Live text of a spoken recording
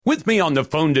With me on the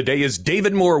phone today is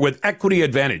David Moore with Equity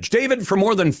Advantage. David, for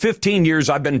more than 15 years,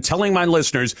 I've been telling my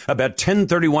listeners about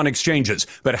 1031 exchanges,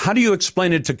 but how do you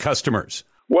explain it to customers?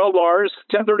 Well, Lars,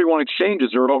 1031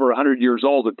 exchanges are over 100 years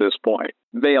old at this point.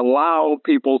 They allow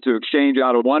people to exchange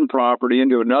out of one property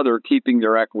into another, keeping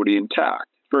their equity intact.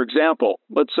 For example,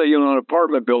 let's say you own an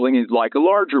apartment building and you'd like a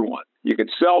larger one. You can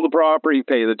sell the property,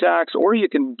 pay the tax, or you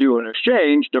can do an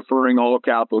exchange, deferring all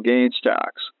capital gains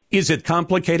tax. Is it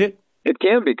complicated? It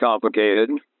can be complicated,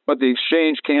 but the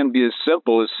exchange can be as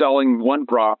simple as selling one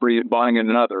property and buying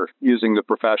another using the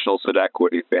professionals at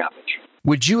Equity Advantage.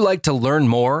 Would you like to learn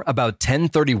more about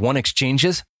 1031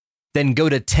 exchanges? Then go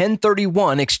to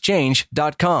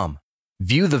 1031exchange.com.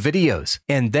 View the videos,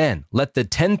 and then let the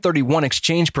 1031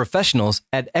 exchange professionals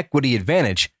at Equity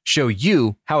Advantage show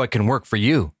you how it can work for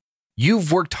you.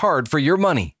 You've worked hard for your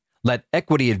money. Let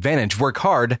Equity Advantage work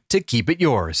hard to keep it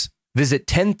yours. Visit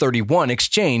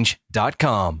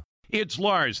 1031exchange.com. It's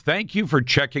Lars. Thank you for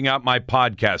checking out my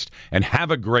podcast, and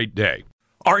have a great day.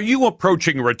 Are you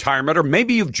approaching retirement, or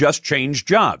maybe you've just changed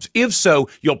jobs? If so,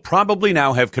 you'll probably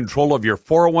now have control of your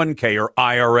 401k or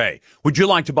IRA. Would you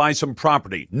like to buy some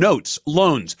property, notes,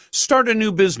 loans, start a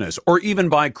new business, or even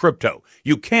buy crypto?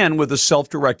 You can with a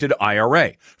self-directed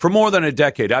IRA. For more than a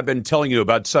decade, I've been telling you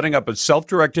about setting up a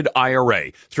self-directed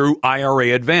IRA through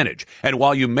IRA Advantage. And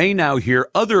while you may now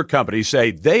hear other companies say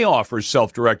they offer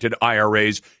self-directed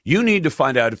IRAs, you need to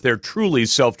find out if they're truly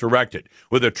self-directed.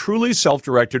 With a truly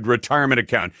self-directed retirement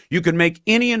account, you can make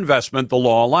any investment the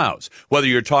law allows. Whether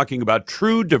you're talking about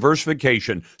true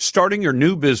diversification, starting your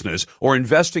new business, or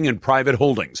investing in private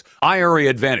holdings, IRA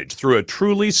Advantage through a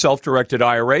truly self-directed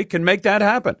IRA can make that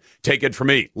happen. Take it from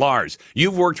me, Lars.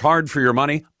 You've worked hard for your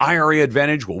money. IRA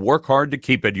Advantage will work hard to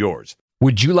keep it yours.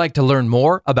 Would you like to learn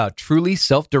more about truly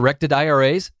self-directed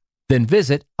IRAs? Then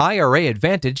visit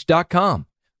IRAadvantage.com.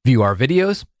 View our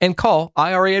videos and call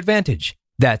IRA Advantage.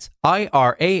 That's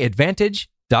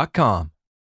IRAadvantage.com.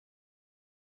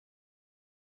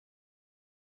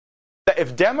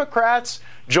 If Democrats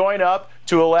join up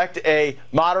to elect a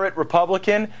moderate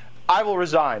Republican, I will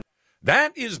resign.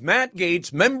 That is Matt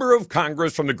Gaetz, member of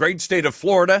Congress from the great state of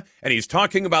Florida, and he's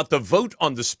talking about the vote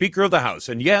on the Speaker of the House.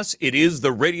 And yes, it is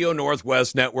the Radio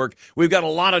Northwest Network. We've got a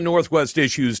lot of Northwest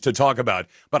issues to talk about,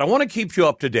 but I want to keep you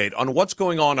up to date on what's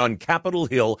going on Capitol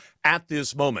Hill at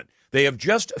this moment. They have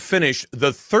just finished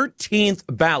the 13th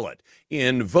ballot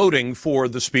in voting for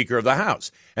the Speaker of the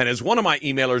House. And as one of my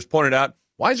emailers pointed out,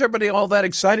 why is everybody all that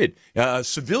excited?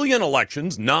 Civilian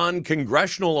elections,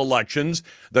 non-congressional elections,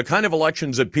 the kind of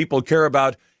elections that people care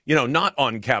about, not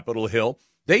on Capitol Hill,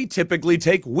 they typically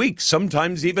take weeks,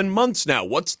 sometimes even months now.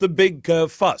 What's the big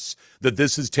fuss that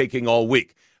this is taking all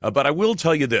week? But I will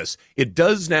tell you this. It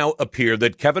does now appear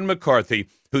that Kevin McCarthy,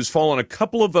 who's fallen a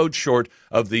couple of votes short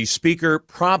of the Speaker,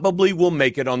 probably will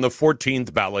make it on the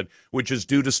 14th ballot, which is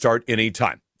due to start any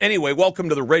time. Anyway, welcome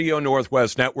to the Radio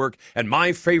Northwest Network and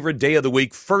my favorite day of the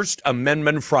week, First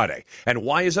Amendment Friday. And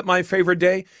why is it my favorite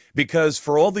day? Because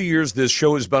for all the years this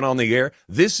show has been on the air,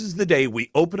 this is the day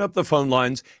we open up the phone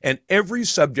lines and every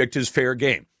subject is fair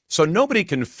game. So nobody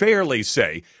can fairly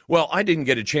say, well, I didn't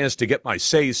get a chance to get my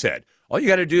say said. All you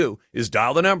got to do is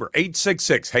dial the number,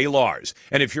 866-HEY-LARS.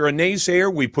 And if you're a naysayer,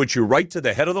 we put you right to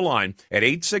the head of the line at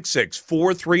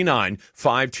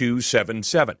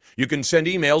 866-439-5277. You can send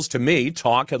emails to me,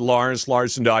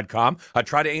 talk@larslarson.com. I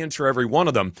try to answer every one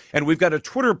of them. And we've got a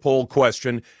Twitter poll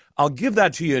question. I'll give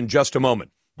that to you in just a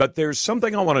moment. But there's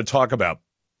something I want to talk about.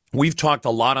 We've talked a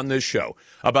lot on this show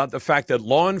about the fact that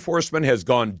law enforcement has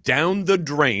gone down the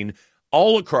drain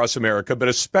all across America, but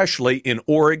especially in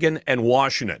Oregon and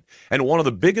Washington. And one of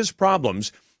the biggest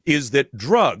problems is that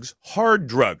drugs, hard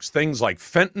drugs, things like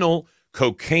fentanyl,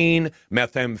 cocaine,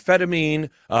 methamphetamine,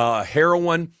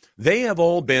 heroin, they have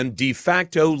all been de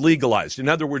facto legalized. In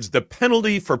other words, the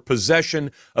penalty for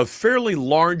possession of fairly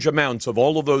large amounts of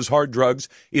all of those hard drugs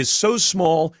is so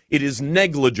small, it is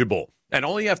negligible. And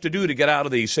all you have to do to get out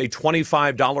of the, say,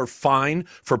 $25 fine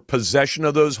for possession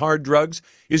of those hard drugs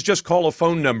is just call a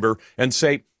phone number and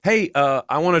say, hey,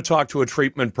 I want to talk to a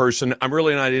treatment person. I'm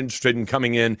really not interested in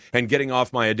coming in and getting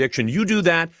off my addiction. You do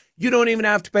that, you don't even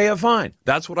have to pay a fine.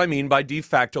 That's what I mean by de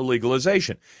facto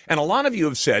legalization. And a lot of you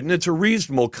have said, and it's a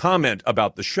reasonable comment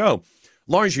about the show,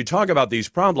 Lars, you talk about these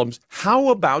problems. How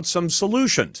about some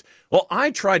solutions? Well,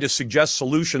 I try to suggest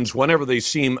solutions whenever they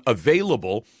seem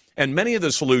available. And many of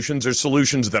the solutions are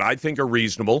solutions that I think are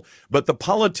reasonable, but the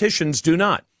politicians do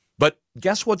not. But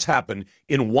guess what's happened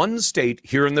in one state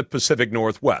here in the Pacific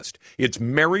Northwest? It's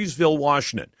Marysville,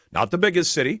 Washington. Not the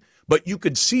biggest city, but you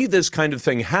could see this kind of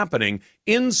thing happening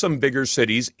in some bigger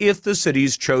cities if the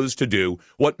cities chose to do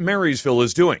what Marysville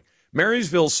is doing.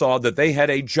 Marysville saw that they had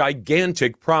a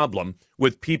gigantic problem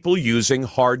with people using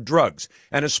hard drugs,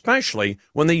 and especially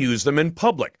when they use them in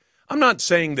public. I'm not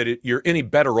saying that you're any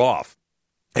better off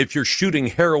if you're shooting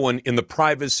heroin in the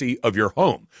privacy of your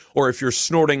home, or if you're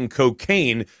snorting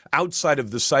cocaine outside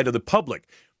of the sight of the public.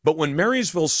 But when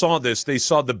Marysville saw this, they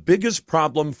saw the biggest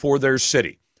problem for their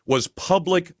city was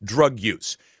public drug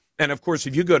use. And of course,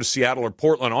 if you go to Seattle or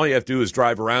Portland, all you have to do is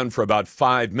drive around for about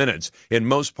 5 minutes in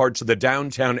most parts of the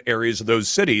downtown areas of those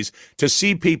cities to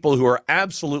see people who are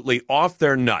absolutely off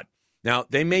their nut. Now,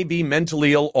 they may be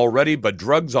mentally ill already, but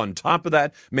drugs on top of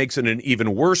that makes it an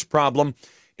even worse problem.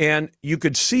 And you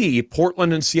could see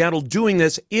Portland and Seattle doing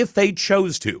this if they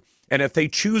chose to. And if they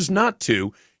choose not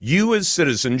to, you as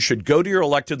citizens should go to your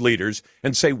elected leaders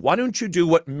and say, why don't you do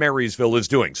what Marysville is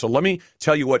doing? So let me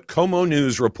tell you what Como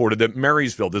News reported that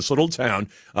Marysville, this little town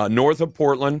north of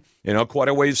Portland, quite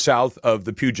a ways south of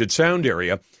the Puget Sound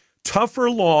area, tougher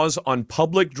laws on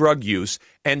public drug use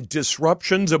and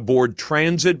disruptions aboard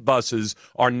transit buses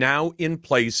are now in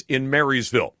place in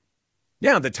Marysville.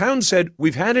 Yeah, the town said,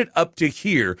 we've had it up to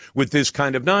here with this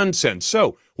kind of nonsense.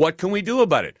 So what can we do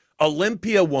about it?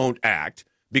 Olympia won't act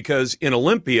because in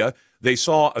Olympia, they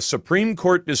saw a Supreme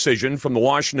Court decision from the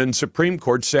Washington Supreme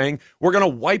Court saying, we're going to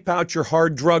wipe out your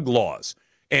hard drug laws.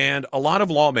 And a lot of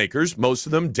lawmakers, most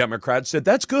of them Democrats, said,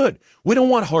 that's good. We don't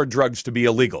want hard drugs to be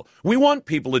illegal. We want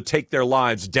people to take their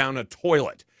lives down a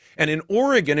toilet. And in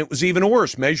Oregon, it was even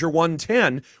worse. Measure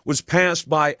 110 was passed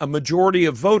by a majority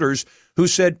of voters who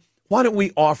said, why don't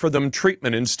we offer them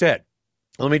treatment instead?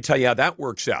 Let me tell you how that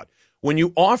works out. When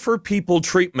you offer people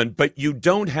treatment, but you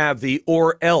don't have the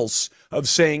or else of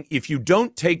saying if you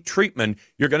don't take treatment,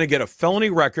 you're going to get a felony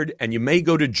record and you may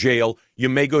go to jail, you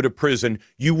may go to prison,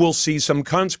 you will see some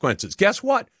consequences. Guess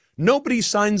what? Nobody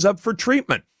signs up for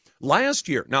treatment.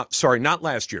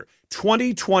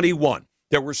 2021,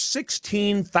 there were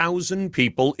 16,000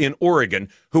 people in Oregon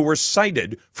who were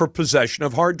cited for possession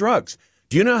of hard drugs.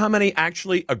 Do you know how many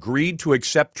actually agreed to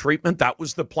accept treatment? That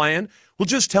was the plan. We'll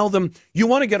just tell them, you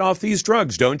want to get off these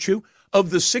drugs, don't you?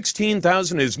 Of the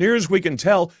 16,000, as near as we can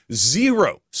tell,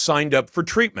 0 signed up for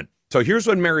treatment. So here's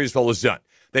what Marysville has done.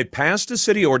 They passed a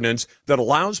city ordinance that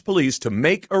allows police to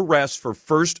make arrests for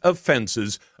first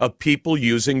offenses of people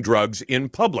using drugs in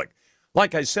public.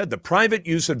 Like I said, the private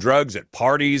use of drugs at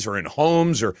parties or in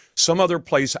homes or some other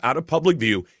place out of public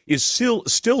view is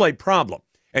still a problem.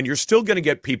 And you're still going to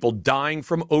get people dying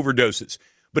from overdoses.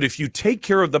 But if you take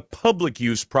care of the public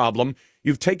use problem,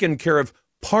 you've taken care of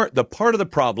the part of the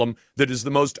problem that is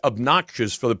the most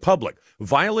obnoxious for the public.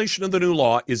 Violation of the new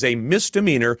law is a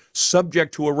misdemeanor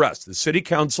subject to arrest. The city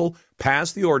council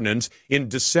passed the ordinance in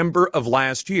December of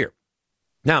last year.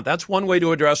 Now, that's one way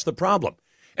to address the problem.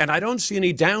 And I don't see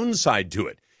any downside to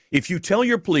it. If you tell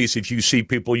your police, if you see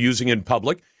people using in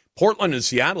public, Portland and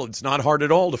Seattle, it's not hard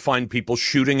at all to find people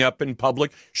shooting up in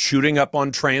public, shooting up on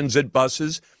transit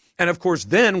buses. And of course,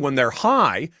 then when they're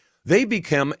high, they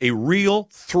become a real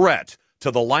threat to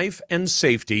the life and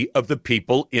safety of the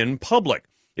people in public.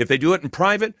 If they do it in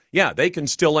private, yeah, they can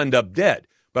still end up dead.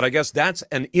 But I guess that's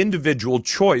an individual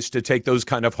choice to take those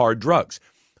kind of hard drugs.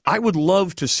 I would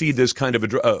love to see this kind of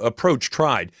approach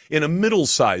tried in a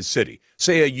middle-sized city,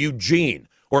 say a Eugene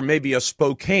or maybe a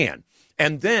Spokane,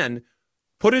 and then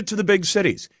put it to the big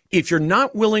cities. If you're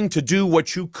not willing to do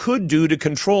what you could do to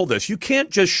control this, you can't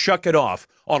just shuck it off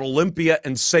on Olympia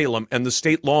and Salem and the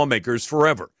state lawmakers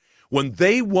forever. When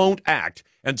they won't act,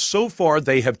 and so far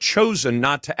they have chosen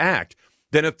not to act,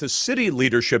 then if the city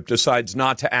leadership decides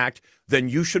not to act, then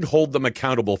you should hold them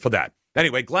accountable for that.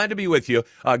 Anyway, glad to be with you.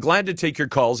 Glad to take your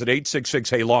calls at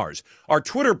 866-HEY-LARS. Our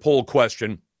Twitter poll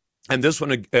question, and this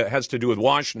one has to do with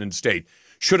Washington State.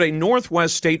 Should a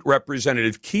Northwest state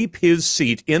representative keep his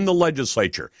seat in the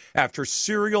legislature after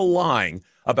serial lying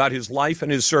about his life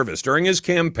and his service? During his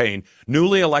campaign,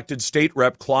 newly elected state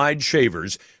rep Clyde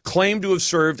Shavers claimed to have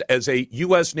served as a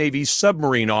U.S. Navy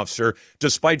submarine officer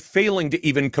despite failing to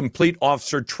even complete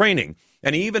officer training.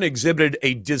 And he even exhibited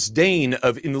a disdain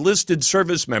of enlisted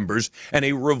service members and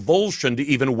a revulsion to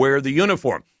even wear the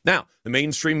uniform. Now, the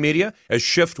mainstream media, as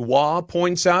Shift Wah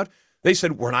points out, they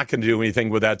said, we're not going to do anything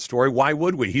with that story. Why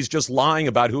would we? He's just lying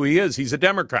about who he is. He's a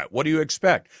Democrat. What do you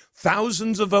expect?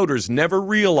 Thousands of voters never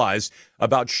realized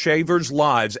about Shavers'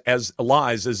 lies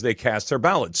as they cast their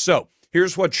ballots. So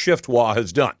here's what Shift Wah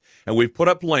has done. And we've put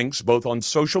up links both on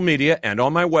social media and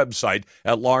on my website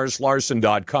at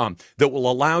larslarson.com that will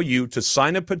allow you to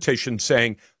sign a petition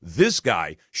saying this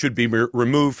guy should be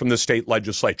removed from the state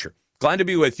legislature. Glad to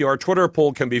be with you. Our Twitter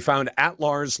poll can be found at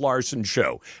Lars Larson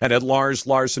Show and at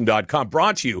LarsLarson.com.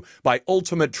 Brought to you by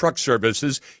Ultimate Truck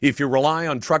Services. If you rely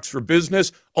on trucks for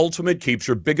business, Ultimate keeps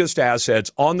your biggest assets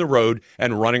on the road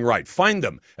and running right. Find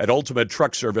them at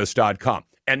UltimateTruckService.com.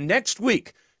 And next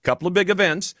week, a couple of big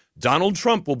events. Donald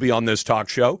Trump will be on this talk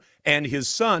show, and his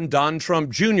son, Don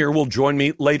Trump Jr., will join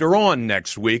me later on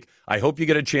next week. I hope you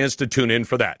get a chance to tune in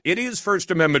for that. It is First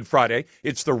Amendment Friday.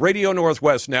 It's the Radio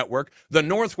Northwest Network. The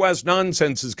Northwest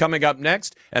Nonsense is coming up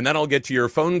next, and then I'll get to your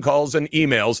phone calls and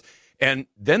emails. And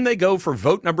then they go for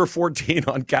vote number 14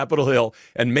 on Capitol Hill,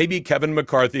 and maybe Kevin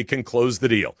McCarthy can close the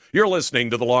deal. You're listening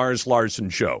to The Lars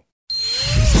Larson Show.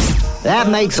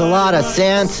 That makes a lot of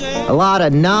sense, a lot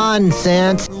of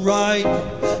nonsense. Right,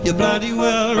 you're bloody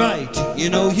well right.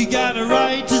 You know you got a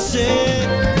right to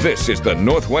say. This is the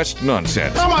Northwest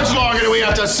Nonsense. How much longer do we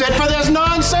have to sit for this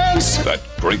nonsense? That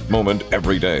great moment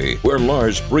every day where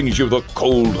Lars brings you the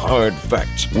cold, hard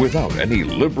facts without any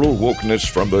liberal wokeness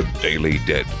from the Daily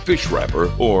Dead, fish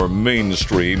wrapper, or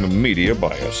mainstream media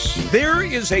bias. There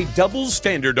is a double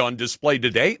standard on display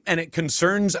today, and it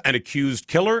concerns an accused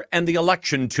killer and the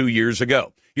election 2 years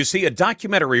ago. You see, a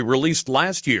documentary released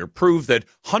last year proved that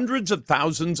hundreds of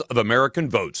thousands of American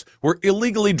votes were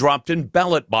illegally dropped in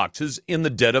ballot boxes in the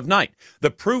dead of night.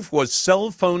 The proof was cell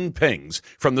phone pings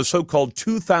from the so-called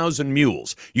 2,000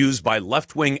 mules used by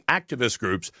left-wing activist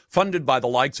groups funded by the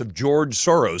likes of George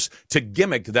Soros to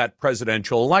gimmick that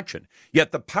presidential election.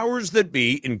 Yet the powers that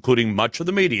be, including much of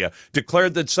the media,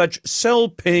 declared that such cell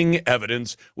ping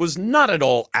evidence was not at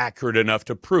all accurate enough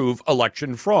to prove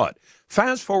election fraud.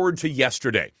 Fast forward to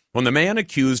yesterday, when the man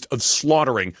accused of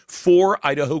slaughtering 4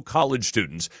 Idaho college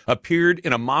students appeared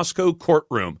in a Moscow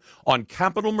courtroom on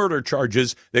capital murder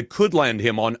charges that could land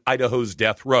him on Idaho's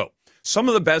death row. Some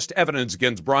of the best evidence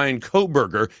against Brian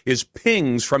Kohberger is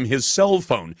pings from his cell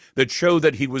phone that show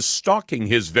that he was stalking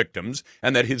his victims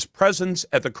and that his presence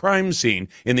at the crime scene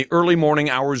in the early morning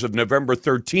hours of November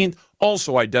 13th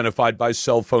also identified by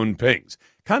cell phone pings.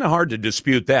 Kind of hard to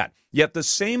dispute that. Yet the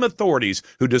same authorities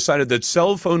who decided that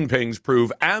cell phone pings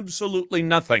prove absolutely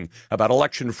nothing about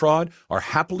election fraud are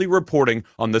happily reporting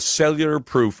on the cellular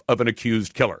proof of an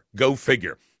accused killer. Go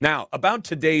figure. Now, about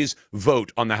today's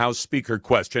vote on the House Speaker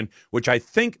question, which I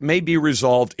think may be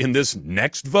resolved in this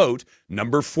next vote,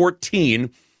 number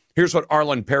 14. Here's what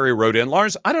Arlen Perry wrote in.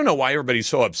 Lars, I don't know why everybody's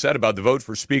so upset about the vote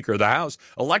for Speaker of the House.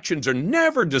 Elections are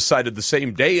never decided the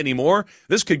same day anymore.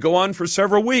 This could go on for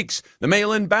several weeks. The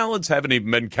mail-in ballots haven't even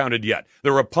been counted yet.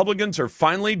 The Republicans are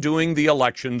finally doing the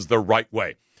elections the right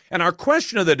way. And our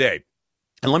question of the day,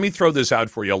 and let me throw this out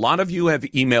for you. A lot of you have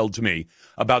emailed to me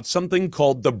about something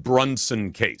called the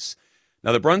Brunson case.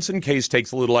 Now, the Brunson case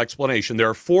takes a little explanation. There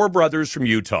are 4 brothers from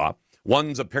Utah.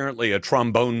 One's apparently a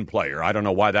trombone player. I don't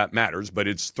know why that matters, but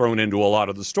it's thrown into a lot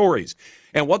of the stories.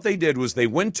 And what they did was they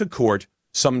went to court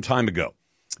some time ago,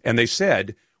 and they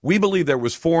said, we believe there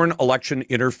was foreign election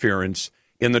interference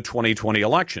in the 2020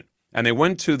 election. And they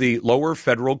went to the lower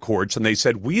federal courts, and they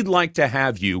said, we'd like to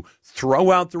have you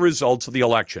throw out the results of the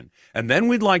election. And then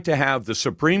we'd like to have the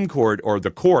Supreme Court or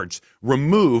the courts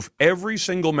remove every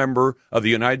single member of the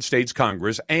United States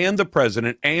Congress and the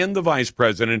president and the vice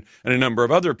president and a number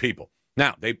of other people.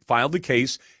 Now, they filed the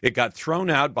case. It got thrown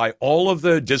out by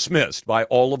dismissed by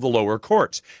all of the lower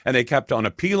courts. And they kept on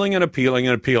appealing and appealing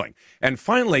and appealing. And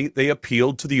finally, they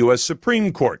appealed to the U.S.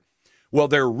 Supreme Court. Well,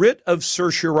 their writ of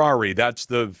certiorari, that's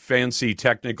the fancy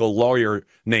technical lawyer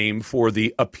name for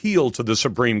the appeal to the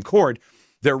Supreme Court,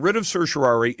 their writ of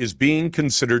certiorari is being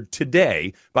considered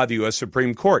today by the U.S.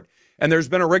 Supreme Court. And there's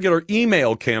been a regular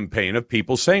email campaign of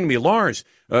people saying to me, Lars,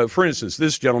 for instance,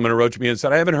 this gentleman wrote to me and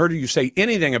said, I haven't heard you say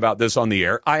anything about this on the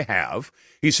air. I have.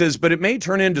 He says, but it may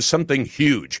turn into something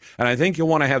huge, and I think you'll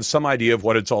want to have some idea of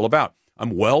what it's all about.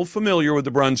 I'm well familiar with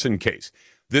the Brunson case.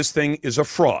 This thing is a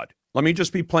fraud. Let me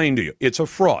just be plain to you. It's a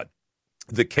fraud.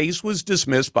 The case was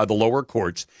dismissed by the lower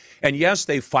courts, and yes,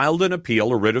 they filed an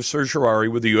appeal, a writ of certiorari,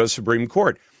 with the U.S. Supreme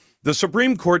Court. The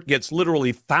Supreme Court gets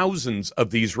literally thousands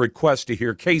of these requests to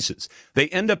hear cases. They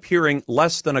end up hearing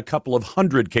less than a couple of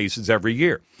hundred cases every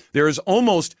year. There is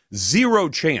almost zero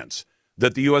chance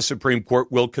that the U.S. Supreme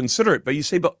Court will consider it. But you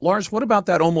say, but Lars, what about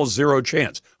that almost zero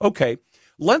chance? Okay,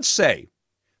 let's say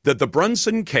that the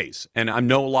Brunson case, and I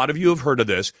know a lot of you have heard of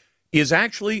this, is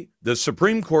actually the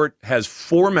Supreme Court has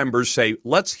 4 members say,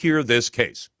 let's hear this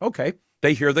case. Okay,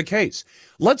 they hear the case.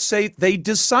 Let's say they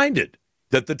decided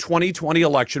that the 2020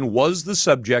 election was the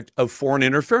subject of foreign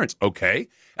interference. Okay,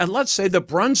 and let's say the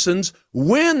Brunsons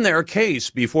win their case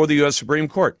before the U.S. Supreme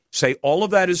Court. Say all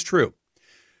of that is true.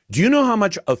 Do you know how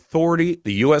much authority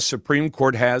the U.S. Supreme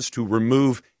Court has to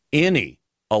remove any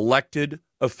elected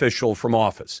official from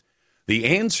office? The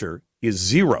answer is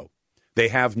zero. They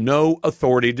have no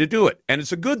authority to do it. And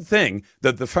it's a good thing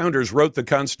that the founders wrote the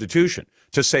Constitution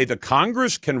to say the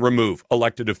Congress can remove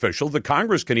elected officials. The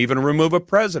Congress can even remove a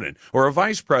president or a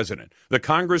vice president. The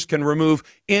Congress can remove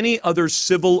any other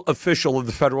civil official of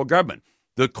the federal government.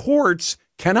 The courts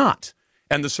cannot,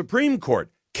 and the Supreme Court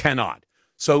cannot.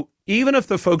 So even if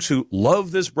the folks who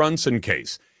love this Brunson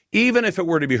case, even if it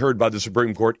were to be heard by the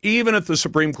Supreme Court, even if the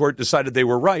Supreme Court decided they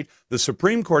were right, the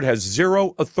Supreme Court has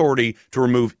zero authority to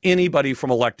remove anybody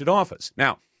from elected office.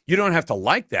 Now, you don't have to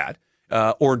like that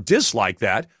or dislike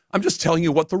that. I'm just telling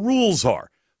you what the rules are.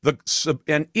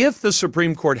 And if the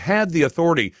Supreme Court had the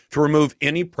authority to remove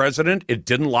any president it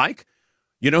didn't like,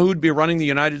 you know who'd be running the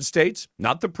United States?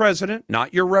 Not the president,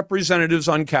 not your representatives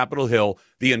on Capitol Hill.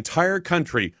 The entire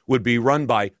country would be run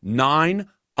by 9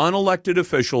 unelected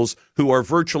officials who are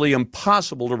virtually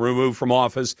impossible to remove from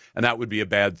office, and that would be a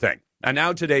bad thing. And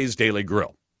now today's Daily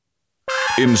Grill.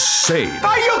 Insane.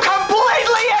 Are you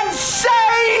completely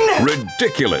insane?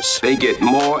 Ridiculous. They get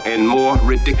more and more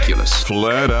ridiculous.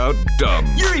 Flat out dumb.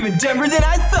 You're even dumber than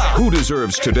I thought. Who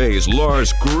deserves today's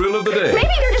Lars Grill of the Day? Maybe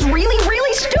they're just really,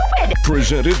 really stupid.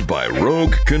 Presented by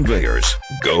Rogue Conveyors.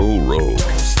 Go Rogue.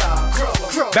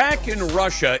 Back in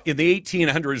Russia in the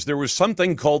 1800s, there was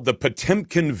something called the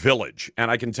Potemkin village,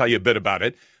 and I can tell you a bit about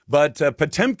it. But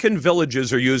Potemkin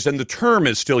villages are used, and the term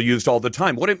is still used all the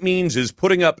time. What it means is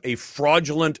putting up a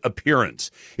fraudulent appearance.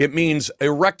 It means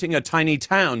erecting a tiny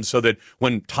town so that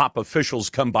when top officials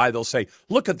come by, they'll say,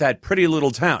 look at that pretty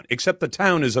little town, except the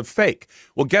town is a fake.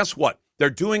 Well, guess what? They're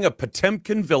doing a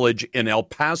Potemkin village in El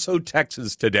Paso,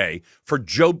 Texas today for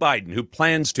Joe Biden, who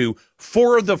plans to,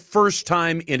 for the first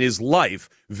time in his life,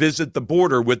 visit the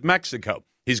border with Mexico.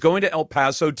 He's going to El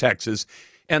Paso, Texas,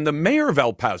 and the mayor of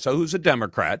El Paso, who's a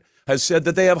Democrat, has said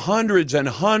that they have hundreds and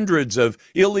hundreds of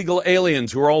illegal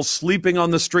aliens who are all sleeping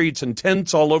on the streets and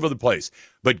tents all over the place.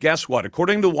 But guess what?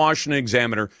 According to the Washington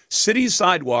Examiner, city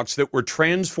sidewalks that were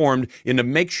transformed into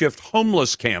makeshift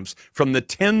homeless camps from the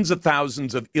tens of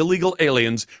thousands of illegal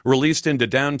aliens released into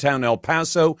downtown El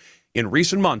Paso. In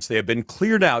recent months, they have been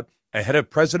cleared out ahead of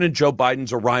President Joe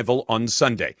Biden's arrival on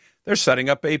Sunday. They're setting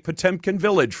up a Potemkin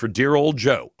village for dear old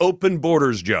Joe, Open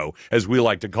Borders Joe, as we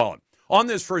like to call him. On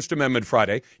this First Amendment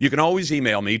Friday, you can always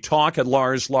email me,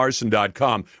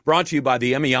 talk@LarsLarson.com, brought to you by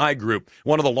the MEI Group,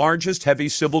 one of the largest heavy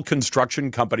civil construction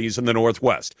companies in the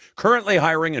Northwest, currently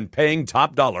hiring and paying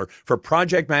top dollar for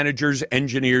project managers,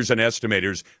 engineers, and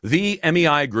estimators,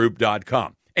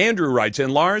 themeigroup.com. Andrew writes in,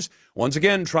 Lars, once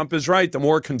again, Trump is right. The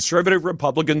more conservative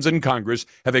Republicans in Congress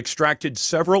have extracted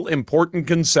several important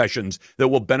concessions that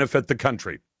will benefit the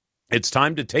country. It's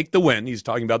time to take the win, he's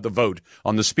talking about the vote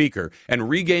on the speaker, and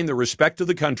regain the respect of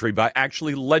the country by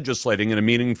actually legislating in a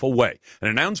meaningful way. An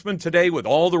announcement today with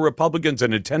all the Republicans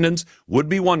in attendance would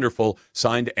be wonderful,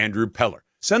 signed Andrew Peller.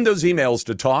 Send those emails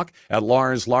to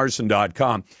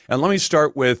talk@LarsLarson.com. And let me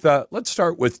start with, let's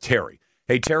start with Terry.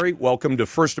 Hey, Terry, welcome to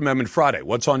First Amendment Friday.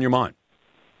 What's on your mind?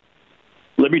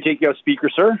 Let me take you out, speaker,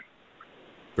 sir.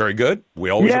 Very good.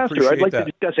 We always appreciate that. I'd like that.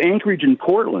 to discuss Anchorage and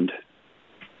Portland.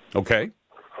 Okay.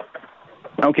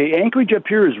 Okay, Anchorage up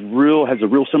here has a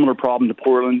real similar problem to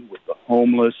Portland with the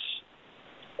homeless,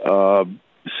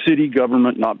 city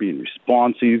government not being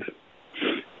responsive.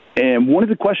 And one of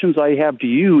the questions I have to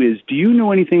you is, do you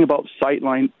know anything about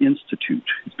Sightline Institute?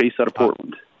 It's based out of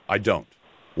Portland. I don't.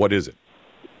 What is it?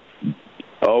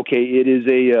 Okay, it is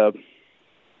a...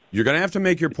 You're going to have to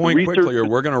make your point quickly or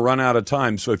we're going to run out of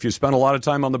time. So if you spend a lot of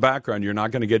time on the background, you're not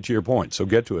going to get to your point. So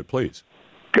get to it, please.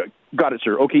 Got it,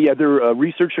 sir. Okay, yeah, they're a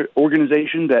research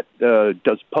organization that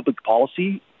does public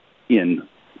policy in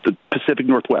the Pacific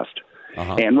Northwest.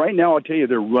 Uh-huh. And right now, I'll tell you,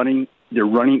 they're running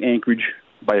Anchorage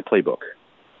by a playbook.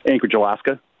 Anchorage,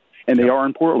 Alaska, and they are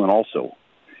in Portland also.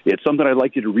 It's something I'd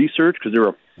like you to research because they're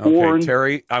a foreign... Okay,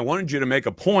 Terry, I wanted you to make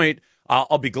a point.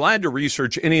 I'll be glad to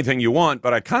research anything you want,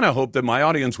 but I kind of hope that my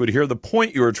audience would hear the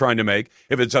point you were trying to make.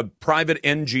 If it's a private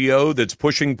NGO that's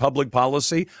pushing public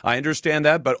policy, I understand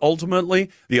that, but ultimately,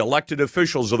 the elected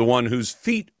officials are the one whose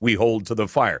feet we hold to the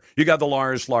fire. You got the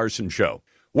Lars Larson Show.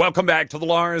 Welcome back to the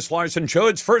Lars Larson Show.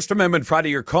 It's First Amendment Friday.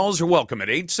 Your calls are welcome at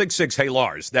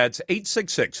 866-HEY-LARS. That's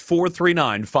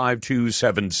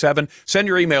 866-439-5277. Send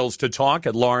your emails to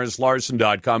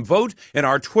talk@LarsLarson.com. Vote in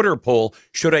our Twitter poll.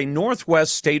 Should a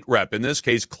Northwest state rep, in this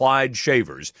case Clyde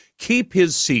Shavers, keep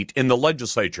his seat in the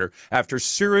legislature after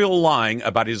serial lying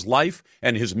about his life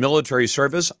and his military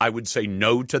service? I would say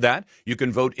no to that. You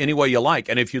can vote any way you like.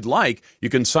 And if you'd like, you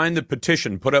can sign the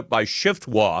petition put up by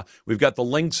ShiftWA. We've got the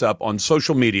links up on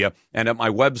social media and at my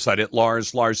website at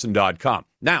LarsLarson.com.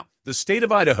 Now, the state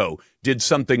of Idaho did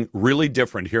something really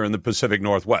different here in the Pacific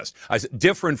Northwest.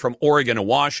 Different from Oregon and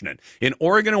Washington. In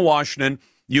Oregon and Washington,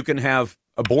 you can have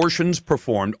abortions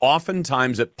performed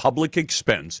oftentimes at public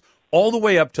expense all the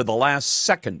way up to the last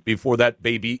second before that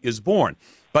baby is born.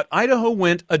 But Idaho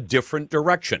went a different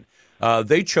direction.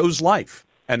 They chose life,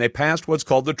 and they passed what's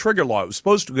called the trigger law. It was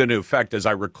supposed to go into effect, as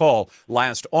I recall,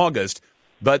 last August,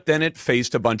 but then it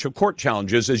faced a bunch of court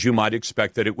challenges, as you might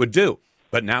expect that it would do.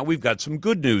 But now we've got some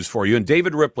good news for you, and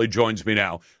David Ripley joins me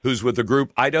now, who's with the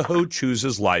group Idaho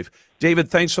Chooses Life.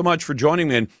 David, thanks so much for joining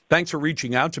me, and thanks for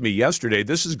reaching out to me yesterday.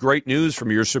 This is great news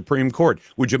from your Supreme Court.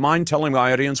 Would you mind telling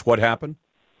my audience what happened?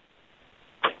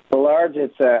 Well, Lars,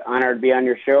 it's an honor to be on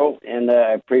your show, and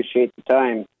I appreciate the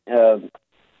time.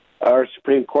 Our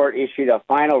Supreme Court issued a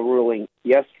final ruling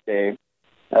yesterday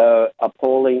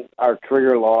upholding our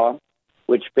trigger law,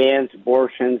 which bans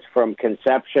abortions from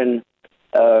conception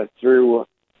through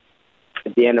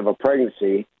the end of a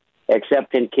pregnancy,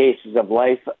 except in cases of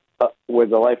life where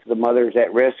the life of the mother is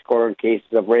at risk or in cases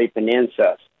of rape and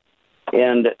incest.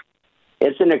 And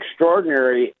it's an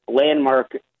extraordinary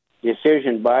landmark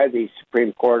decision by the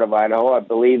Supreme Court of Idaho. I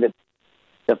believe it's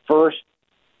the first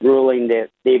ruling that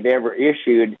they've ever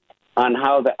issued on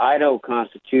how the Idaho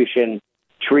Constitution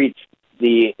treats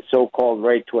the so-called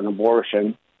right to an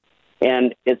abortion.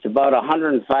 And it's about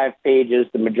 105 pages,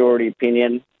 the majority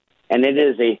opinion, and it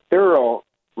is a thorough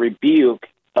rebuke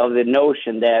of the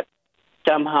notion that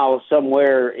somehow,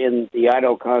 somewhere in the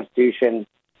Idaho Constitution,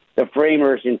 the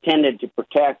framers intended to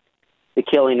protect the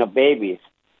killing of babies.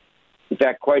 In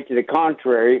fact, quite to the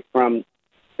contrary, from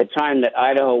the time that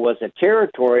Idaho was a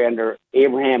territory under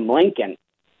Abraham Lincoln,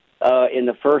 in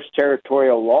the first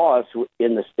territorial laws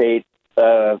in the state,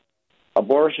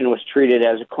 abortion was treated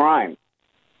as a crime.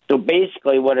 So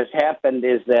basically what has happened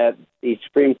is that the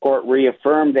Supreme Court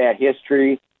reaffirmed that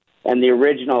history and the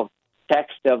original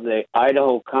text of the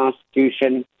Idaho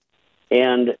Constitution,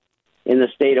 and in the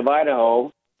state of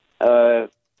Idaho, the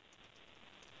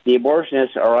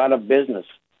abortionists are out of business.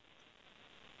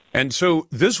 And so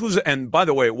this was, and by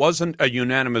the way, it wasn't a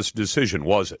unanimous decision,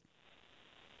 was it?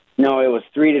 No, it was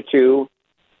 3-2.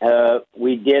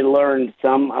 We did learn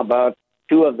some about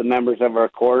two of the members of our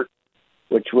court,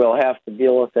 which we'll have to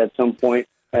deal with at some point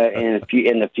in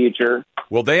the future.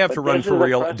 Well, they have to run for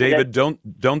re-election. David,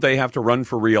 don't they have to run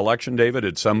for re-election, David,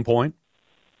 at some point?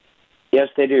 Yes,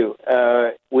 they do.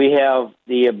 We have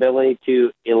the ability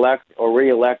to elect or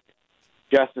re-elect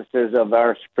justices of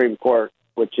our Supreme Court,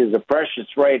 which is a precious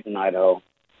right in Idaho.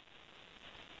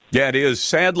 Yeah, it is.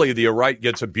 Sadly, the right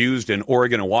gets abused in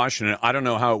Oregon and Washington. I don't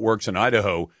know how it works in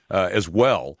Idaho as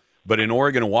well, but in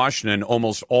Oregon and Washington,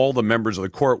 almost all the members of the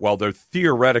court, while they're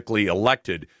theoretically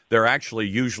elected, they're actually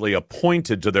usually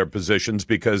appointed to their positions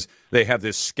because they have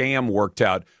this scam worked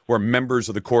out where members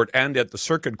of the court and at the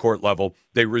circuit court level,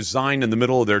 they resign in the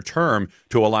middle of their term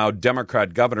to allow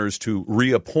Democrat governors to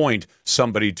reappoint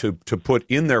somebody to put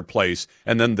in their place,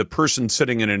 and then the person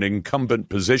sitting in an incumbent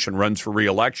position runs for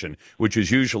re-election, which is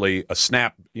usually a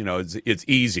snap. You know, it's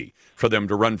easy for them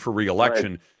to run for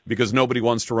re-election. Right. Because nobody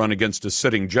wants to run against a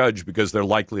sitting judge because they're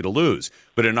likely to lose.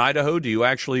 But in Idaho, do you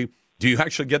actually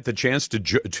get the chance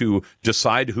to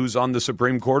decide who's on the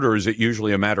Supreme Court, or is it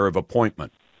usually a matter of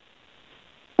appointment?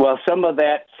 Well, some of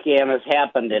that scam has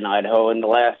happened in Idaho in the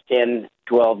last 10,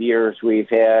 12 years. We've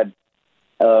had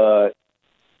some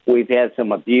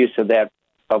abuse of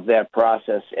that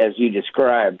process, as you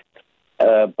described.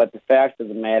 But the fact of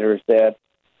the matter is that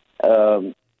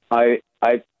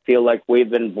I feel like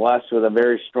we've been blessed with a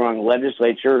very strong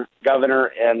legislature, governor,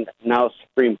 and now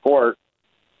Supreme Court.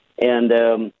 And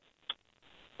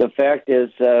the fact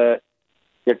is the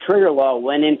trigger law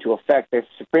went into effect. The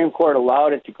Supreme Court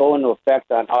allowed it to go into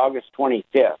effect on August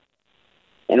 25th.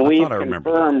 And we've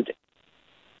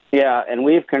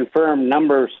confirmed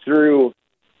numbers through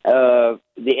the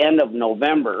end of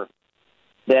November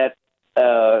that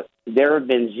there have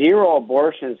been 0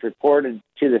 abortions reported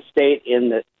to the state in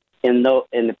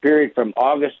the period from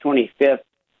August 25th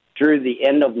through the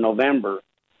end of November.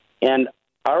 And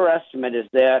our estimate is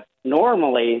that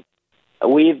normally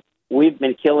we've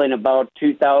been killing about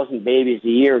 2,000 babies a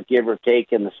year, give or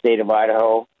take, in the state of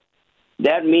Idaho.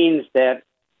 That means that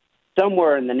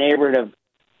somewhere in the neighborhood of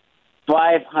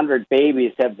 500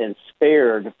 babies have been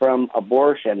spared from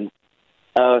abortion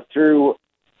through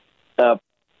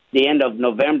the end of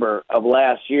November of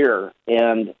last year.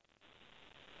 And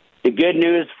the good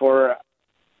news for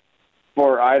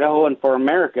Idaho and for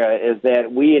America is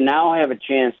that we now have a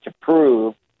chance to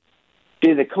prove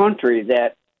to the country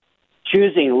that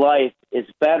choosing life is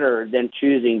better than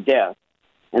choosing death.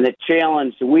 And the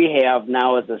challenge we have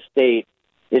now as a state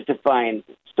is to find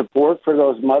support for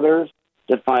those mothers,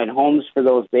 to find homes for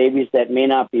those babies that may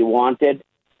not be wanted,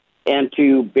 and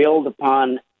to build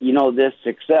upon, this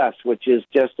success, which is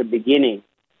just a beginning.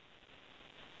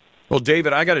 Well,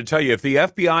 David, I got to tell you, if the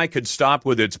FBI could stop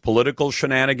with its political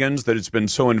shenanigans that it's been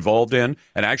so involved in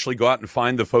and actually go out and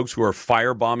find the folks who are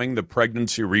firebombing the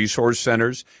pregnancy resource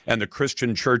centers and the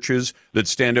Christian churches that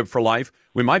stand up for life,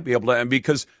 we might be able to, and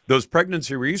because those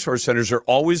pregnancy resource centers are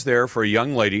always there for a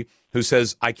young lady who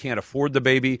says, I can't afford the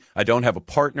baby, I don't have a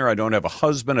partner, I don't have a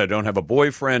husband, I don't have a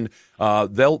boyfriend,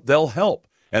 they'll help.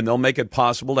 And they'll make it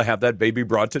possible to have that baby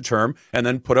brought to term and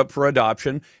then put up for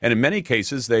adoption. And in many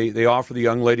cases, they offer the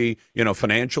young lady,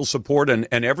 financial support and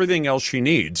everything else she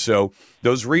needs. So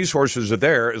those resources are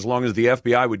there as long as the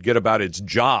FBI would get about its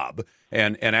job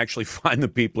and actually find the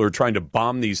people who are trying to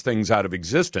bomb these things out of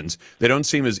existence. They don't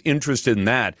seem as interested in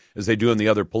that as they do in the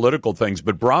other political things.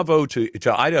 But bravo to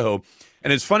Idaho.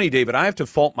 And it's funny, David, I have to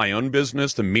fault my own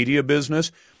business, the media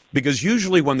business, because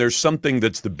usually when there's something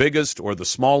that's the biggest or the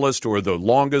smallest or the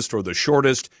longest or the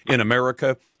shortest in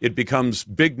America, it becomes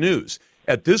big news.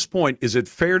 At this point, is it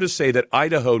fair to say that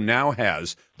Idaho now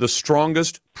has the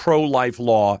strongest pro-life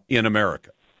law in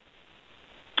America?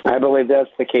 I believe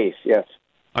that's the case, yes.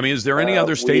 I mean, is there any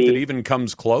other state that even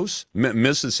comes close?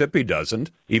 Mississippi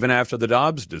doesn't, even after the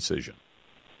Dobbs decision.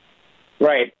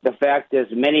 Right. The fact is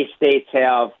many states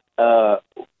have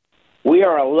we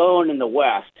are alone in the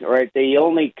West, right? The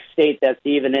only state that's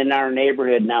even in our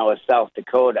neighborhood now is South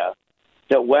Dakota,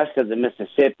 so west of the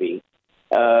Mississippi.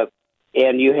 And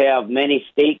you have many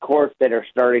state courts that are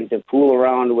starting to fool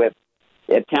around with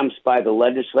attempts by the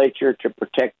legislature to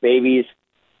protect babies.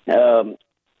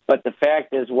 But the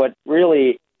fact is, what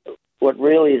really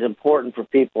is important for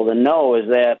people to know is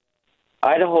that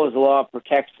Idaho's law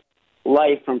protects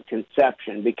life from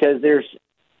conception, because there's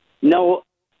no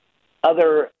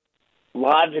other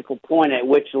logical point at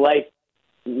which life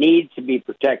needs to be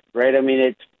protected, right? I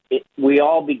mean, we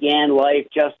all began life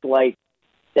just like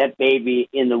that baby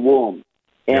in the womb.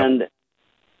 And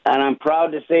I'm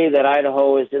proud to say that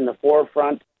Idaho is in the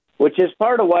forefront, which is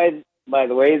part of why, by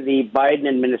the way, the Biden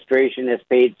administration has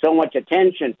paid so much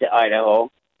attention to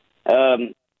Idaho.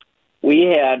 We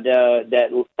had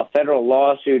a federal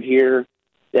lawsuit here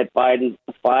that Biden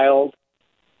filed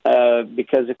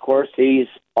because, of course, he's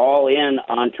all in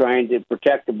on trying to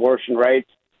protect abortion rights,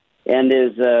 and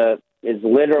is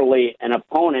literally an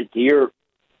opponent to your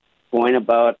point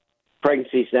about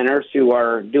pregnancy centers who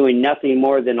are doing nothing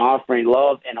more than offering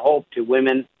love and hope to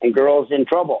women and girls in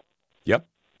trouble. Yep.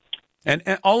 And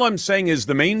all I'm saying is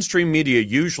the mainstream media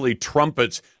usually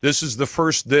trumpets, this is the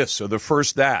first this or the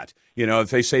first that. If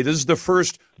they say this is the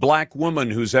first black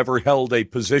woman who's ever held a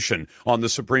position on the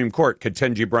Supreme Court,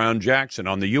 Ketanji Brown Jackson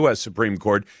on the U.S. Supreme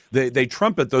Court, they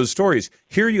trumpet those stories.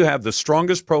 Here you have the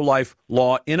strongest pro-life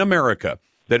law in America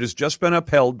that has just been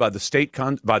upheld by the state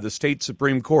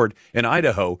Supreme Court in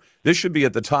Idaho. This should be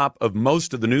at the top of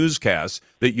most of the newscasts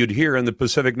that you'd hear in the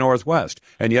Pacific Northwest,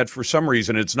 and yet for some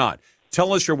reason it's not.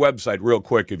 Tell us your website real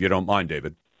quick, if you don't mind,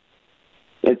 David.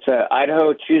 It's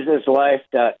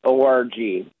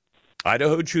idahochooseslife.org.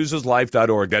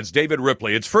 idahochooseslife.org. That's David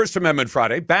Ripley. It's First Amendment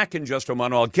Friday. Back in just a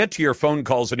moment. I'll get to your phone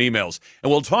calls and emails,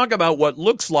 and we'll talk about what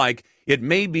looks like it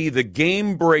may be the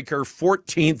game-breaker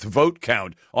 14th vote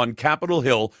count on Capitol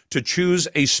Hill to choose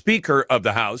a Speaker of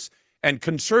the House, and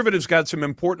conservatives got some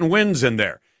important wins in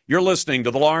there. You're listening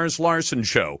to The Lars Larson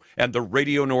Show and the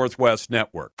Radio Northwest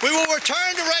Network. We will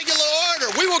return to regular order.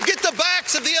 We will get the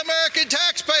backs of the American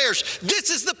taxpayers.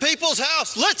 This is the people's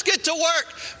house. Let's get to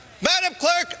work. Madam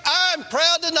Clerk, I'm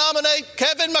proud to nominate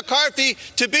Kevin McCarthy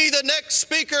to be the next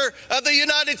Speaker of the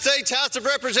United States House of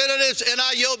Representatives, and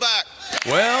I yield back.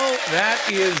 Well, that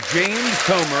is James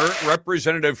Comer,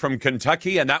 representative from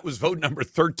Kentucky, and that was vote number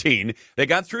 13. They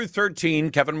got through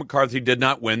 13. Kevin McCarthy did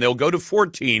not win. They'll go to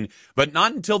 14, but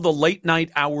not until the late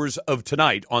night hours of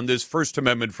tonight on this First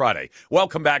Amendment Friday.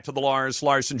 Welcome back to the Lars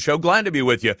Larson Show. Glad to be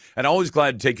with you, and always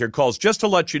glad to take your calls. Just to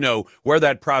let you know where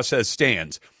that process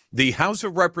stands. The House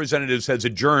of Representatives has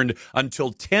adjourned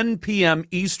until 10 p.m.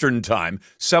 Eastern Time,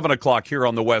 7 o'clock here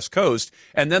on the West Coast,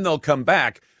 and then they'll come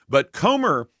back. But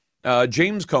Comer,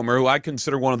 James Comer, who I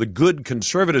consider one of the good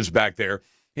conservatives back there,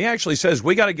 he actually says,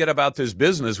 we got to get about this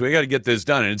business. We got to get this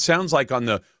done. And it sounds like on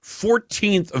the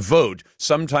 14th vote,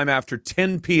 sometime after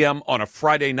 10 p.m. on a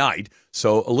Friday night,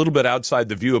 so a little bit outside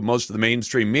the view of most of the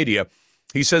mainstream media,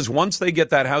 he says once they get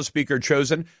that House Speaker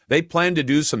chosen, they plan to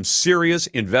do some serious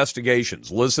investigations.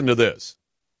 Listen to this.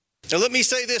 Now, let me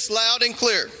say this loud and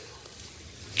clear.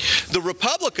 The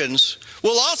Republicans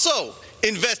will also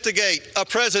investigate a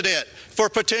president for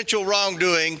potential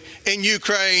wrongdoing in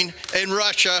Ukraine and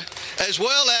Russia, as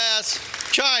well as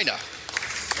China.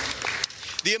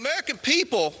 The American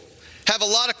people have a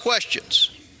lot of questions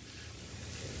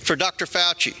for Dr.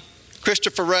 Fauci,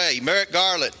 Christopher Wray, Merrick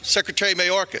Garland, Secretary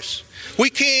Mayorkas. We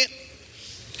can't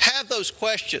have those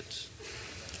questions.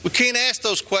 We can't ask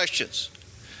those questions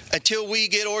until we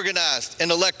get organized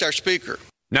and elect our speaker.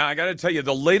 Now, I got to tell you,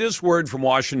 the latest word from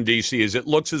Washington, D.C. is it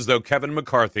looks as though Kevin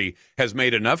McCarthy has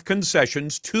made enough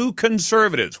concessions to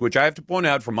conservatives, which I have to point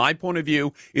out from my point of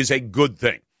view is a good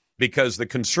thing, because the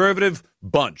conservative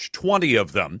bunch, 20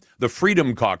 of them, the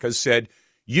Freedom Caucus, said,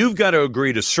 you've got to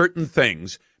agree to certain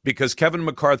things because Kevin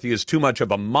McCarthy is too much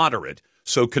of a moderate.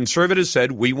 So conservatives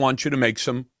said, we want you to make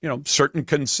some, certain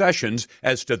concessions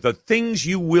as to the things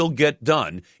you will get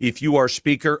done if you are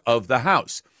Speaker of the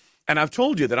House. And I've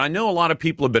told you that I know a lot of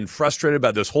people have been frustrated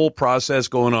by this whole process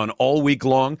going on all week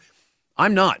long.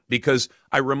 I'm not, because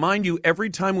I remind you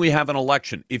every time we have an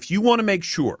election, if you want to make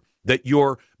sure that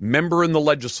your member in the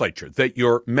legislature, that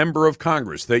your member of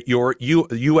Congress, that your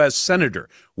U.S. senator,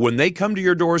 when they come to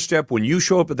your doorstep, when you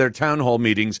show up at their town hall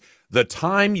meetings, the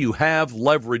time you have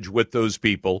leverage with those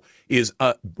people is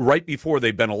right before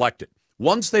they've been elected.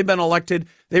 Once they've been elected,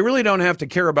 they really don't have to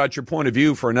care about your point of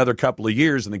view for another couple of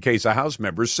years, in the case of House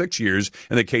members, 6 years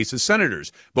in the case of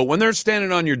senators. But when they're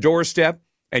standing on your doorstep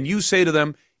and you say to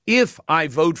them, if I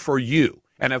vote for you,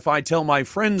 and if I tell my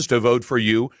friends to vote for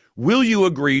you, will you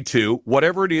agree to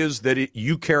whatever it is that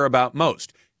you care about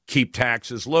most? Keep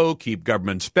taxes low, keep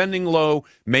government spending low,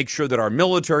 make sure that our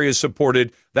military is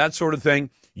supported, that sort of thing.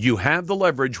 You have the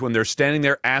leverage when they're standing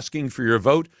there asking for your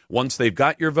vote. Once they've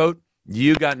got your vote,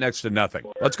 you got next to nothing.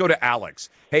 Let's go to Alex.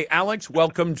 Hey, Alex,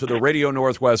 welcome to the Radio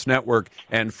Northwest Network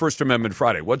and First Amendment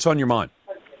Friday. What's on your mind?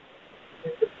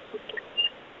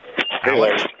 Hey,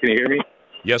 Alex, can you hear me?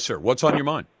 Yes, sir. What's on your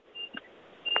mind?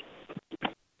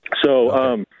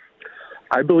 So,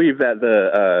 I believe that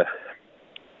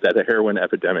the heroin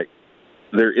epidemic,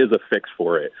 there is a fix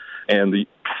for it, and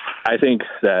I think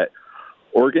that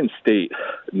Oregon State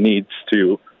needs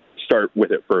to start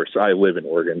with it first. I live in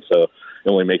Oregon, so it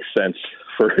only makes sense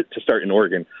for it to start in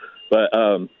Oregon. But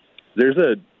there's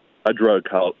a drug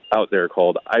out there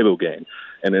called Ibogaine,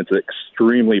 and it's an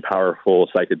extremely powerful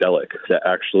psychedelic that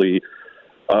actually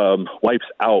wipes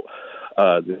out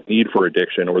the need for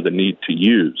addiction or the need to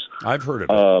use. I've heard of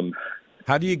it.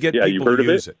 How do you get people to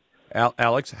use it?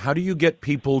 Alex, how do you get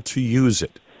people to use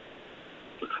it?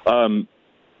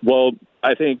 Well,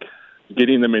 I think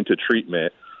getting them into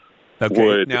treatment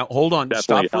would now, hold on.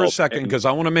 Stop for a second, because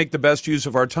I want to make the best use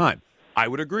of our time. I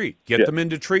would agree. Get them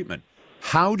into treatment.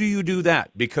 How do you do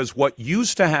that? Because what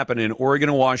used to happen in Oregon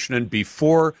and Washington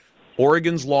before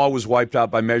Oregon's law was wiped out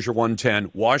by Measure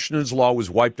 110, Washington's law was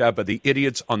wiped out by the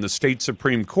idiots on the state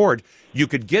Supreme Court, you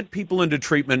could get people into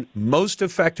treatment most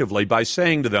effectively by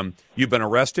saying to them, you've been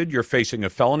arrested, you're facing a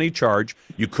felony charge,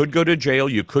 you could go to jail,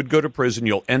 you could go to prison,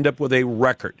 you'll end up with a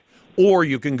record, or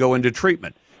you can go into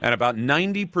treatment. And about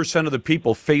 90% of the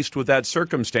people faced with that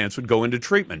circumstance would go into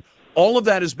treatment. All of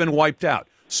that has been wiped out.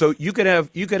 So you could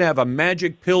have a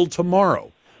magic pill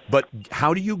tomorrow, but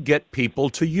how do you get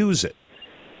people to use it?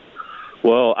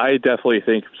 Well, I definitely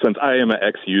think, since I am an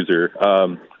ex-user,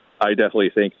 I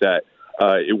definitely think that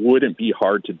it wouldn't be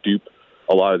hard to dupe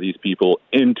a lot of these people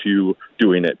into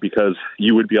doing it, because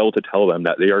you would be able to tell them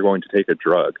that they are going to take a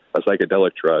drug, a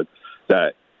psychedelic drug,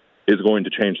 that is going to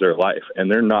change their life,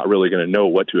 and they're not really going to know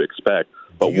what to expect.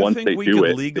 But once they do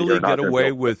it, legally get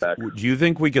away with. Do you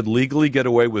think we could legally get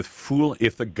away with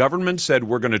if the government said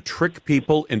we're going to trick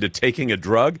people into taking a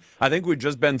drug? I think we've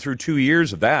just been through 2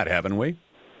 years of that, haven't we?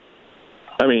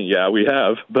 I mean, yeah, we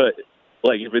have, but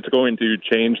if it's going to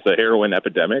change the heroin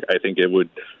epidemic, I think it would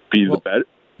be for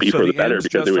the better. Because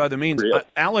justify the means.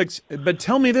 Alex, but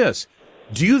tell me this.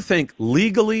 Do you think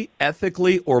legally,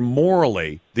 ethically, or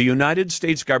morally the United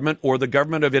States government or the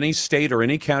government of any state or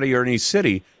any county or any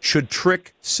city should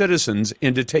trick citizens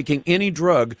into taking any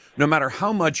drug, no matter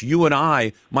how much you and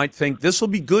I might think this will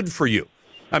be good for you?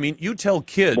 I mean, you tell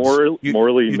kids...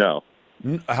 Morally, no.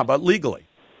 How about legally?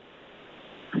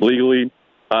 Legally,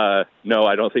 no,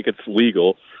 I don't think it's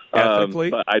legal.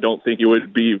 Ethically? But I don't think it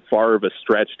would be far of a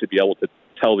stretch to be able to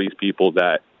tell these people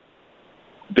that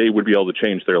they would be able to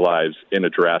change their lives in a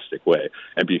drastic way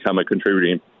and become a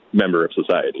contributing member of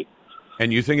society.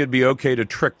 And you think it'd be okay to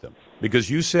trick them? Because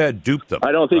you said dupe them.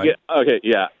 I don't think right? Okay,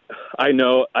 yeah. I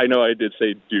know I did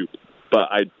say dupe, but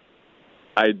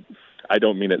I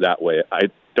don't mean it that way. I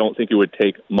don't think it would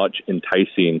take much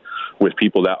enticing with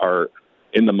people that are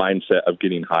in the mindset of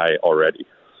getting high already.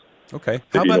 Okay.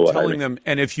 How about telling them,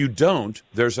 and if you don't,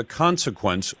 there's a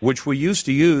consequence, which we used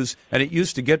to use, and it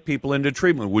used to get people into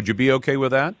treatment. Would you be okay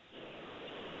with that?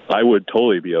 I would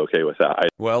totally be okay with that.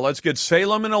 Well, let's get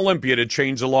Salem and Olympia to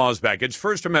change the laws back. It's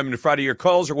First Amendment Friday. Your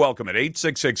calls are welcome at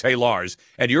 866-HEY-LARS,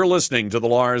 and you're listening to The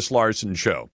Lars Larson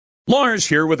Show. Lars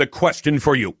here with a question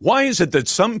for you. Why is it that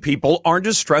some people aren't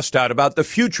as stressed out about the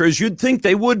future as you'd think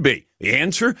they would be? The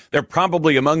answer? They're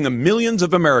probably among the millions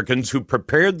of Americans who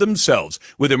prepared themselves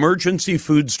with emergency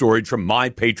food storage from My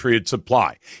Patriot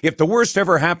Supply. If the worst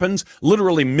ever happens,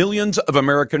 literally millions of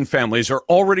American families are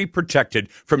already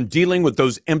protected from dealing with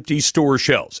those empty store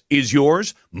shelves. Is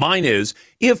yours? Mine is.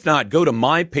 If not, go to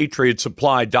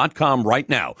MyPatriotSupply.com right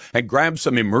now and grab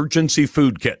some emergency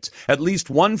food kits, at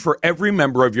least one for every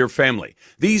member of your family.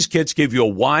 These kits give you a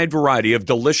wide variety of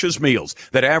delicious meals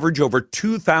that average over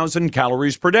 2,000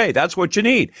 calories per day. That's what you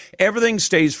need. Everything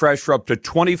stays fresh for up to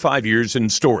 25 years in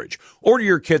storage. Order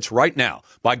your kits right now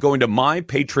by going to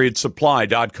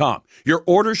MyPatriotSupply.com. Your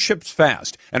order ships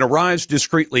fast and arrives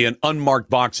discreetly in unmarked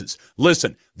boxes.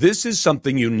 Listen, this is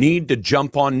something you need to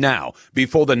jump on now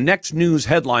before the next news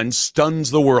headline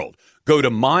stuns the world. Go to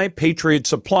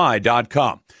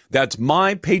MyPatriotSupply.com. That's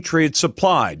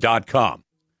MyPatriotSupply.com.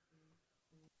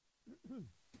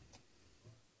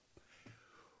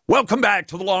 Welcome back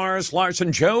to the Lars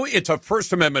Larson Show. It's a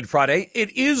First Amendment Friday.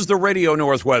 It is the Radio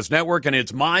Northwest Network, and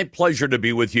it's my pleasure to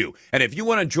be with you. And if you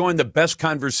want to join the best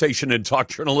conversation in talk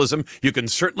journalism, you can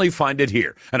certainly find it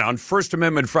here. And on First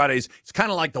Amendment Fridays, it's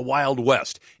kind of like the Wild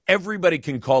West. Everybody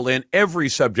can call in. Every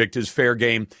subject is fair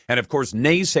game. And, of course,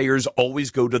 naysayers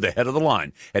always go to the head of the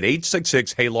line at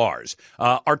 866-HEY-LARS.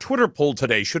 Our Twitter poll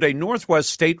today, should a Northwest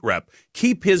state rep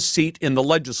keep his seat in the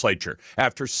legislature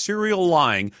after serial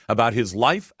lying about his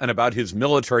life and about his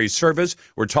military service?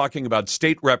 We're talking about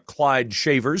State Rep Clyde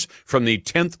Shavers from the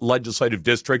 10th Legislative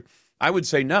District. I would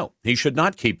say no, he should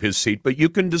not keep his seat, but you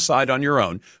can decide on your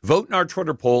own. Vote in our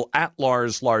Twitter poll at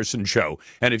Lars Larson Show.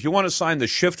 And if you want to sign the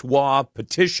Shift WA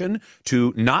petition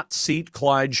to not seat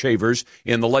Clyde Shavers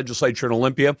in the legislature in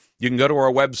Olympia, you can go to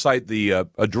our website. The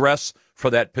address for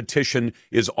that petition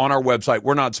is on our website.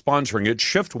 We're not sponsoring it.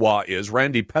 Shift WA is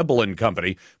Randy Pebble and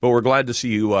Company, but we're glad to see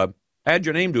you add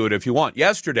your name to it if you want.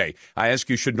 Yesterday, I asked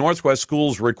you, should Northwest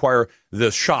schools require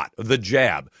the shot, the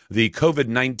jab, the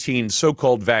COVID-19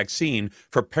 so-called vaccine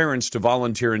for parents to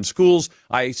volunteer in schools?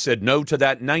 I said no to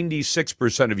that.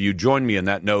 96% of you joined me in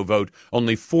that no vote.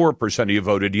 Only 4% of you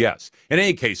voted yes. In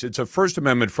any case, it's a First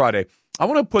Amendment Friday. I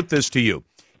want to put this to you.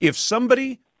 If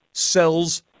somebody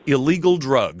sells illegal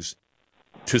drugs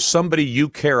to somebody you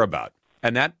care about,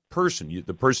 and that person,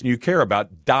 the person you care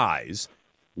about, dies,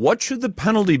 what should the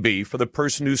penalty be for the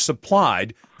person who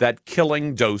supplied that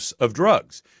killing dose of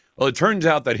drugs? Well, it turns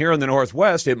out that here in the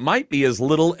Northwest, it might be as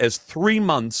little as 3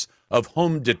 months of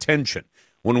home detention.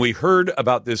 When we heard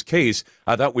about this case,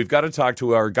 I thought we've got to talk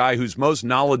to our guy who's most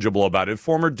knowledgeable about it,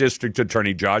 former District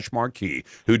Attorney Josh Markey,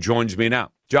 who joins me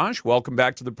now. Josh, welcome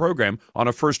back to the program on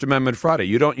a First Amendment Friday.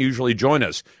 You don't usually join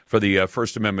us for the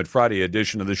First Amendment Friday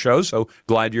edition of the show, so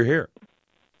glad you're here.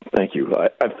 Thank you.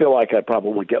 I feel like I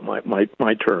probably get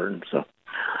my turn. So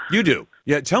you do.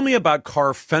 Yeah. Tell me about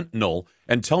carfentanil,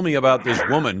 and tell me about this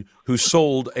woman who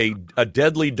sold a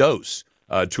deadly dose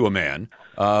to a man,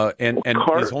 and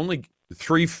is only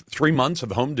three months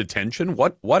of home detention.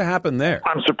 What happened there?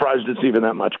 I'm surprised it's even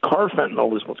that much.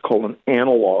 Carfentanil is what's called an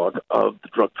analog of the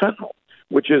drug fentanyl,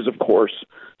 which is, of course,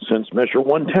 since Measure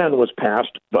 110 was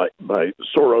passed by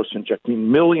Soros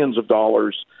injecting millions of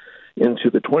dollars into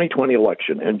the 2020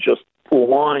 election and just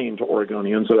lined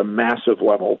Oregonians at a massive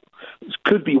level. This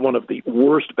could be one of the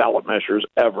worst ballot measures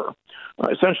ever.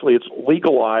 Essentially, it's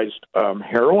legalized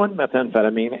heroin,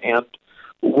 methamphetamine, and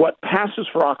what passes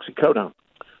for oxycodone.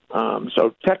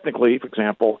 So technically, for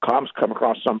example, cops come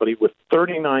across somebody with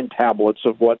 39 tablets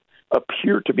of what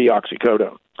appear to be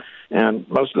oxycodone. And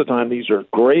most of the time, these are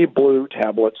gray-blue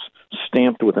tablets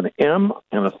stamped with an M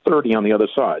and a 30 on the other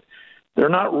side. They're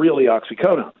not really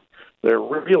oxycodone. They're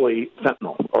really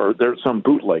fentanyl, or there's some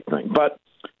bootleg thing. But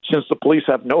since the police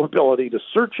have no ability to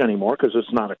search anymore because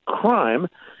it's not a crime,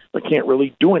 they can't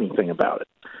really do anything about it.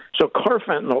 So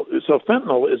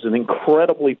fentanyl is an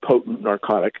incredibly potent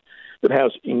narcotic that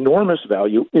has enormous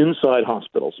value inside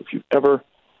hospitals. If you've ever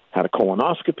had a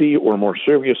colonoscopy or more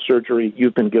serious surgery,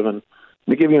 you've been given,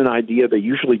 to give you an idea, they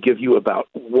usually give you about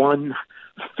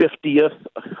 1/50th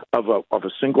of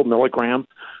a single milligram.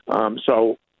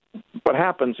 So what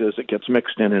happens is it gets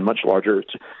mixed in much larger.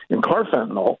 And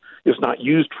carfentanil is not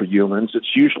used for humans.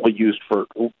 It's usually used for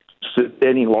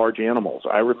sedating large animals.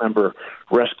 I remember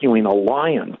rescuing a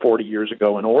lion 40 years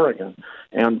ago in Oregon,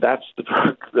 and that's the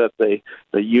drug that they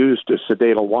used to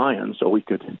sedate a lion so we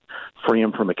could free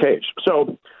him from a cage.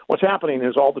 So what's happening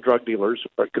is all the drug dealers,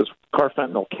 because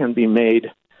carfentanil can be made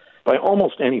by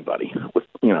almost anybody.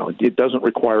 It doesn't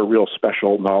require real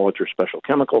special knowledge or special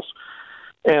chemicals,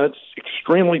 and it's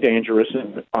extremely dangerous,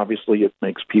 and obviously it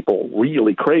makes people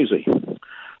really crazy.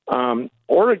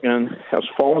 Oregon has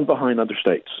fallen behind other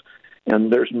states,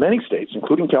 and there's many states,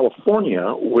 including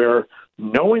California, where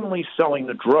knowingly selling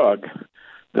the drug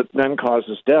that then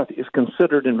causes death is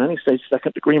considered in many states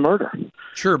second-degree murder.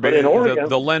 Sure, but in Oregon,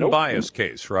 the Len Bias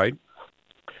case, right?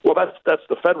 Well, that's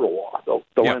the federal law.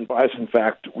 The Len Bias, in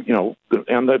fact,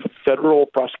 and the federal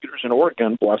prosecutors in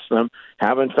Oregon, bless them,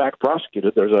 have in fact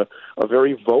prosecuted. There's a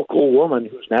very vocal woman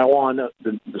who's now on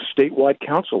the statewide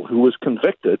council who was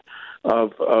convicted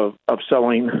of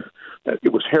selling,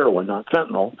 it was heroin, not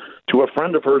fentanyl, to a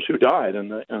friend of hers who died,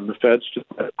 and the feds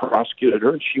prosecuted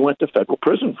her, and she went to federal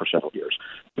prison for several years.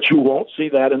 But you won't see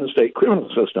that in the state criminal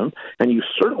system, and you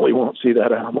certainly won't see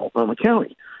that in Multnomah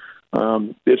County.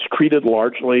 It's treated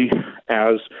largely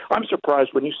as, I'm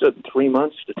surprised when you said 3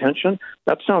 months detention.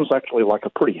 That sounds actually like a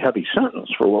pretty heavy sentence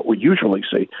for what we usually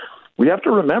see. We have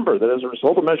to remember that as a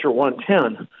result of Measure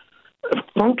 110,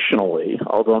 functionally,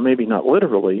 although maybe not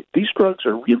literally, these drugs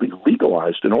are really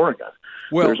legalized in Oregon.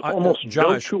 Well, there's almost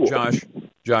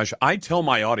Josh, I tell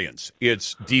my audience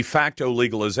it's de facto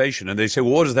legalization, and they say,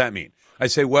 well, what does that mean? I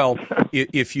say, well,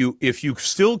 if you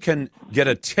still can get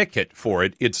a ticket for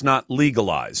it, it's not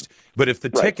legalized. But if the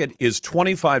ticket is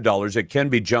 $25, it can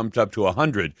be jumped up to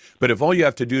 $100. But if all you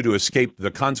have to do to escape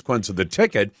the consequence of the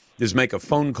ticket is make a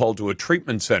phone call to a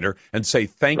treatment center and say,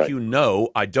 thank you, no,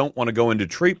 I don't want to go into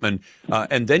treatment,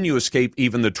 and then you escape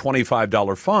even the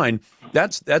 $25 fine,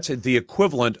 that's the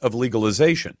equivalent of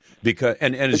legalization. Because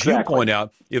and as you point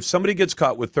out, if somebody gets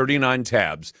caught with 39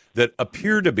 tabs that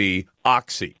appear to be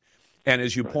Oxy, and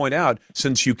as you point out,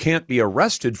 since you can't be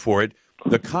arrested for it,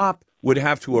 the cop would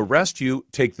have to arrest you,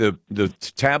 take the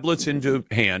tablets into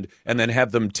hand, and then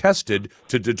have them tested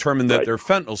to determine that they're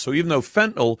fentanyl. So even though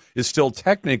fentanyl is still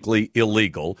technically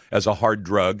illegal as a hard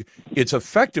drug, it's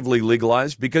effectively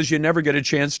legalized because you never get a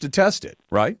chance to test it,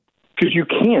 right? Because you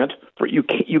can't.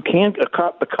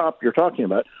 The cop you're talking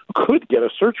about could get a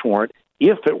search warrant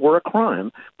if it were a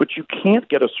crime, but you can't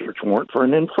get a search warrant for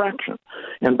an infraction.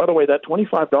 And by the way, that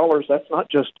 $25, that's not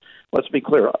just, let's be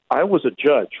clear, I was a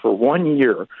judge for 1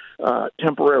 year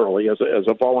temporarily as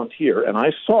a volunteer, and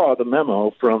I saw the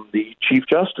memo from the Chief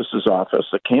Justice's office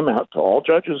that came out to all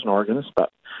judges in Oregon. It's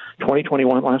about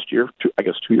 2021 last year, 2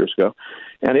 years ago,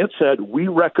 and it said, we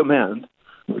recommend,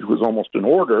 which was almost an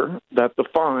order, that the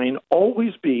fine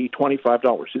always be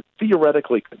 $25. It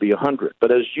theoretically could be $100.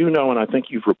 But as you know, and I think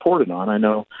you've reported on, I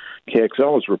know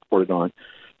KXL has reported on,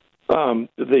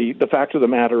 the fact of the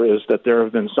matter is that there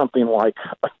have been something like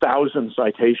 1,000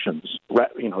 citations,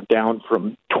 down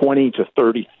from 20 to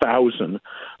 30,000.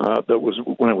 That was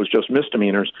when it was just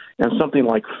misdemeanors, and something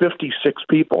like 56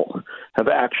 people have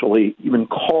actually even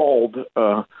called.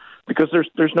 Because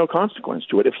there's no consequence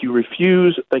to it. If you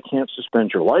refuse, they can't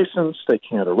suspend your license. They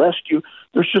can't arrest you.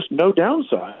 There's just no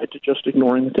downside to just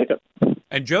ignoring the ticket.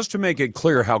 And just to make it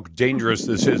clear how dangerous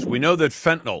this is, we know that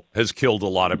fentanyl has killed a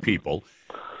lot of people.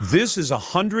 This is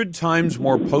 100 times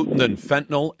more potent than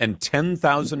fentanyl and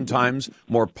 10,000 times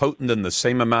more potent than the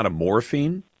same amount of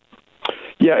morphine.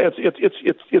 Yeah,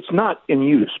 it's not in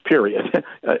use, period,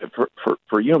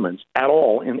 for humans at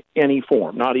all in any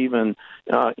form, not even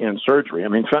in surgery. I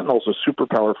mean, fentanyl is a super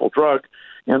powerful drug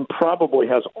and probably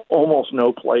has almost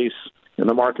no place in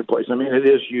the marketplace. I mean, it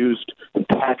is used in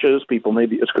patches.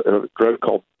 It's a drug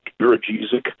called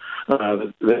Duragesic,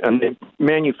 and they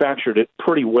manufactured it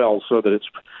pretty well so that it's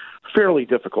fairly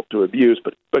difficult to abuse,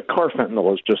 but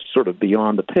carfentanil is just sort of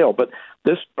beyond the pale. But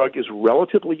this drug is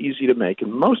relatively easy to make,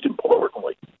 and most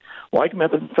importantly, like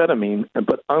methamphetamine,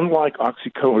 but unlike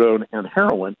oxycodone and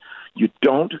heroin, you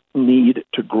don't need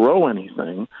to grow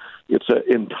anything. It's an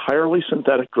entirely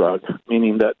synthetic drug,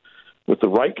 meaning that with the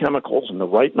right chemicals and the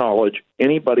right knowledge,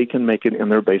 anybody can make it in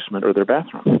their basement or their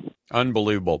bathroom.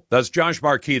 Unbelievable. That's Josh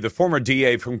Markey, the former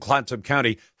DA from Clatsop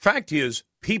County. Fact is,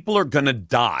 people are going to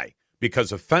die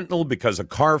because of fentanyl, because of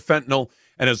carfentanil.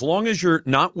 And as long as you're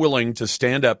not willing to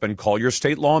stand up and call your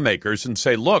state lawmakers and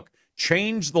say, look,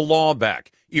 change the law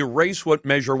back, erase what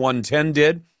Measure 110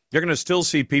 did, you're going to still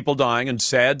see people dying and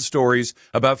sad stories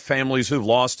about families who've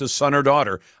lost a son or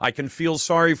daughter. I can feel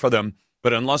sorry for them,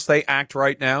 but unless they act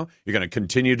right now, you're going to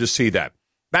continue to see that.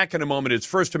 Back in a moment, it's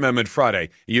First Amendment Friday.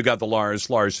 You got the Lars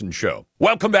Larson Show.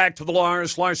 Welcome back to the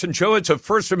Lars Larson Show. It's a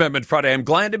First Amendment Friday. I'm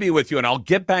glad to be with you, and I'll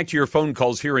get back to your phone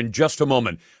calls here in just a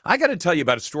moment. I got to tell you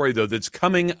about a story, though, that's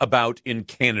coming about in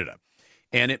Canada.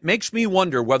 And it makes me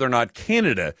wonder whether or not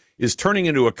Canada is turning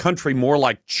into a country more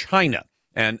like China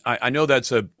And I know that's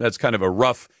kind of a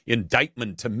rough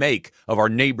indictment to make of our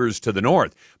neighbors to the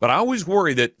north. But I always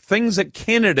worry that things that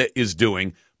Canada is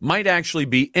doing might actually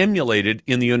be emulated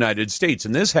in the United States.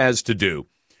 And this has to do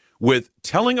with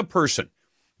telling a person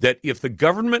that if the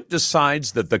government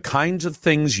decides that the kinds of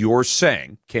things you're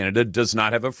saying, Canada does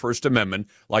not have a First Amendment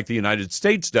like the United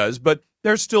States does, but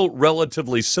they're still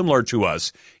relatively similar to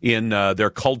us in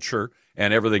their culture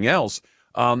and everything else,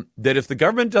 that if the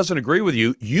government doesn't agree with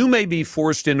you, you may be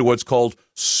forced into what's called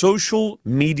social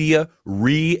media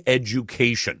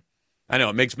re-education. I know,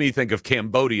 it makes me think of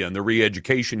Cambodia and the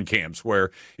re-education camps,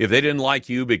 where if they didn't like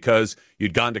you because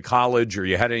you'd gone to college or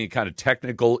you had any kind of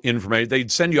technical information, they'd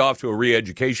send you off to a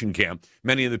re-education camp.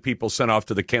 Many of the people sent off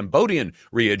to the Cambodian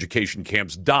re-education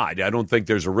camps died. I don't think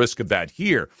there's a risk of that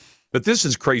here. But this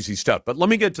is crazy stuff. But let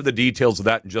me get to the details of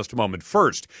that in just a moment.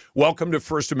 First, welcome to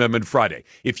First Amendment Friday.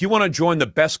 If you want to join the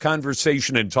best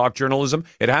conversation in talk journalism,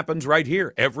 it happens right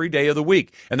here every day of the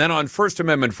week. And then on First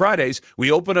Amendment Fridays,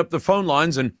 we open up the phone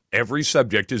lines and every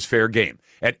subject is fair game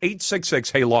at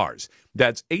 866-HEY-LARS.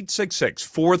 That's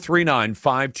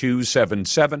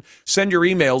 866-439-5277. Send your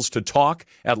emails to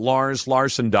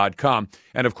talk@LarsLarson.com.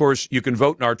 And, of course, you can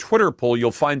vote in our Twitter poll.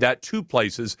 You'll find that two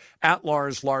places, at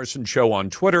Lars Larson Show on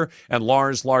Twitter and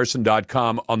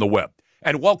LarsLarson.com on the web.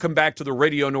 And welcome back to the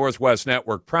Radio Northwest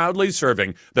Network, proudly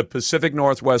serving the Pacific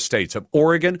Northwest states of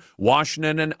Oregon,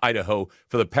 Washington, and Idaho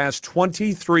for the past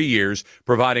 23 years,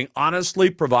 providing honestly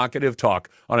provocative talk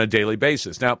on a daily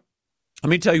basis. Now, let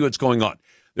me tell you what's going on.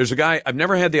 There's a guy, I've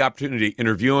never had the opportunity to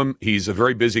interview him. He's a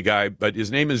very busy guy, but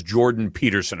his name is Jordan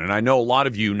Peterson, and I know a lot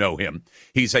of you know him.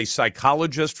 He's a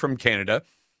psychologist from Canada,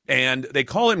 and they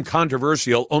call him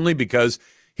controversial only because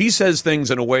he says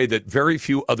things in a way that very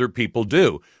few other people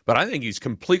do. But I think he's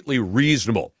completely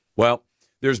reasonable. Well,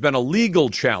 there's been a legal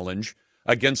challenge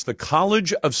against the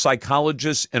College of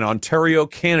Psychologists in Ontario,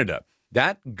 Canada.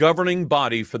 That governing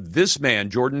body for this man,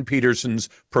 Jordan Peterson's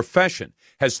profession,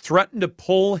 has threatened to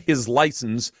pull his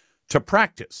license to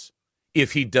practice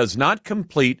if he does not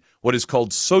complete what is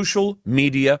called social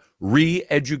media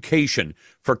re-education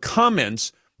for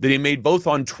comments that he made both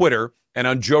on Twitter and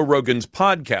on Joe Rogan's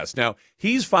podcast. Now,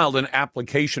 he's filed an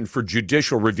application for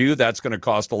judicial review. That's going to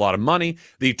cost a lot of money.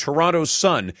 The Toronto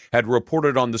Sun had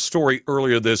reported on the story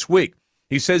earlier this week.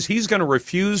 He says he's going to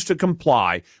refuse to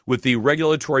comply with the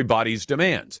regulatory body's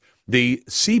demands. The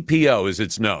CPO, as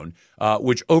it's known,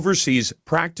 which oversees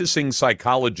practicing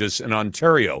psychologists in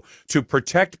Ontario to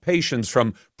protect patients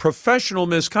from professional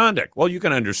misconduct. Well, you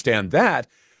can understand that.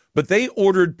 But they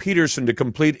ordered Peterson to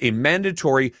complete a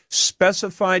mandatory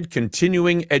specified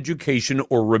continuing education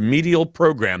or remedial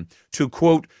program to,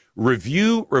 quote,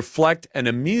 review, reflect, and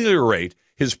ameliorate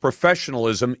his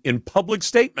professionalism in public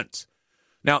statements.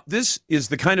 Now, this is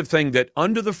the kind of thing that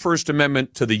under the First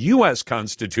Amendment to the U.S.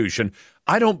 Constitution,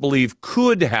 I don't believe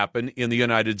could happen in the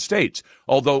United States,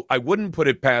 although I wouldn't put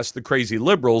it past the crazy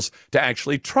liberals to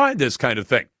actually try this kind of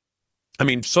thing. I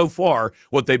mean, so far,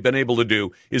 what they've been able to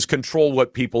do is control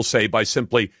what people say by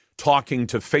simply talking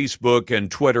to Facebook and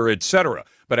Twitter, etc.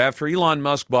 But after Elon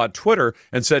Musk bought Twitter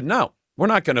and said, no, we're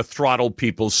not going to throttle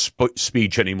people's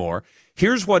speech anymore,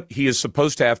 here's what he is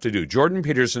supposed to have to do. Jordan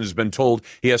Peterson has been told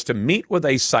he has to meet with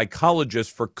a psychologist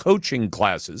for coaching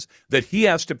classes that he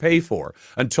has to pay for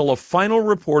until a final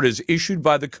report is issued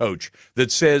by the coach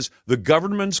that says the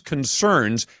government's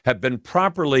concerns have been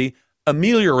properly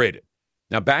ameliorated.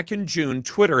 Now, back in June,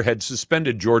 Twitter had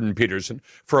suspended Jordan Peterson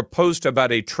for a post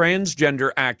about a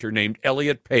transgender actor named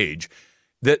Elliot Page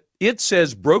that it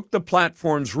says broke the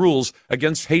platform's rules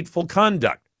against hateful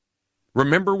conduct.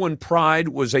 Remember when pride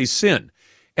was a sin?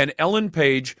 And Ellen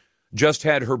Page just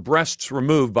had her breasts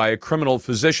removed by a criminal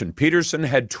physician. Peterson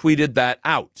had tweeted that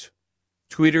out.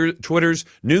 Twitter's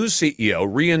new CEO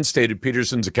reinstated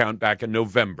Peterson's account back in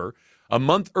November. A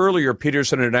month earlier,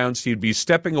 Peterson announced he'd be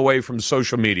stepping away from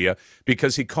social media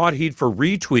because he caught heat for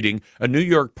retweeting a New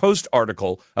York Post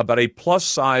article about a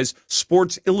plus-size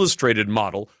Sports Illustrated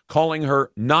model, calling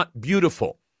her not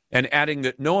beautiful, and adding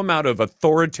that no amount of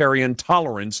authoritarian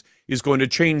tolerance is going to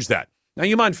change that. Now,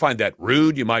 you might find that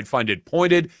rude. You might find it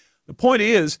pointed. The point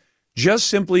is, just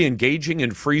simply engaging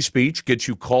in free speech gets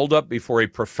you called up before a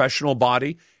professional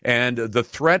body, and the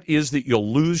threat is that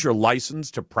you'll lose your license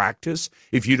to practice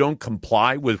if you don't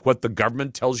comply with what the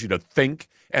government tells you to think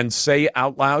and say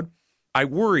out loud. I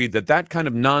worry that that kind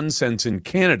of nonsense in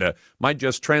Canada might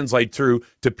just translate through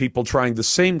to people trying the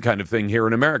same kind of thing here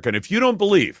in America. And if you don't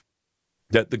believe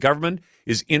that the government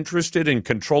is interested in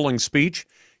controlling speech,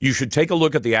 you should take a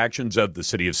look at the actions of the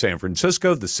city of San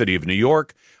Francisco, the city of New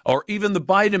York, or even the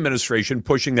Biden administration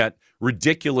pushing that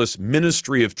ridiculous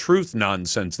Ministry of Truth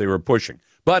nonsense they were pushing.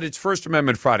 But it's First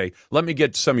Amendment Friday. Let me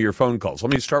get to some of your phone calls.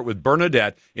 Let me start with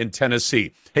Bernadette in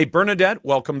Tennessee. Hey, Bernadette,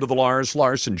 welcome to the Lars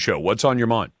Larson Show. What's on your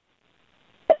mind?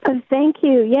 Thank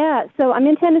you. Yeah, so I'm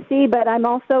in Tennessee, but I'm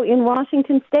also in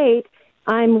Washington State.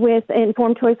 I'm with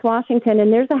Informed Choice Washington,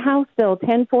 and there's a House Bill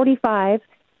 1045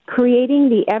 creating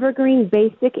the Evergreen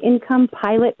Basic Income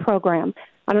Pilot Program.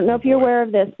 I don't know if you're aware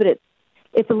of this, but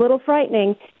it's a little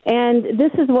frightening, and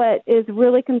this is what is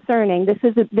really concerning. This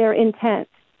is their intent.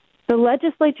 The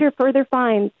legislature further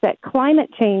finds that climate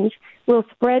change will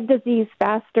spread disease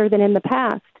faster than in the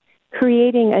past,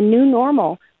 creating a new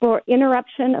normal for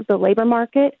interruption of the labor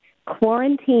market,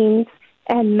 quarantines,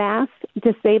 and mass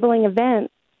disabling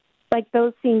events like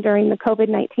those seen during the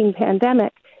COVID-19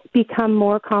 pandemic become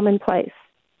more commonplace.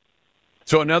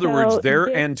 So in other words,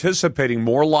 they're anticipating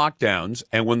more lockdowns,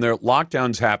 and when their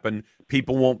lockdowns happen,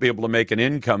 people won't be able to make an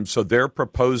income. So they're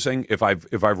proposing, if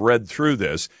I've read through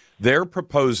this, they're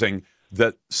proposing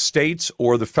that states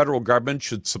or the federal government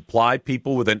should supply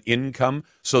people with an income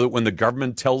so that when the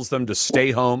government tells them to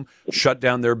stay home, shut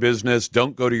down their business,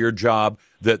 don't go to your job,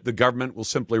 that the government will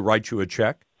simply write you a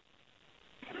check?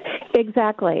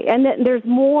 Exactly. And there's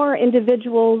more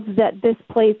individuals that this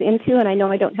plays into, and I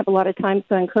know I don't have a lot of time,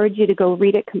 so I encourage you to go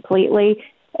read it completely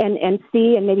and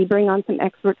see and maybe bring on some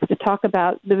experts to talk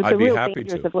about the real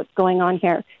dangers of what's going on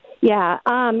here. Yeah,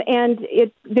 and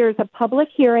there's a public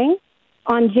hearing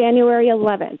on January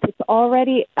 11th. It's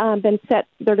already been set.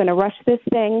 They're going to rush this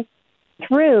thing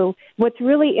through. What's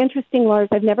really interesting, Lars,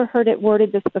 I've never heard it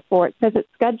worded this before. It says it's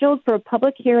scheduled for a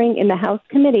public hearing in the House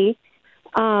committee,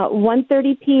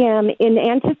 1:30 p.m. in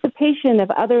anticipation of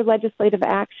other legislative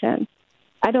action.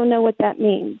 I don't know what that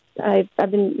means. I've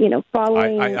been,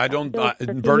 following. I don't,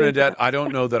 Bernadette, I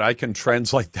don't know that I can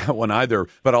translate that one either.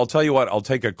 But I'll tell you what, I'll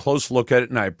take a close look at it,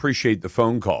 and I appreciate the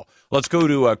phone call. Let's go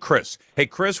to Chris. Hey,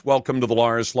 Chris, welcome to the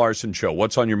Lars Larson Show.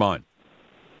 What's on your mind?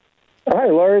 Hi,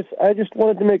 Lars. I just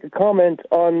wanted to make a comment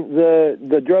on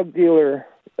the drug dealer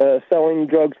selling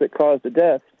drugs that caused a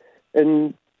death.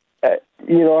 And, I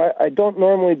don't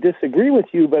normally disagree with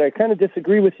you, but I kind of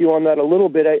disagree with you on that a little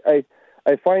bit.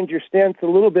 I find your stance a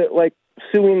little bit like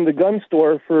suing the gun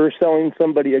store for selling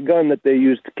somebody a gun that they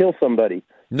used to kill somebody.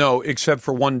 No, except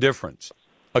for one difference.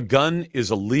 A gun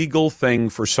is a legal thing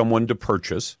for someone to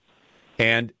purchase,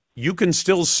 and you can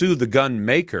still sue the gun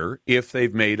maker if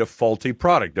they've made a faulty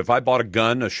product. If I bought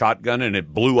a shotgun, and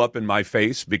it blew up in my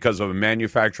face because of a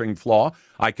manufacturing flaw,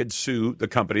 I could sue the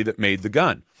company that made the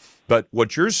gun. But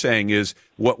what you're saying is,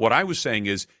 what I was saying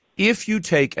is, if you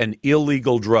take an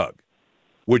illegal drug,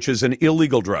 which is an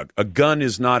illegal drug, a gun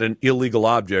is not an illegal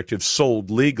object if sold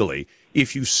legally.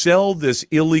 If you sell this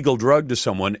illegal drug to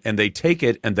someone and they take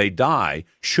it and they die,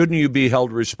 shouldn't you be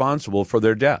held responsible for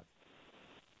their death?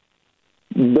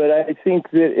 But I think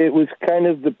that it was kind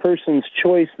of the person's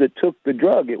choice that took the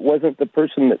drug. It wasn't the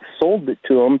person that sold it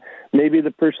to him. Maybe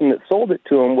the person that sold it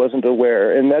to him wasn't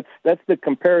aware. And that's the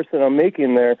comparison I'm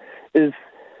making there. Is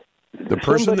the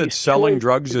person that's selling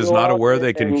drugs is not aware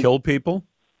they can kill people?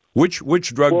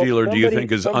 Which drug dealer do you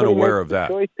think is unaware of that?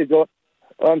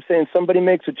 I'm saying somebody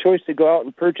makes a choice to go out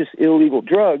and purchase illegal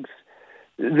drugs.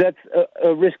 That's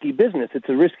a risky business. It's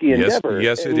a risky endeavor.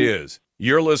 Yes, it is.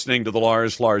 You're listening to the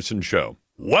Lars Larson Show.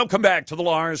 Welcome back to the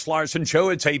Lars Larson Show.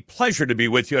 It's a pleasure to be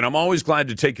with you, and I'm always glad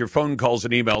to take your phone calls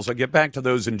and emails. I'll get back to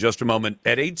those in just a moment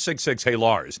at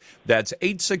 866-HEY-LARS. That's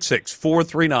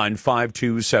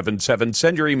 866-439-5277.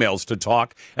 Send your emails to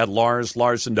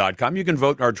talk@larslarson.com. You can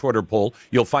vote in our Twitter poll.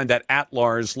 You'll find that at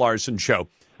Lars Larson Show.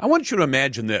 I want you to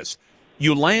imagine this.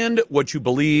 You land what you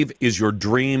believe is your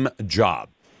dream job,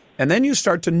 and then you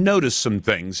start to notice some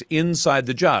things inside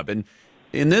the job. And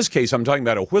in this case, I'm talking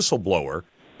about a whistleblower,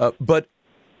 but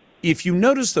if you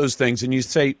notice those things and you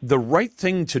say the right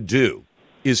thing to do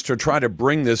is to try to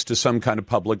bring this to some kind of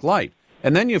public light,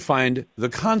 and then you find the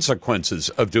consequences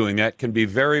of doing that can be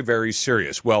very, very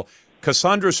serious. Well,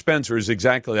 Cassandra Spencer is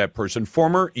exactly that person,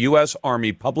 former U.S.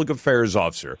 Army public affairs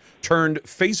officer, turned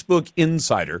Facebook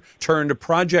insider, turned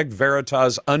Project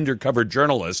Veritas undercover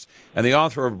journalist, and the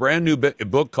author of a brand new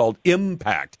book called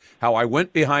Impact, How I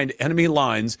Went Behind Enemy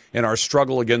Lines in Our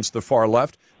Struggle Against the Far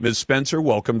Left. Ms. Spencer,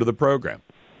 welcome to the program.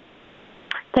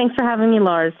 Thanks for having me,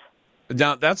 Lars.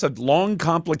 Now, that's a long,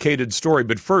 complicated story,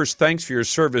 but first, thanks for your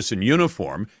service in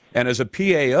uniform. And as a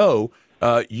PAO,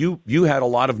 you had a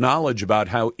lot of knowledge about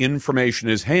how information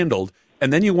is handled,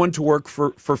 and then you went to work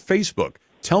for Facebook.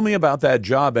 Tell me about that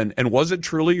job, and was it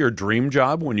truly your dream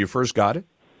job when you first got it?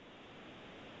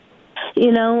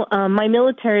 My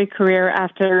military career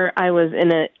ended after I was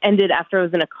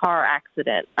in a car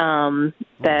accident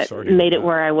that made it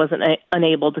where I wasn't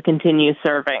unable to continue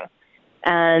serving.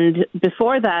 And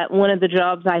before that, one of the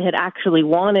jobs I had actually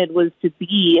wanted was to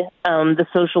be the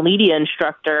social media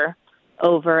instructor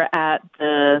over at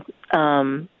the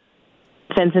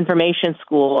Defense Information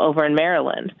School over in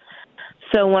Maryland.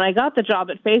 So when I got the job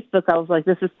at Facebook, I was like,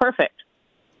 this is perfect.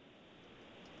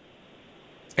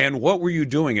 And what were you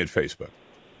doing at Facebook?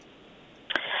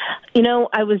 You know,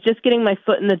 I was just getting my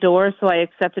foot in the door, so I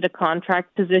accepted a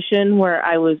contract position where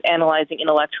I was analyzing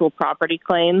intellectual property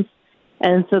claims.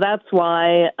 And so that's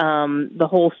why the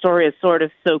whole story is sort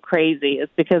of so crazy.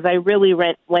 It's because I really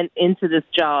went into this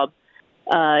job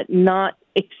not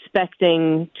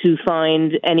expecting to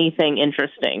find anything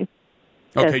interesting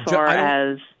as far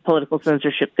as political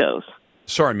censorship goes.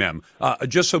 Sorry, ma'am.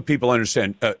 Just so people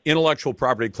understand, intellectual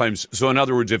property claims. So in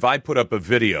other words, if I put up a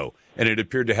video and it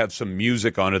appeared to have some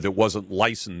music on it that wasn't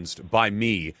licensed by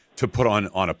me to put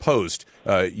on a post,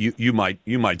 you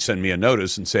might send me a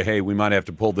notice and say, hey, we might have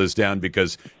to pull this down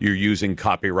because you're using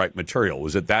copyright material.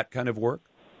 Was it that kind of work?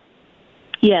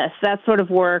 Yes, that sort of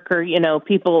work, or, you know,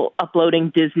 people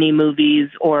uploading Disney movies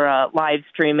or live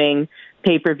streaming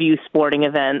pay-per-view sporting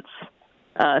events,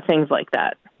 things like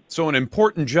that. So an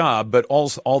important job, but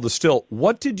all the still,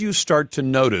 what did you start to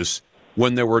notice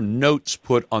when there were notes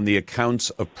put on the accounts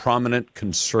of prominent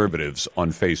conservatives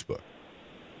on Facebook?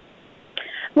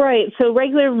 Right. So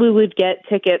regularly we would get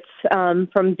tickets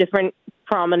from different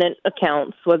prominent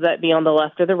accounts, whether that be on the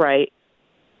left or the right.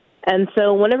 And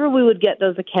so whenever we would get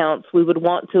those accounts, we would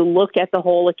want to look at the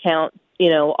whole account, you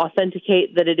know,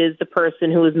 authenticate that it is the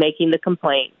person who is making the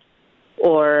complaint,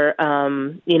 or,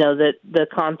 you know, that the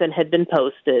content had been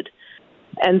posted.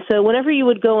 And so whenever you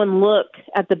would go and look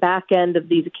at the back end of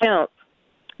these accounts,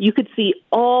 you could see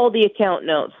all the account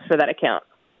notes for that account.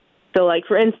 So, like,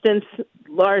 for instance,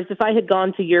 Lars, if I had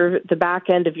gone to the back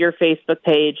end of your Facebook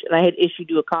page and I had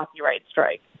issued you a copyright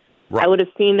strike, right, I would have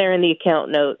seen there in the account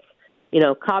notes, you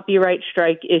know, copyright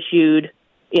strike issued,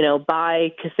 you know,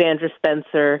 by Cassandra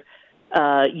Spencer,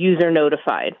 user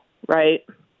notified, right?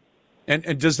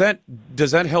 And does that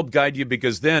help guide you?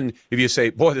 Because then if you say,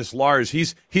 boy, this Lars,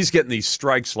 he's getting these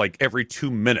strikes like every 2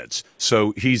 minutes.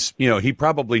 So he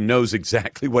probably knows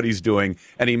exactly what he's doing,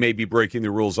 and he may be breaking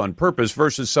the rules on purpose,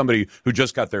 versus somebody who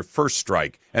just got their first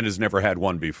strike and has never had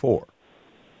one before.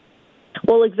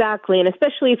 Well, exactly. And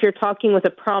especially if you're talking with a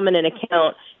prominent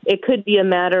account, it could be a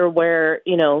matter where,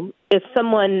 you know, if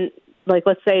someone, like,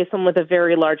 let's say someone with a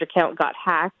very large account got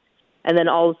hacked, and then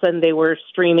all of a sudden they were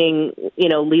streaming, you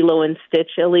know, Lilo and Stitch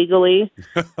illegally,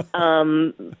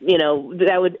 you know,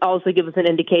 that would also give us an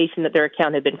indication that their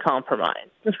account had been compromised.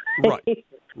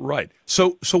 Right.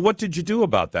 So what did you do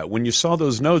about that? When you saw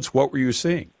those notes, what were you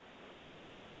seeing?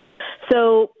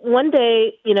 So one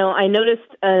day, you know, I noticed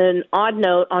an odd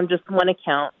note on just one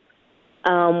account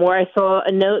where I saw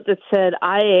a note that said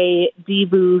IA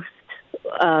deboost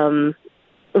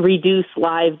reduce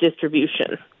live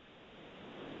distribution.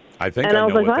 I think and I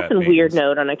was like, well, that's a weird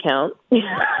note on account.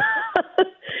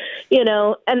 You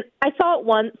know, and I saw it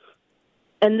once,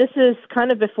 and this is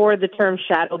kind of before the term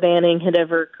shadow banning had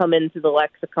ever come into the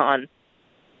lexicon.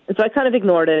 And so I kind of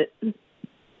ignored it,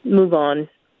 move on.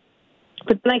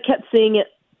 But then I kept seeing it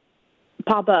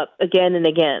pop up again and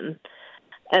again.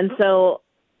 And so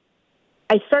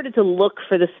I started to look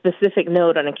for the specific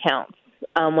note on accounts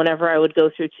whenever I would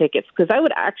go through tickets, because I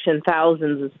would action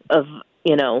thousands of,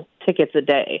 you know, tickets a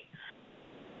day.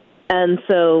 And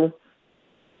so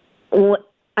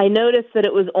I noticed that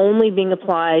it was only being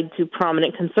applied to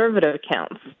prominent conservative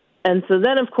accounts. And so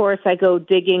then, of course, I go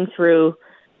digging through,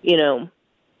 you know,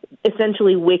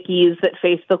 essentially wikis that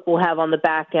Facebook will have on the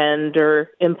back end, or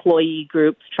employee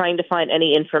groups, trying to find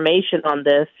any information on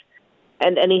this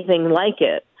and anything like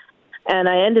it. And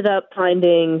I ended up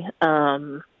finding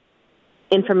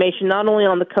information not only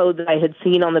on the code that I had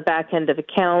seen on the back end of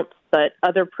accounts, but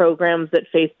other programs that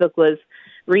Facebook was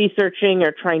researching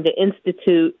or trying to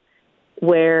institute,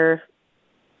 and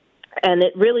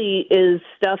it really is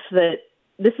stuff that,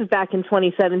 this is back in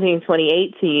 2017,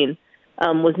 2018,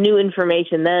 was new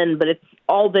information then, but it's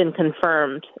all been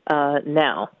confirmed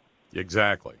now.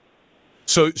 Exactly.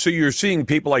 So you're seeing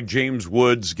people like James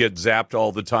Woods get zapped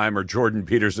all the time, or Jordan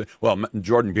Peterson. Well,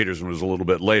 Jordan Peterson was a little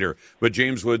bit later, but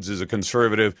James Woods is a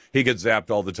conservative. He gets zapped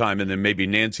all the time, and then maybe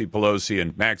Nancy Pelosi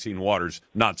and Maxine Waters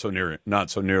not so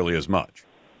nearly as much.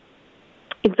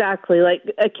 Exactly. Like,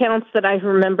 accounts that I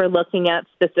remember looking at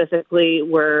specifically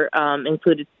were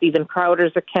included Steven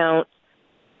Crowder's account,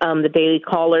 the Daily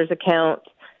Caller's account.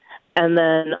 And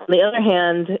then on the other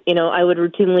hand, you know, I would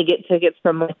routinely get tickets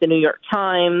from, like, the New York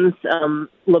Times,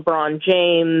 LeBron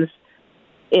James,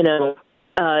 you know,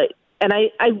 and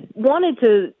I wanted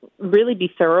to really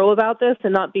be thorough about this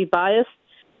and not be biased.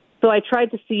 So I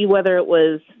tried to see whether it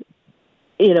was,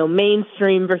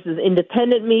 mainstream versus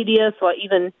independent media. So I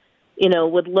even,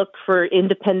 would look for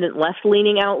independent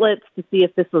left-leaning outlets to see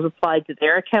if this was applied to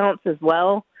their accounts as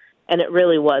well. And it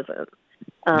really wasn't.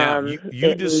 Now,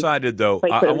 you decided, though,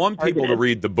 I want people to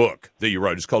read the book that you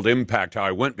wrote. It's called Impact, How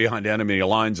I Went Behind Enemy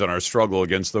Lines on Our Struggle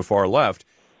Against the Far Left.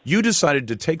 You decided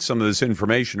to take some of this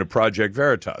information to Project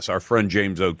Veritas, our friend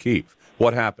James O'Keefe.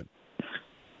 What happened?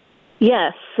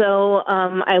 Yes, so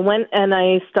I went and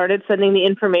I started sending the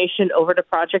information over to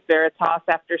Project Veritas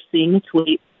after seeing a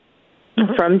tweet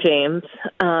from James,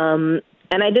 and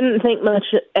I didn't think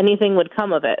anything would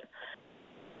come of it.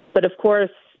 But of course,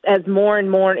 as more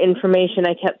and more information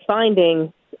I kept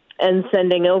finding and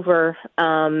sending over,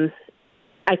 I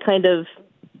kind of,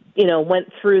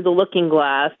 went through the looking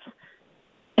glass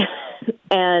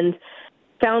and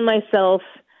found myself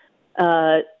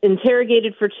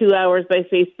interrogated for 2 hours by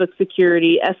Facebook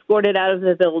security, escorted out of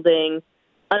the building,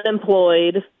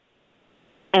 unemployed,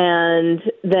 and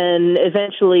then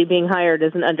eventually being hired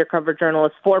as an undercover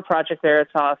journalist for Project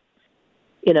Veritas,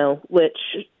 which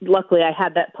luckily I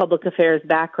had that public affairs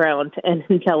background and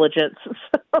intelligence.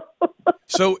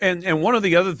 So, and one of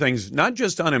the other things, not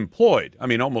just unemployed, I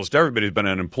mean, almost everybody's been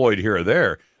unemployed here or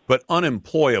there, but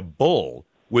unemployable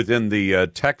within the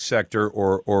tech sector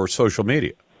or social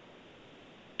media.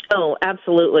 Oh,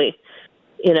 absolutely.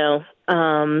 To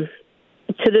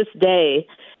this day,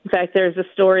 in fact, there's a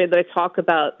story that I talk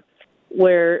about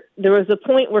where there was a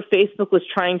point where Facebook was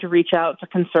trying to reach out to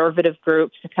conservative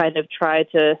groups to kind of try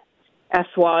to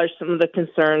assuage some of the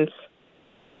concerns.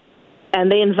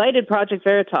 And they invited Project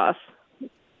Veritas.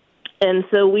 And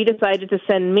so we decided to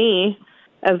send me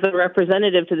as the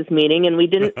representative to this meeting, and we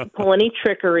didn't pull any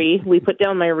trickery. We put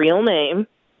down my real name.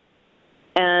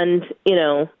 And,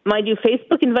 mind you,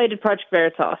 Facebook invited Project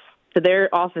Veritas to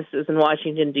their offices in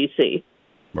Washington, D.C.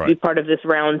 to be part of this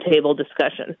roundtable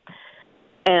discussion.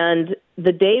 And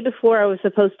the day before I was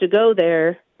supposed to go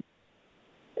there,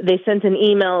 they sent an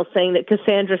email saying that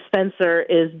Cassandra Spencer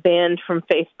is banned from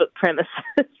Facebook premises.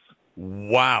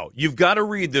 Wow. You've got to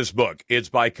read this book. It's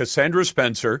by Cassandra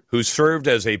Spencer, who served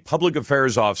as a public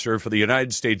affairs officer for the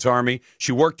United States Army.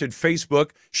 She worked at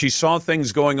Facebook. She saw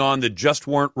things going on that just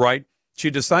weren't right. She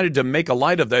decided to make a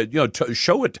light of that, to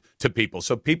show it to people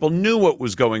so people knew what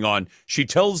was going on. She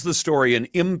tells the story in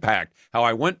Impact, How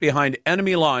I Went Behind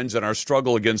Enemy Lines in Our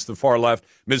Struggle Against the Far Left.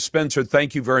 Ms. Spencer,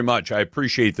 thank you very much. I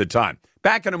appreciate the time.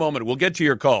 Back in a moment. We'll get to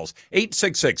your calls.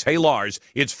 866, hey, Lars.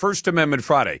 It's First Amendment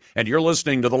Friday, and you're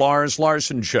listening to The Lars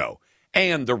Larson Show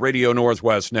and the Radio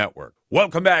Northwest Network.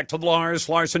 Welcome back to the Lars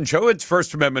Larson Show. It's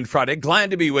First Amendment Friday.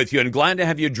 Glad to be with you and glad to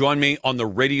have you join me on the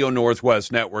Radio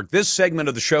Northwest Network. This segment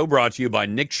of the show brought to you by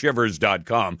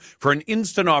NickShivers.com for an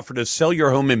instant offer to sell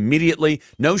your home immediately.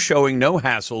 No showing, no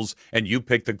hassles, and you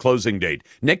pick the closing date.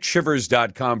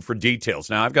 NickShivers.com for details.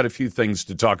 Now, I've got a few things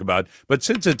to talk about, but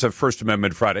since it's a First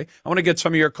Amendment Friday, I want to get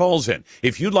some of your calls in.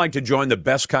 If you'd like to join the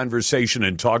best conversation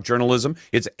in talk journalism,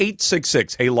 it's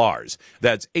 866, hey, Lars.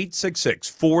 That's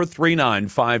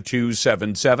 866-439-5277.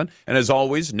 And as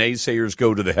always, naysayers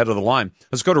go to the head of the line.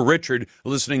 Let's go to Richard,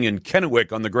 listening in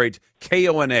Kennewick on the great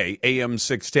KONA AM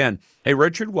 610. Hey,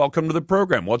 Richard, welcome to the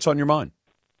program. What's on your mind?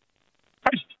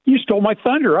 You stole my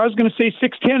thunder. I was going to say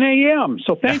 6:10 a.m.,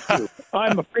 so thank you.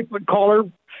 I'm a frequent caller.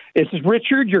 This is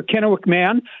Richard, your Kennewick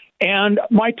man, and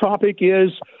my topic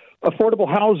is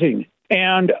affordable housing.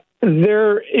 And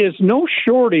there is no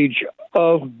shortage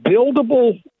of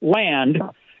buildable land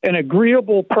and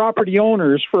agreeable property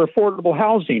owners for affordable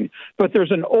housing, but there's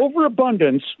an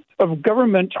overabundance of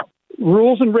government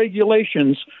rules and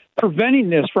regulations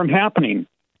preventing this from happening.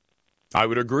 I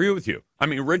would agree with you. I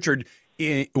mean, Richard,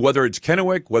 whether it's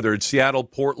Kennewick, whether it's Seattle,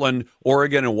 Portland,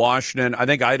 Oregon, and Washington, I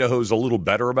think Idaho's a little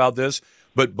better about this,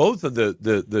 but both of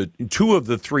the two of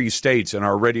the three states in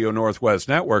our Radio Northwest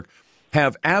network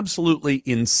have absolutely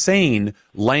insane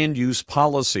land use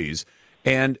policies.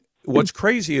 And what's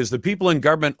crazy is the people in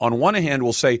government, on one hand,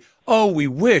 will say, oh, we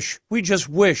just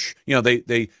wish.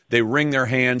 They wring their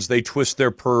hands, they twist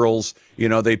their pearls,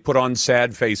 they put on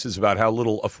sad faces about how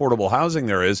little affordable housing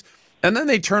there is. And then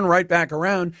they turn right back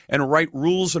around and write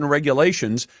rules and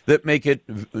regulations that make it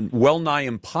well nigh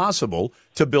impossible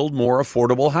to build more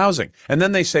affordable housing. And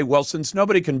then they say, well, since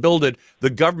nobody can build it, the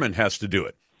government has to do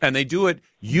it. And they do it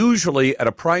usually at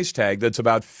a price tag that's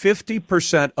about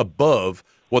 50% above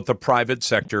what the private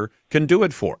sector can do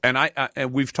it for. And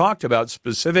and we've talked about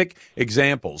specific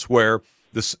examples where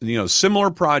similar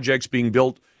projects being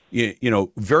built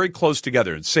very close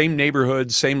together, same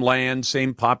neighborhood, same land,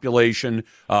 same population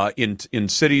in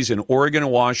cities in Oregon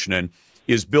and Washington.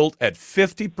 is built at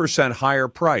 50% higher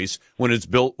price when it's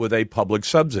built with a public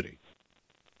subsidy.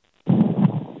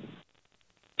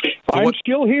 I'm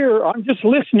still here. I'm just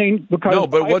listening because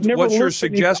what's your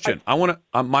suggestion? I want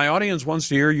to. My audience wants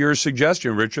to hear your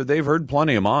suggestion, Richard. They've heard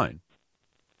plenty of mine.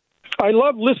 I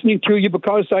love listening to you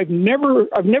because I've never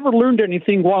learned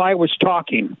anything while I was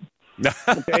talking.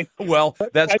 Okay. Well,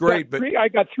 that's great. I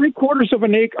got 3/4 of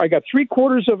an acre. I got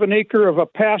 3/4 of an acre of a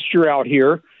pasture out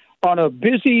here on a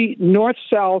busy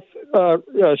north-south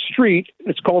street.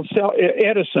 It's called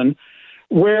Edison,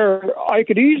 where I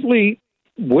could easily,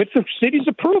 with the city's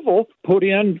approval, put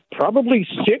in probably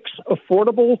 6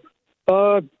 affordable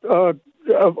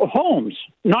homes.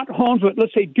 Not homes, but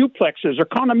let's say duplexes or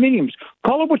condominiums.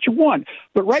 Call it what you want.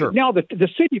 But right now, the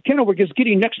city of Kennewick is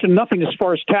getting next to nothing as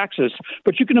far as taxes.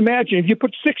 But you can imagine if you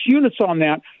put 6 units on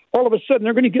that, all of a sudden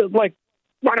they're going to get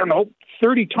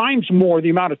 30 times more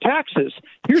the amount of taxes.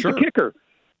 Here's the kicker.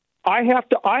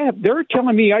 They're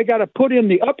telling me I got to put in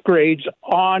the upgrades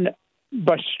on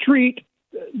the street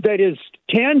that is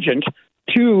tangent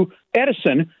to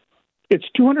Edison. It's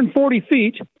 240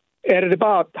 feet at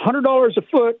about $100 a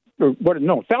foot, or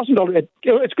 $1,000.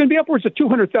 It's going to be upwards of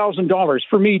 $200,000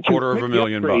 for me to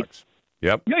 $250,000.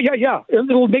 Yep. Yeah.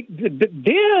 It'll make.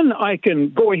 Then I can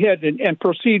go ahead and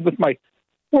proceed with my.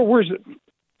 Well, where's it?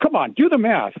 Come on, do the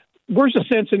math. Where's the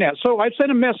sense in that? So I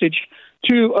sent a message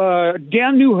to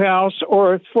Dan Newhouse,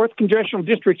 or 4th Congressional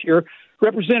District here,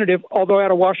 representative, although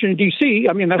out of Washington, D.C.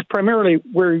 I mean, that's primarily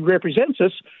where he represents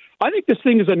us. I think this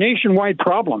thing is a nationwide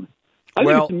problem. I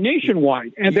think it's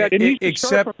nationwide, and that it needs to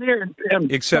start from there.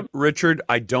 Except, Richard,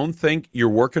 I don't think you're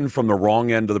working from the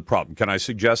wrong end of the problem. Can I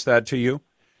suggest that to you?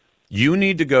 You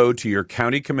need to go to your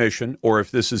county commission, or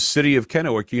if this is City of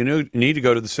Kennewick, you need to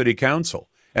go to the city council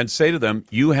and say to them,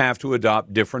 you have to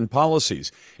adopt different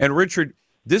policies. And, Richard,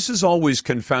 this has always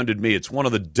confounded me. It's one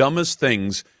of the dumbest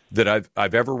things that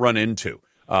I've ever run into.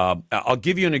 I'll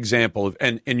give you an example,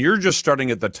 and you're just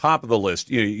starting at the top of the list.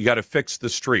 You got to fix the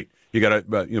street. You got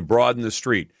to broaden the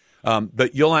street.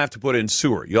 But you'll have to put in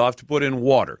sewer. You'll have to put in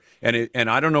water. And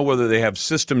I don't know whether they have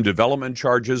system development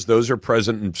charges. Those are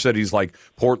present in cities like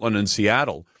Portland and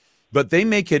Seattle. But they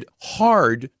make it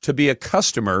hard to be a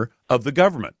customer of the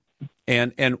government.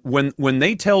 And when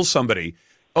they tell somebody,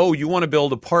 oh, you want to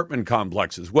build apartment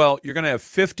complexes, well, you're going to have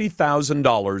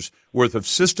 $50,000 worth of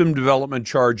system development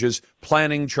charges,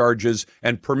 planning charges,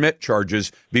 and permit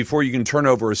charges before you can turn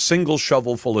over a single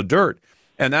shovel full of dirt.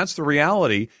 And that's the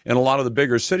reality in a lot of the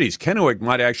bigger cities. Kennewick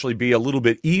might actually be a little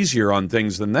bit easier on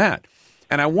things than that.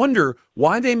 And I wonder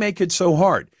why they make it so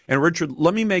hard. And, Richard,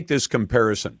 let me make this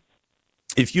comparison.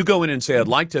 If you go in and say, I'd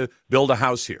like to build a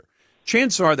house here,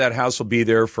 chances are that house will be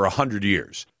there for 100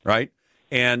 years, right?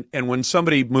 And when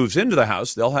somebody moves into the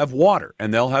house, they'll have water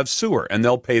and they'll have sewer and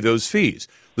they'll pay those fees.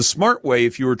 The smart way,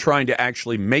 if you were trying to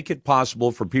actually make it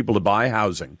possible for people to buy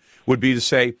housing, would be to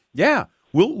say, yeah,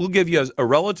 we'll give you a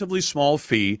relatively small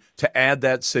fee to add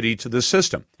that city to the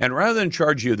system. And rather than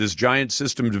charge you this giant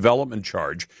system development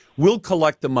charge, we'll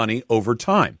collect the money over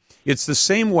time. It's the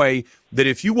same way that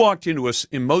if you walked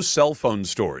in most cell phone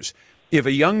stores, if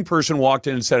a young person walked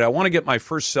in and said, I want to get my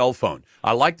first cell phone,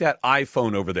 I like that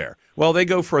iPhone over there. Well, they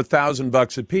go for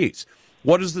 $1,000 a piece.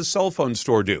 What does the cell phone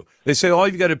store do? They say, all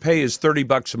you've got to pay is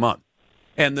 $30 a month.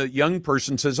 And the young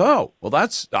person says, oh, well,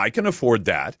 I can afford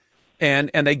that.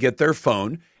 And they get their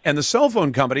phone, and the cell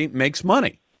phone company makes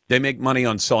money. They make money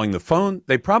on selling the phone.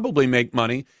 They probably make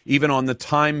money even on the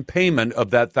time payment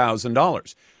of that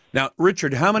 $1,000. Now,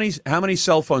 Richard, how many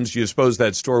cell phones do you suppose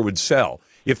that store would sell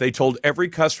if they told every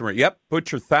customer, yep,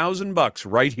 put your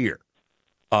 $1,000 right here,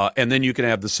 and then you can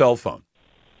have the cell phone?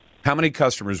 How many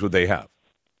customers would they have?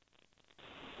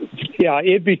 Yeah,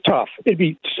 it'd be tough. It'd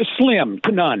be slim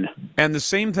to none. And the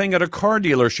same thing at a car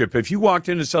dealership. If you walked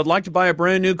in and said, I'd like to buy a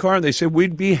brand new car, they said,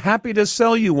 we'd be happy to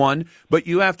sell you one, but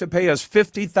you have to pay us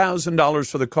 $50,000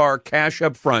 for the car cash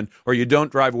up front, or you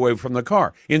don't drive away from the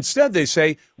car. Instead, they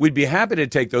say, we'd be happy to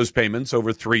take those payments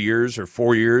over 3 years or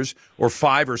 4 years or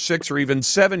 5 or 6 or even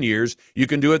 7 years. You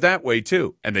can do it that way,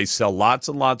 too. And they sell lots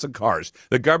and lots of cars.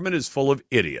 The government is full of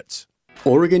idiots.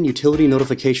 Oregon Utility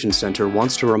Notification Center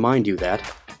wants to remind you that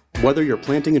whether you're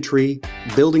planting a tree,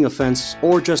 building a fence,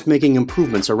 or just making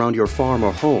improvements around your farm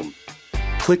or home,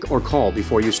 click or call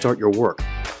before you start your work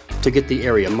to get the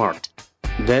area marked.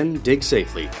 Then dig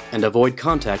safely and avoid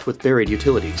contact with buried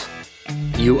utilities.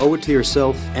 You owe it to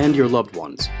yourself and your loved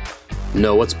ones.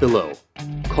 Know what's below.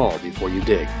 Call before you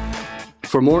dig.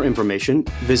 For more information,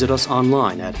 visit us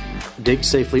online at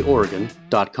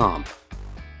digsafelyoregon.com.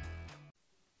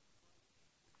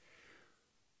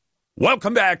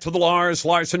 Welcome back to the Lars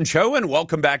Larson Show, and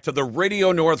welcome back to the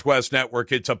Radio Northwest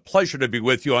Network. It's a pleasure to be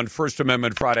with you on First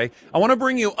Amendment Friday. I want to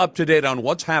bring you up to date on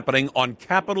what's happening on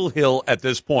Capitol Hill at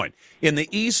this point. In the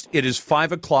east, it is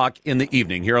 5 o'clock in the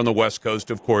evening. Here on the West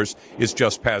Coast, of course, it's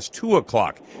just past 2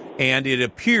 o'clock. And it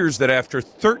appears that after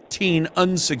 13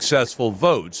 unsuccessful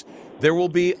votes, there will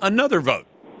be another vote.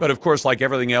 But, of course, like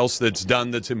everything else that's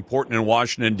done that's important in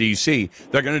Washington, D.C.,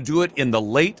 they're going to do it in the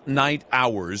late night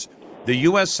hours. The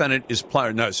U.S. Senate is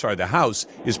the House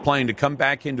is planning to come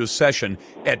back into session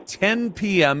at 10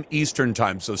 p.m. Eastern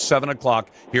time, so 7 o'clock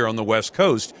here on the West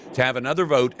Coast, to have another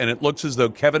vote, and it looks as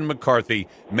though Kevin McCarthy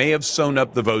may have sewn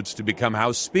up the votes to become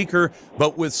House Speaker,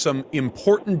 but with some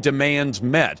important demands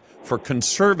met for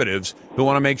conservatives who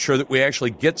want to make sure that we actually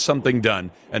get something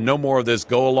done and no more of this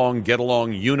go-along,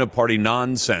 get-along, uniparty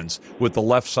nonsense with the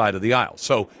left side of the aisle.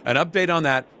 So an update on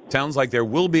that. Sounds like there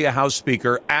will be a House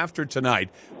Speaker after tonight,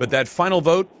 but that final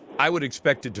vote, I would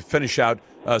expect it to finish out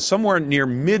somewhere near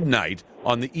midnight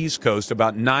on the East Coast,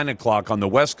 about 9 o'clock on the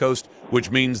West Coast, which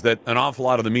means that an awful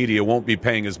lot of the media won't be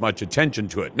paying as much attention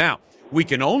to it. Now, we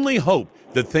can only hope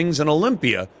that things in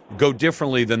Olympia go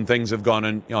differently than things have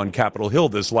gone on Capitol Hill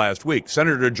this last week.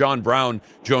 Senator John Brown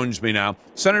joins me now.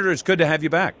 Senator, it's good to have you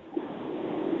back.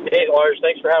 Hey, Lars,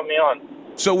 thanks for having me on.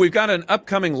 So we've got an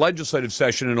upcoming legislative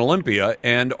session in Olympia,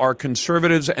 and are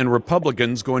conservatives and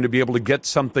Republicans going to be able to get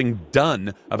something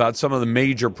done about some of the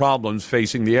major problems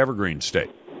facing the Evergreen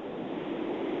State?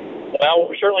 Well,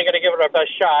 we're certainly going to give it our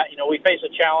best shot. You know, we face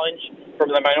a challenge from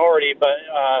the minority, but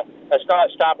that's not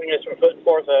stopping us from putting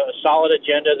forth a solid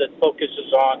agenda that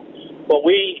focuses on what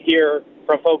we hear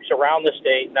from folks around the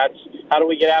state, and that's how do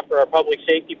we get after our public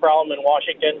safety problem in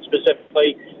Washington,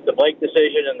 specifically the Blake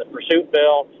decision and the pursuit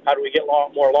bill. How do we get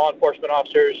more law enforcement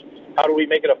officers? How do we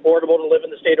make it affordable to live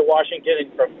in the state of Washington, and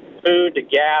from food to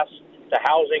gas to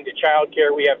housing to child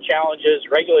care? We have challenges,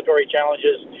 regulatory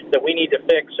challenges that we need to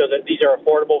fix so that these are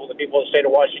affordable for the people of the state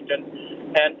of Washington.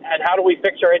 And how do we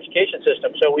fix our education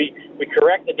system? So we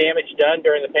correct the damage done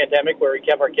during the pandemic where we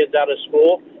kept our kids out of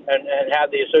school and had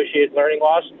the associated learning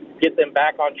loss, get them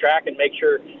back on track and make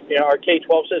sure, you know, our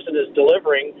K-12 system is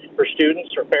delivering for students,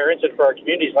 for parents, and for our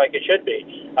communities like it should be.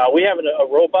 We have a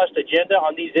robust agenda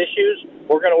on these issues.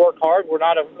 We're going to work hard. We're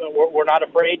not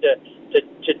afraid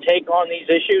to take on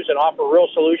these issues and offer real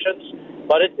solutions,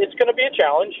 but it's going to be a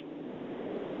challenge.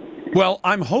 Well,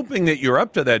 I'm hoping that you're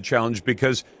up to that challenge,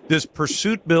 because this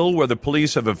pursuit bill where the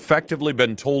police have effectively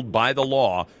been told by the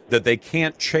law that they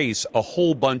can't chase a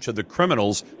whole bunch of the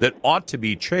criminals that ought to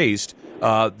be chased,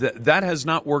 that has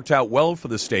not worked out well for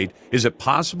the state. Is it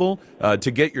possible to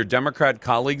get your Democrat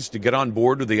colleagues to get on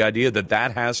board with the idea that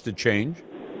that has to change?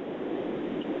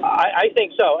 I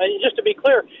think so. And just to be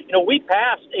clear, you know, we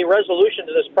passed a resolution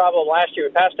to this problem last year.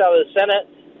 We passed out of the Senate.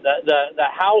 The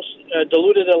House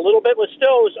diluted it a little bit, but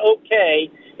still it was okay.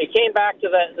 It came back to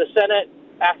the Senate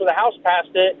after the House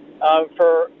passed it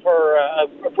for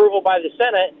approval by the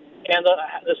Senate, and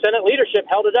the Senate leadership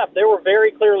held it up. There were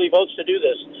very clearly votes to do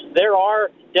this. There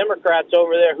are Democrats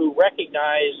over there who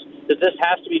recognize that this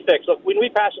has to be fixed. Look, when we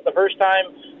passed it the first time,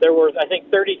 there were, I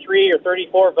think, 33 or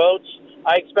 34 votes.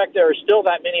 I expect there are still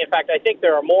that many. In fact, I think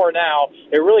there are more now.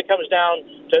 It really comes down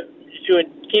to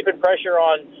keeping pressure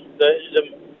on the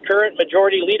current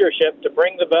majority leadership to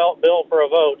bring the bill for a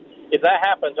vote. If that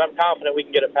happens, I'm confident we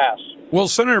can get it passed. Well,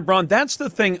 Senator Braun, that's the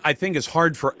thing I think is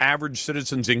hard for average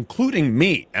citizens, including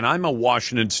me. And I'm a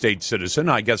Washington State citizen.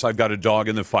 I guess I've got a dog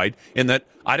in the fight in that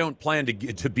I don't plan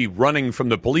to be running from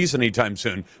the police anytime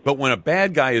soon. But when a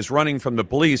bad guy is running from the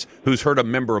police who's hurt a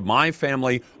member of my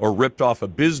family or ripped off a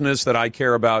business that I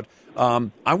care about,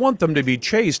 I want them to be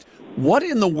chased. What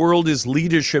in the world is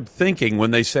leadership thinking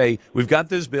when they say, we've got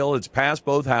this bill, it's passed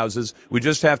both houses, we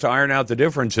just have to iron out the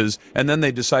differences, and then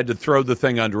they decide to throw the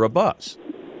thing under a bus?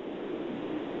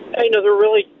 You know, they're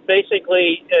really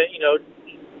basically,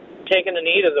 taking the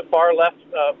knee to the far left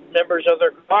members of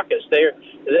their caucus.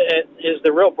 Is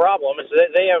the real problem is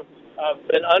that they have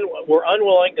were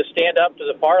unwilling to stand up to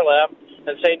the far left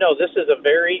and say, no, this is a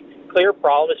very clear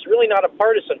problem. It's really not a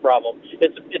partisan problem.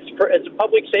 It's a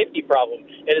public safety problem,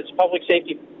 and it's a public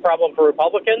safety problem for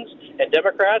Republicans and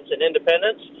Democrats and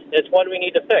independents. And it's one we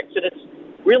need to fix, and it's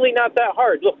really not that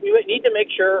hard. Look, we need to make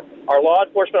sure our law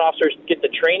enforcement officers get the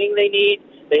training they need,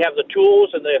 they have the tools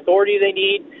and the authority they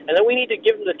need, and then we need to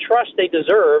give them the trust they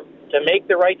deserve to make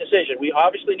the right decision. We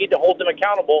obviously need to hold them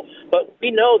accountable, but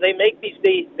we know they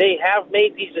have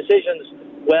made these decisions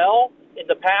well in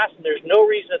the past, and there's no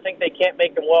reason to think they can't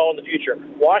make them well in the future.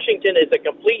 Washington is a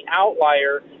complete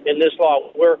outlier in this law.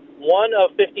 We're one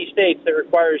of 50 states that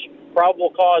requires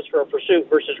probable cause for a pursuit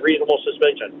versus reasonable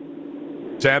suspicion.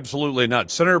 It's absolutely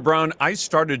nuts. Senator Brown, I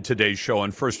started today's show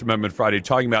on First Amendment Friday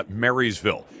talking about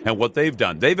Marysville and what they've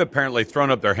done. They've apparently thrown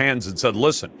up their hands and said,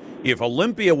 listen, if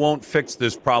Olympia won't fix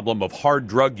this problem of hard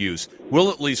drug use,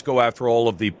 we'll at least go after all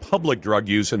of the public drug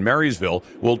use in Marysville.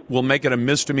 We'll make it a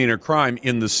misdemeanor crime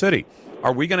in the city.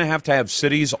 Are we going to have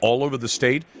cities all over the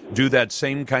state do that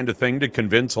same kind of thing to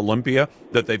convince Olympia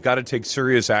that they've got to take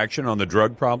serious action on the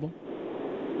drug problem?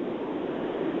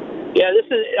 Yeah,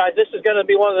 this is going to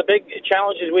be one of the big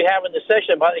challenges we have in the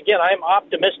session. But again, I'm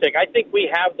optimistic. I think we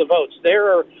have the votes.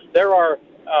 There are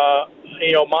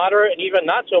moderate and even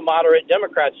not so moderate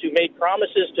Democrats who made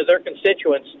promises to their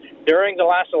constituents during the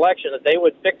last election that they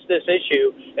would fix this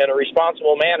issue in a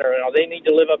responsible manner. They need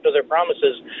to live up to their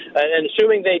promises. And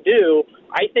assuming they do,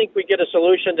 I think we get a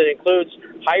solution that includes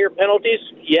higher penalties.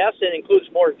 Yes, it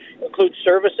includes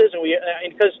services, and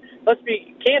because let's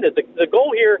be candid, the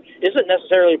goal here isn't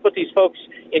necessarily to put these folks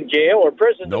in jail or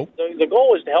prison. Nope. The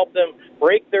goal is to help them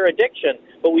break their addiction,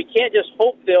 but we can't just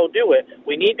hope they'll do it.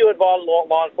 We need to involve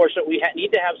law enforcement. We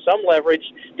need to have some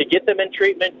leverage to get them in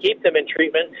treatment, keep them in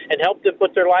treatment, and help them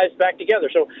put their lives back together.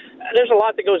 So there's a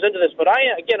lot that goes into this, but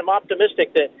I'm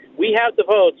optimistic that we have the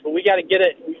votes, but we got to get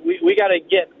it. We got to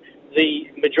get the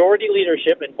majority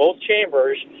leadership in both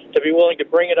chambers to be willing to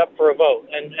bring it up for a vote,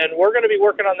 and we're going to be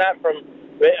working on that from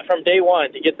day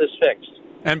one to get this fixed.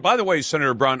 And by the way,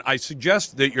 Senator Brown, I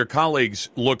suggest that your colleagues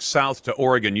look south to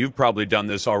Oregon. You've probably done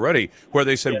this already, where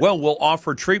they said, well, we'll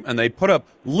offer treatment. They put up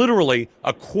literally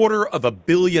 $250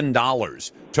 million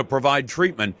to provide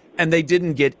treatment, and they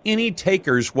didn't get any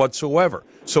takers whatsoever.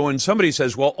 So when somebody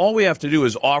says, well, all we have to do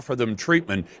is offer them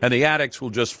treatment, and the addicts will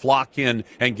just flock in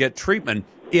and get treatment,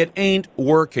 it ain't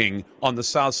working on the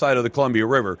south side of the Columbia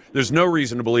River. There's no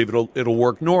reason to believe it'll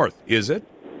work north, is it?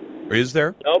 Or is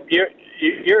there? Nope, you're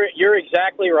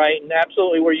exactly right, and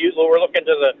absolutely we're looking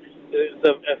to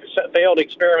the failed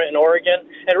experiment in Oregon,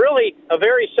 and really a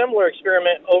very similar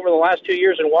experiment over the last 2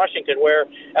 years in Washington, where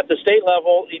at the state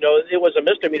level, it was a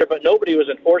misdemeanor, but nobody was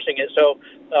enforcing it. So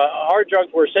hard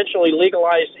drugs were essentially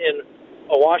legalized in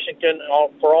Washington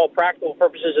for all practical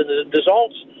purposes, and the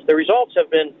results have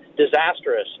been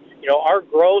disastrous. Our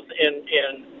growth in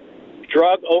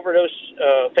drug overdose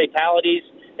fatalities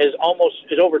is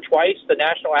over twice the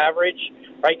national average.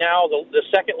 Right now, the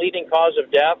second leading cause of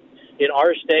death in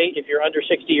our state, if you're under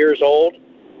 60 years old,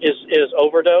 is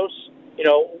overdose.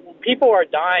 People are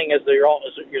dying as a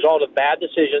result of bad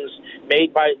decisions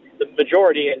made by the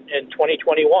majority in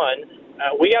 2021.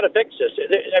 We got to fix this.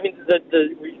 I mean,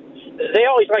 they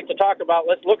always like to talk about,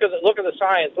 let's look at the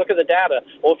science, look at the data.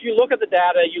 Well, if you look at the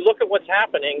data, you look at what's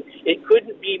happening, it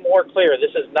couldn't be more clear.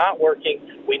 This is not working.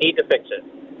 We need to fix it.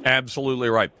 Absolutely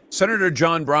right. Senator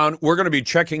John Brown, we're going to be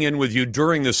checking in with you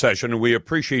during the session, and we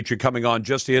appreciate you coming on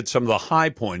just to hit some of the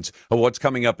high points of what's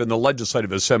coming up in the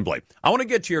Legislative Assembly. I want to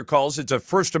get to your calls. It's a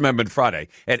First Amendment Friday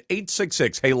at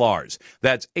 866-HEY-LARS.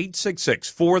 That's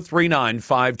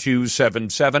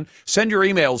 866-439-5277. Send your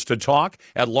emails to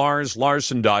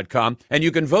talk@LarsLarson.com, and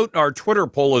you can vote in our Twitter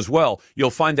poll as well.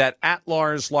 You'll find that at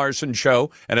Lars Larson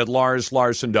Show and at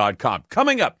LarsLarson.com.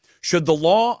 Coming up, should the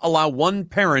law allow one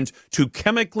parent to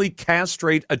chemically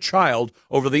castrate a child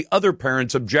over the other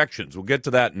parent's objections? We'll get to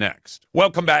that next.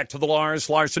 Welcome back to the Lars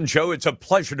Larson Show. It's a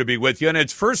pleasure to be with you, and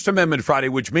it's First Amendment Friday,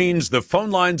 which means the phone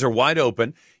lines are wide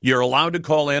open. You're allowed to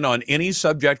call in on any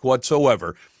subject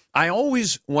whatsoever.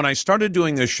 When I started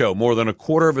doing this show more than a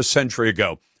quarter of a century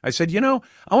ago, I said, I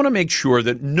want to make sure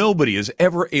that nobody is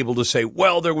ever able to say,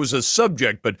 well, there was a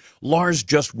subject, but Lars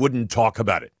just wouldn't talk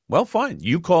about it. Well, fine.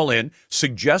 You call in,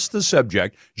 suggest the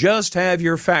subject, just have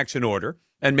your facts in order,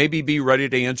 and maybe be ready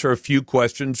to answer a few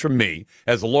questions from me,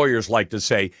 as the lawyers like to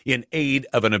say, in aid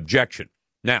of an objection.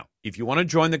 Now, if you want to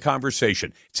join the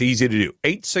conversation, it's easy to do.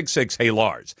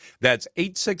 866-HEY-LARS. That's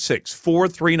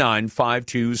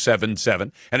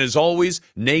 866-439-5277. And as always,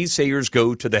 naysayers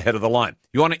go to the head of the line.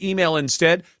 You want to email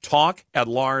instead?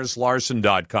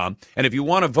 talk@LarsLarson.com. And if you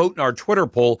want to vote in our Twitter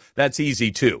poll, that's easy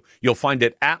too. You'll find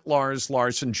it at Lars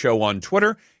Larson Show on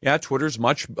Twitter. Yeah, Twitter's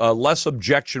much less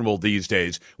objectionable these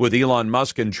days with Elon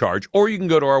Musk in charge. Or you can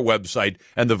go to our website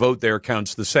and the vote there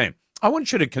counts the same. I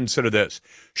want you to consider this.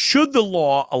 Should the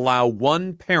law allow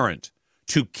one parent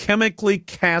to chemically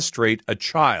castrate a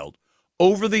child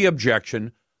over the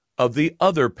objection of the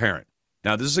other parent?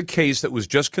 Now, this is a case that was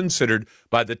just considered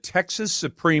by the Texas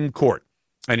Supreme Court.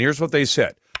 And here's what they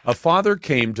said. A father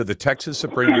came to the Texas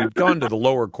Supreme Court. He'd gone to the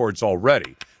lower courts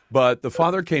already. But the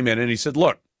father came in and he said,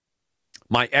 look,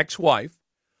 my ex-wife,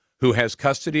 who has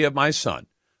custody of my son,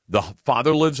 the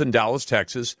father lives in Dallas,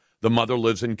 Texas. The mother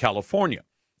lives in California.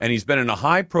 And he's been in a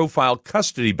high-profile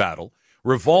custody battle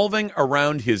revolving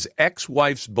around his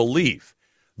ex-wife's belief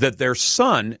that their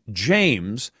son,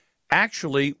 James,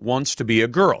 actually wants to be a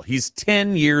girl. He's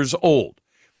 10 years old.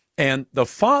 And the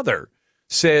father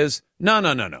says, no.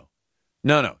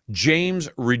 James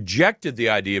rejected the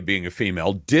idea of being a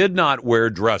female, did not wear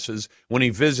dresses when he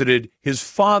visited his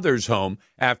father's home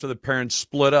after the parents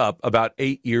split up about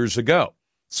 8 years ago.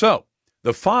 So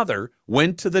the father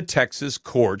went to the Texas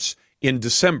courts in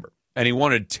December, and he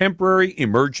wanted temporary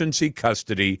emergency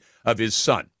custody of his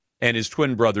son and his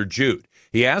twin brother, Jude.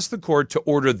 He asked the court to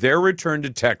order their return to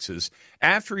Texas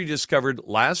after he discovered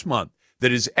last month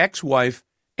that his ex-wife,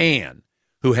 Anne,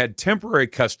 who had temporary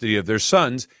custody of their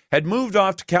sons, had moved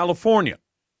off to California.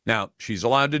 Now, she's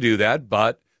allowed to do that,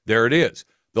 but there it is.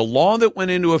 The law that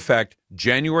went into effect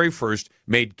January 1st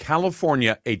made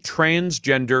California a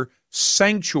transgender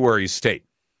sanctuary state.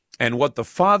 And what the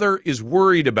father is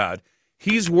worried about,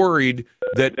 he's worried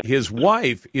that his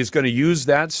wife is going to use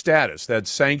that status, that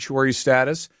sanctuary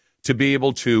status, to be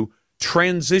able to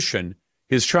transition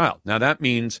his child. Now, that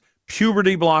means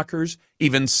puberty blockers,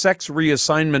 even sex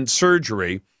reassignment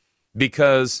surgery,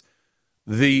 because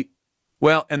the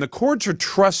courts are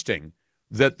trusting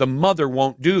that the mother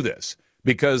won't do this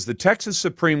because the Texas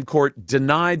Supreme Court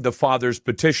denied the father's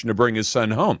petition to bring his son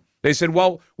home. They said,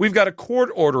 well, we've got a court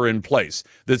order in place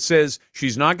that says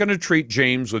she's not going to treat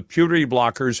James with puberty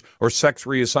blockers or sex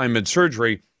reassignment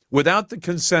surgery without the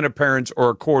consent of parents or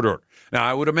a court order. Now,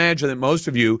 I would imagine that most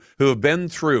of you who have been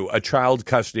through a child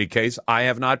custody case, I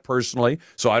have not personally,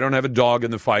 so I don't have a dog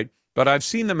in the fight, but I've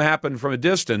seen them happen from a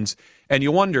distance, and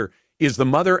you wonder, is the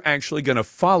mother actually going to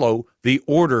follow the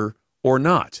order or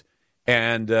not?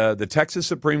 And the Texas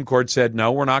Supreme Court said, no,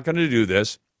 we're not going to do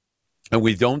this, and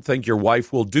we don't think your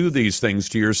wife will do these things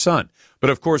to your son. But,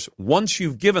 of course, once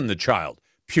you've given the child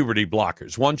puberty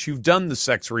blockers, once you've done the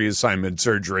sex reassignment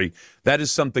surgery, that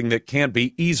is something that can't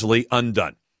be easily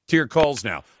undone. To your calls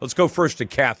now. Let's go first to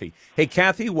Kathy. Hey,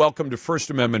 Kathy, welcome to First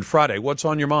Amendment Friday. What's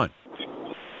on your mind?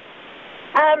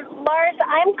 Lars,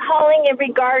 I'm calling in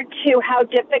regard to how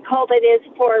difficult it is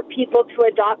for people to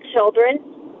adopt children.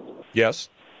 Yes.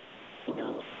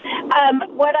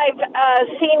 What I've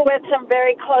seen with some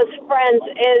very close friends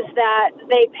is that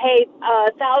they pay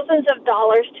thousands of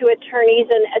dollars to attorneys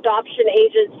and adoption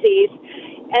agencies,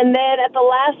 and then at the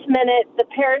last minute, the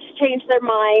parents change their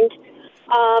mind.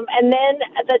 And then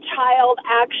the child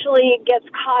actually gets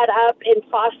caught up in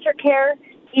foster care,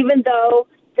 even though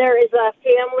there is a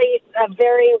family, a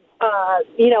very,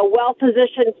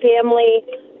 well-positioned family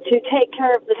to take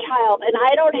care of the child. And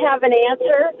I don't have an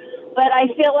answer, but I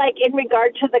feel like in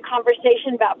regard to the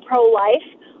conversation about pro-life,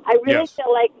 I really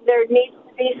feel like there needs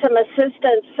to be some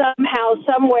assistance somehow,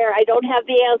 somewhere. I don't have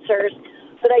the answers.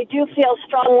 But I do feel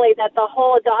strongly that the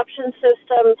whole adoption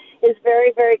system is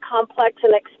very, very complex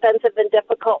and expensive and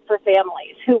difficult for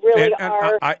families who really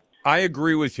are. I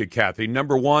agree with you, Kathy.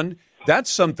 Number one, that's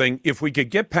something, if we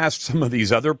could get past some of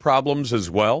these other problems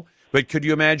as well, but could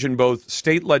you imagine both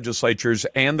state legislatures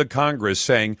and the Congress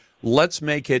saying, let's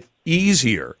make it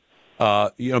easier?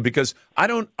 Because I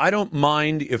don't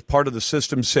mind if part of the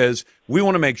system says we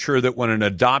want to make sure that when an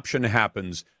adoption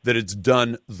happens, that it's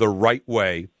done the right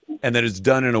way, and that it's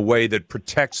done in a way that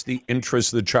protects the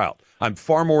interests of the child. I'm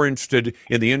far more interested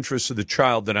in the interests of the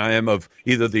child than I am of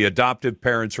either the adoptive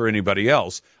parents or anybody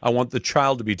else. I want the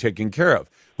child to be taken care of.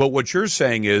 But what you're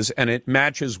saying is, and it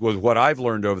matches with what I've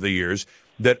learned over the years,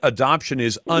 that adoption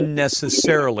is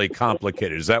unnecessarily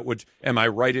complicated. Is that what, am I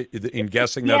right in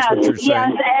guessing that's what you're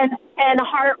saying? Yes, and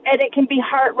it can be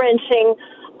heart-wrenching.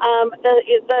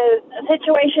 The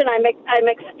situation I'm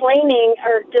explaining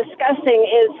or discussing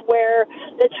is where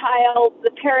the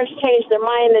parents changed their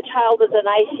mind, the child was in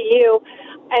ICU,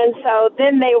 and so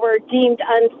then they were deemed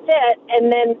unfit,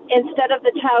 and then instead of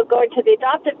the child going to the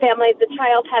adoptive family, the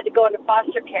child had to go into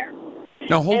foster care.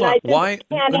 Now, hold on. Why?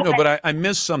 No, but I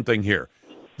missed something here.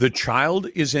 The child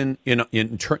is in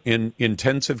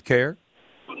intensive care?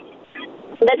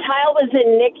 The child was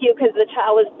in NICU because the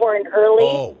child was born early.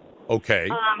 Oh, okay.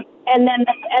 And then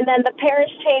the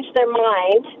parents changed their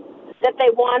mind that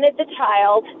they wanted the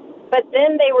child, but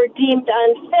then they were deemed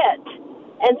unfit.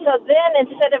 And so then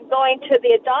instead of going to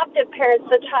the adoptive parents,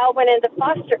 the child went into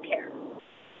foster care.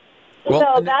 Well,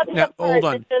 so that's the part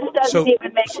that just doesn't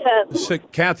even make sense. So,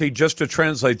 Kathy, just to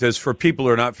translate this for people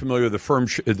who are not familiar with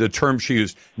the term she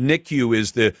used, NICU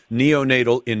is the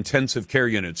neonatal intensive care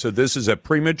unit. So this is a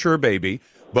premature baby,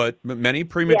 but many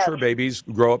premature babies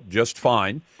grow up just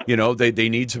fine. You know, they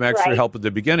need some extra help at the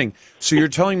beginning. So you're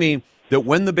telling me that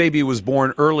when the baby was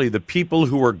born early, the people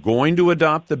who were going to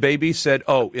adopt the baby said,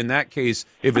 oh, in that case,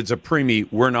 if it's a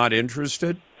preemie, we're not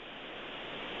interested?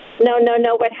 No.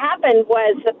 What happened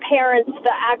was the parents,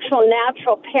 the actual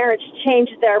natural parents,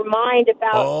 changed their mind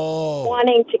about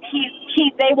wanting to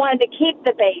keep. They wanted to keep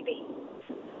the baby,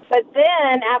 but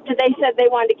then after they said they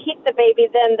wanted to keep the baby,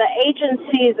 then the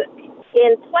agencies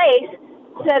in place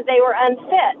said they were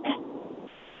unfit.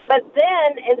 But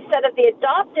then instead of the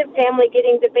adoptive family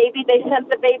getting the baby, they sent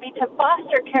the baby to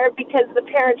foster care because the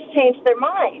parents changed their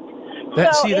mind.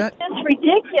 It's just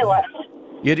ridiculous.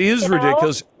 It is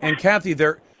ridiculous. And Kathy,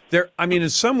 I mean, in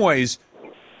some ways,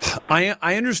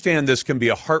 I understand this can be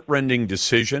a heartrending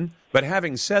decision. But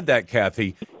having said that,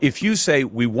 Kathy, if you say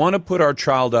we want to put our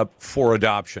child up for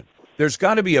adoption, there's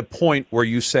got to be a point where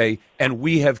you say, and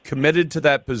we have committed to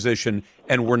that position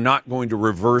and we're not going to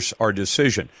reverse our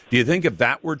decision. Do you think if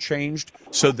that were changed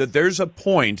so that there's a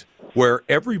point where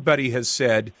everybody has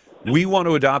said, we want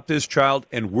to adopt this child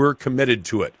and we're committed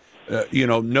to it?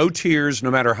 No tears, no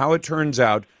matter how it turns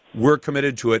out, we're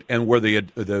committed to it. And where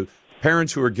the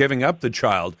parents who are giving up the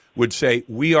child would say,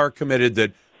 we are committed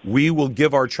that we will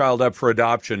give our child up for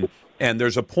adoption. And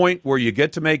there's a point where you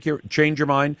get to change your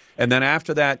mind. And then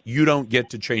after that, you don't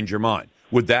get to change your mind.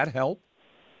 Would that help?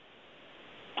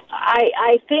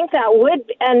 I think that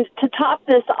would. And to top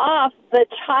this off, the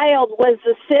child was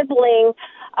the sibling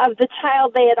of the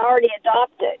child they had already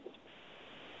adopted.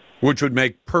 Which would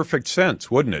make perfect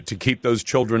sense, wouldn't it, to keep those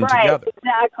children right, together?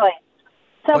 Exactly.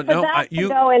 So to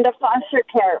go into foster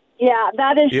care,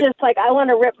 that is just like, I want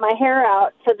to rip my hair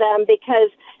out for them because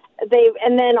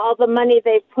and then all the money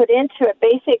they've put into it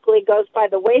basically goes by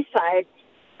the wayside.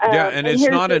 And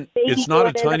it's not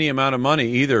a tiny amount of money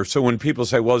either. So when people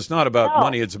say, well, it's not about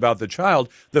money, it's about the child,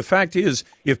 the fact is,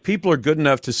 if people are good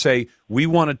enough to say, we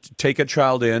want to take a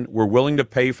child in, we're willing to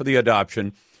pay for the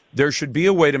adoption, there should be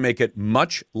a way to make it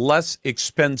much less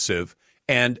expensive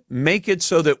and make it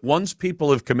so that once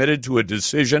people have committed to a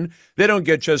decision, they don't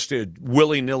get just to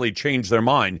willy-nilly change their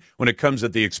mind when it comes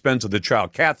at the expense of the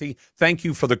child. Kathy, thank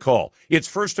you for the call. It's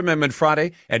First Amendment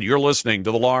Friday, and you're listening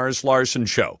to The Lars Larson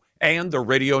Show and the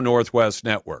Radio Northwest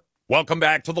Network. Welcome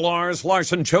back to the Lars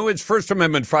Larson Show. It's First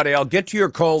Amendment Friday. I'll get to your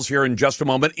calls here in just a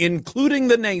moment, including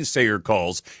the naysayer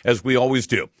calls, as we always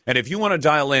do. And if you want to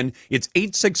dial in, it's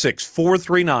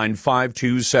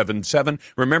 866-439-5277.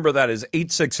 Remember, that is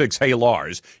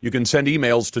 866-HEY-LARS. You can send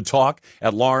emails to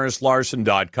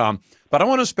talk@larslarson.com. But I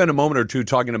want to spend a moment or two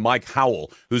talking to Mike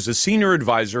Howell, who's a senior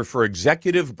advisor for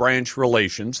executive branch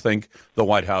relations, think the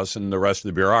White House and the rest of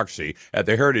the bureaucracy, at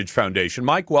the Heritage Foundation.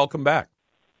 Mike, welcome back.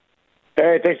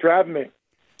 Hey, thanks for having me.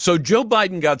 So Joe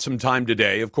Biden got some time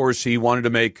today. Of course, he wanted to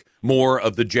make more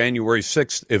of the January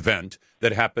 6th event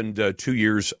that happened 2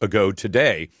 years ago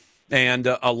today. And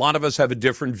a lot of us have a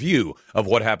different view of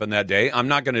what happened that day. I'm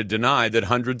not going to deny that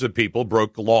hundreds of people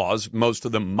broke laws, most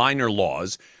of them minor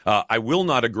laws. I will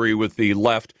not agree with the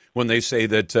left when they say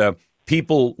that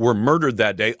people were murdered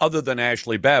that day, other than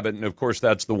Ashley Babbitt. And, of course,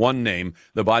 that's the one name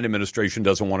the Biden administration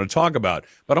doesn't want to talk about.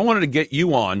 But I wanted to get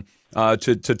you on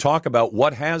to talk about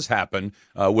what has happened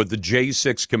with the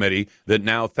J6 committee that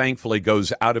now thankfully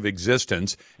goes out of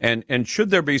existence. And should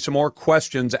there be some more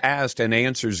questions asked and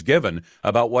answers given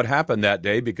about what happened that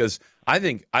day? Because I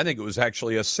think it was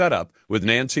actually a setup with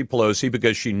Nancy Pelosi,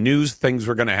 because she knew things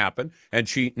were going to happen. And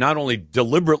she not only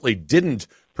deliberately didn't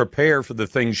prepare for the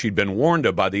things she'd been warned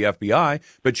of by the FBI,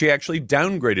 but she actually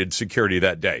downgraded security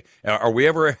that day. Are we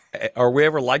ever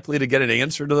likely to get an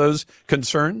answer to those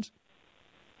concerns?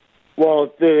 Well,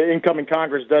 if the incoming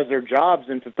Congress does their jobs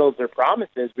and fulfills their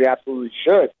promises, we absolutely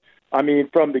should. I mean,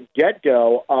 from the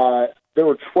get-go, there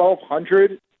were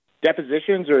 1,200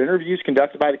 depositions or interviews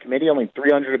conducted by the committee. Only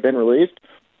 300 have been released.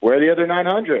 Where are the other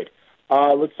 900?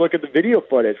 Let's look at the video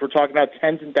footage. We're talking about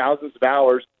tens and thousands of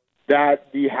hours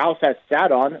that the House has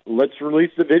sat on. Let's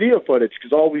release the video footage,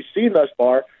 because all we've seen thus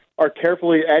far are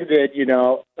carefully edited,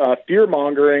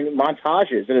 fear-mongering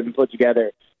montages that have been put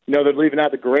together. They're leaving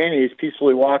out the grannies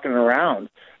peacefully walking around.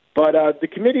 But the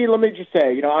committee, let me just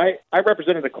say, I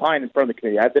represented a client in front of the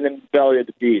committee. I've been in the belly of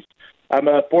the beast. I'm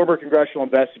a former congressional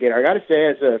investigator. I got to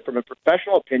say, from a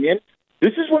professional opinion,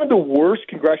 this is one of the worst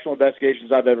congressional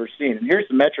investigations I've ever seen. And here's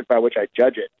the metric by which I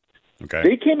judge it. Okay.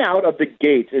 They came out of the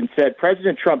gate and said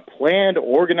President Trump planned,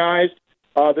 organized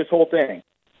this whole thing.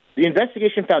 The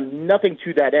investigation found nothing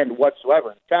to that end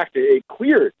whatsoever. In fact, it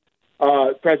cleared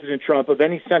President Trump of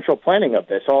any central planning of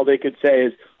this. All they could say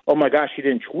is, oh, my gosh, he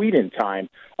didn't tweet in time.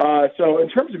 So in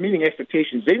terms of meeting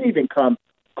expectations, they didn't even come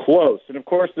close. And, of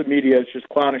course, the media is just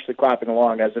clownishly clapping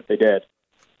along as if they did.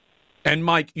 And,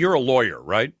 Mike, you're a lawyer,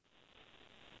 right?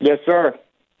 Yes, sir.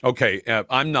 Okay,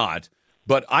 I'm not.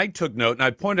 But I took note, and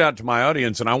I pointed out to my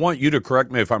audience, and I want you to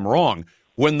correct me if I'm wrong.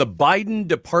 When the Biden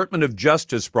Department of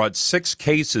Justice brought 6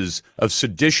 cases of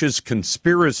seditious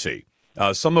conspiracy,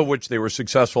 some of which they were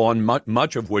successful on,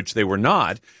 much of which they were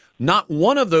not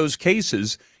one of those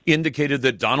cases indicated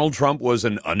that Donald Trump was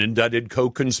an unindicted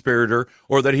co-conspirator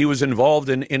or that he was involved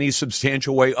in any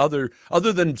substantial way other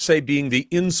than, say, being the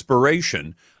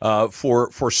inspiration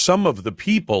for some of the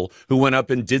people who went up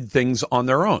and did things on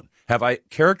their own. Have I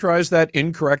characterized that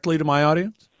incorrectly to my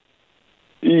audience?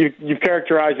 You've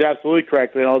characterized it absolutely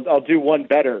correctly, and I'll do one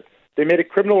better. They made a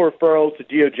criminal referral to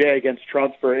DOJ against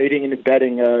Trump for aiding and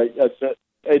abetting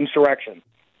insurrection.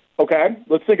 Okay,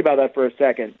 let's think about that for a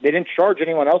second. They didn't charge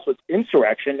anyone else with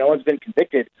insurrection. No one's been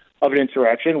convicted of an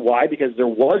insurrection. Why? Because there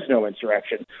was no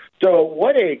insurrection. So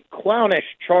what a clownish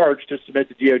charge to submit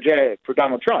to DOJ for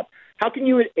Donald Trump. How can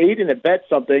you aid and abet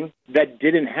something that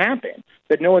didn't happen,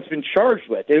 that no one's been charged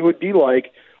with? It would be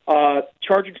like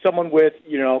charging someone with,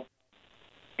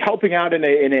 helping out in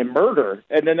a murder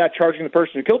and then not charging the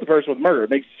person who killed the person with murder. It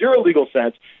makes zero legal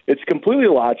sense. It's completely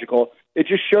illogical. It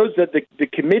just shows that the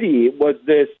committee was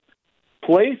this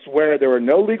place where there were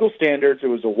no legal standards. It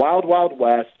was a wild, wild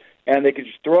west, and they could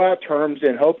just throw out terms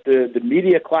and hope the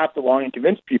media clapped along and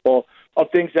convinced people of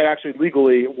things that actually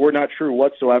legally were not true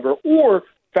whatsoever or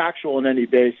factual on any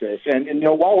basis. And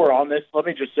while we're on this, let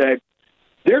me just say,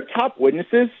 their top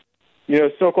witnesses,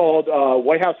 so-called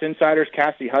White House insiders,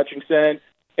 Cassie Hutchinson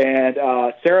and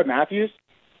Sarah Matthews,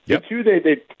 the two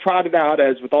they trotted out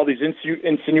as with all these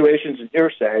insinuations and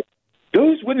hearsay,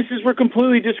 those witnesses were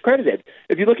completely discredited.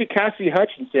 If you look at Cassie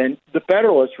Hutchinson, the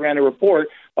Federalist ran a report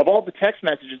of all the text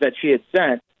messages that she had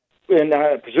sent, and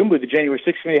presumably the January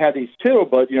 6th committee had these too,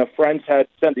 but friends had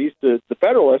sent these to the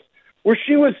Federalist, where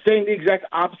she was saying the exact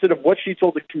opposite of what she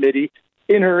told the committee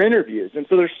in her interviews. And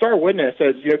so their star witness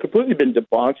has completely been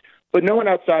debunked, but no one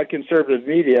outside conservative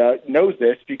media knows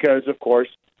this because, of course,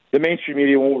 the mainstream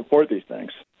media won't report these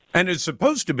things. And it's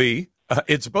supposed to be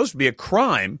a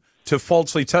crime to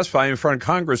falsely testify in front of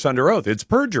Congress under oath. It's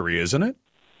perjury, isn't it?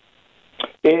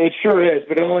 It sure is,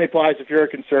 but it only applies if you're a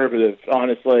conservative,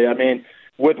 honestly. I mean,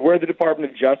 with where the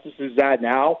Department of Justice is at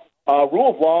now,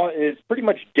 rule of law is pretty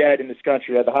much dead in this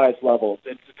country at the highest levels.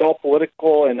 It's all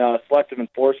political and selective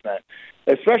enforcement,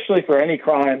 especially for any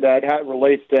crime that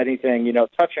relates to anything,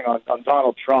 touching on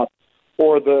Donald Trump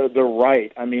or the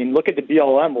right. I mean, look at the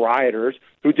BLM rioters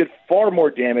who did far more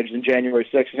damage than January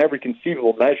 6th in every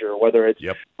conceivable measure, whether it's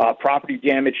property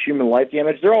damage, human life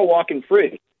damage. They're all walking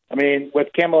free. I mean, with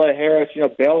Kamala Harris,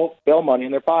 bail money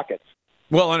in their pockets.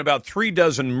 Well, and about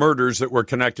 36 murders that were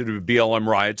connected to BLM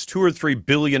riots, $2 or $3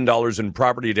 billion in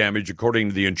property damage, according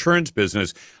to the insurance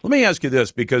business. Let me ask you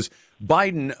this, because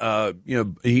Biden,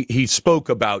 he spoke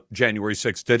about January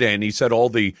 6th today, and he said all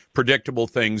the predictable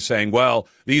things, saying, well,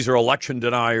 these are election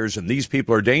deniers and these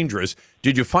people are dangerous.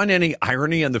 Did you find any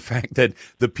irony in the fact that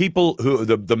the people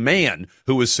the man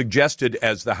who was suggested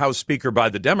as the House Speaker by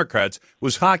the Democrats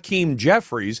was Hakeem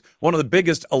Jeffries, one of the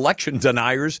biggest election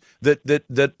deniers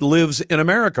that lives in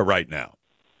America right now?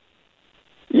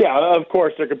 Yeah, of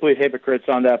course, they're complete hypocrites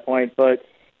on that point, but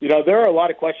there are a lot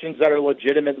of questions that are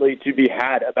legitimately to be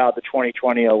had about the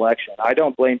 2020 election. I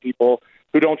don't blame people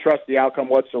who don't trust the outcome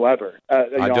whatsoever.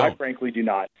 I frankly do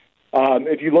not.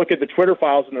 If you look at the Twitter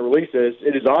files and the releases,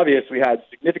 it is obvious we had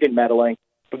significant meddling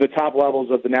from the top levels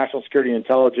of the National Security and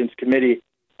Intelligence Committee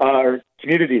or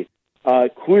community,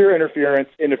 clear interference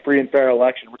in a free and fair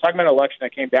election. We're talking about an election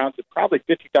that came down to probably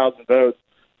 50,000 votes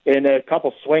in a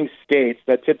couple swing states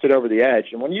that tipped it over the edge.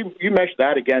 And when you measure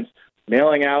that against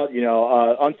mailing out,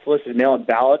 unsolicited mail-in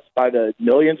ballots by the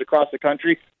millions across the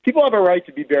country, people have a right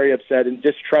to be very upset and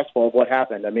distrustful of what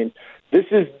happened. I mean,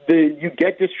 you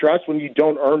get distrust when you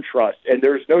don't earn trust, and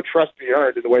there's no trust to be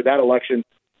earned in the way that election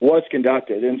was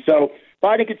conducted. And so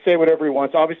Biden could say whatever he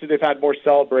wants. Obviously, they've had more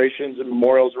celebrations and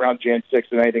memorials around Jan 6th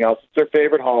than anything else. It's their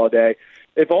favorite holiday.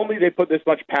 If only they put this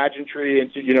much pageantry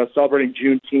into, celebrating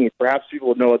Juneteenth, perhaps people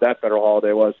would know what that federal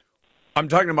holiday was. I'm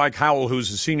talking to Mike Howell,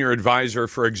 who's a senior advisor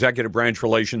for executive branch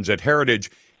relations at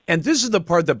Heritage. And this is the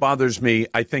part that bothers me,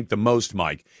 I think, the most,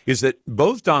 Mike, is that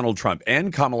both Donald Trump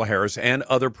and Kamala Harris and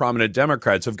other prominent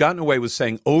Democrats have gotten away with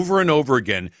saying over and over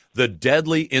again the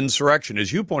deadly insurrection.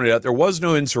 As you pointed out, there was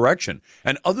no insurrection.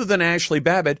 And other than Ashley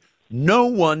Babbitt, no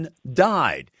one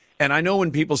died. And I know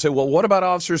when people say, well, what about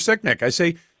Officer Sicknick? I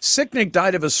say, Sicknick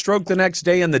died of a stroke the next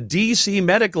day, and the D.C.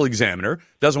 medical examiner,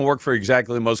 doesn't work for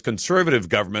exactly the most conservative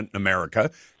government in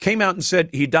America, came out and said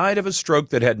he died of a stroke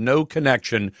that had no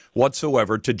connection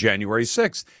whatsoever to January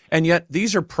 6th. And yet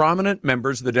these are prominent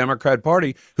members of the Democrat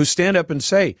Party who stand up and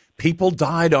say people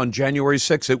died on January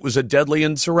 6th. It was a deadly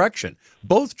insurrection.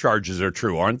 Both charges are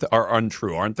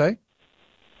untrue, aren't they?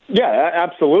 Yeah,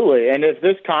 absolutely. And if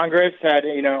this Congress had,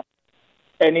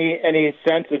 any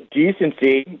sense of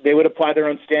decency, they would apply their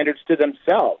own standards to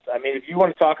themselves. I mean, if you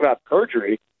want to talk about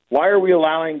perjury, why are we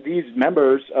allowing these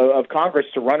members of Congress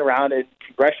to run around in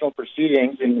congressional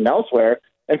proceedings and elsewhere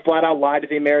and flat out lie to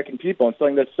the American people, and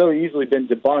something that's so easily been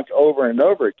debunked over and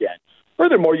over again?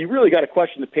 Furthermore, you really got to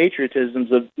question the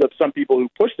patriotisms of some people who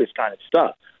push this kind of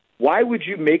stuff. Why would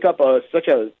you make up such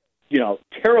a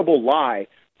terrible lie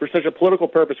for such a political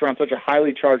purpose around such a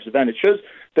highly charged event? It shows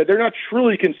that they're not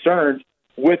truly concerned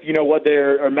with, what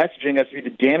they're messaging as to be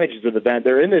the damages of the event.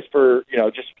 They're in this for,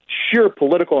 just sheer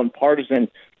political and partisan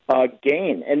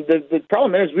gain. And the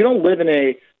problem is we don't live in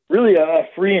a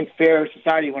free and fair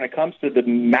society when it comes to the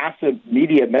massive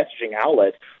media messaging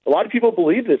outlets. A lot of people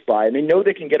believe this lie, and they know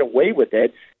they can get away with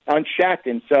it unchecked.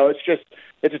 And so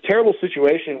it's a terrible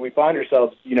situation we find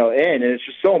ourselves, in, and it's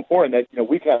just so important that,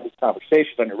 we can have these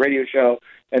conversations on your radio show,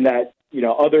 and that,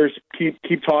 others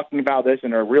keep talking about this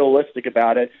and are realistic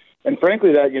about it. And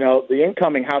frankly, that, the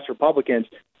incoming House Republicans,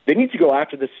 they need to go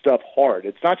after this stuff hard.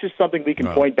 It's not just something we can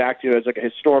point back to as like a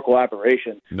historical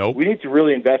aberration. Nope. We need to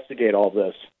really investigate all of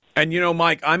this. And,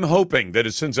 Mike, I'm hoping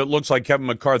that since it looks like Kevin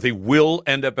McCarthy will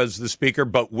end up as the speaker,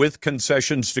 but with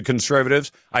concessions to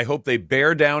conservatives, I hope they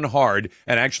bear down hard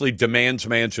and actually demand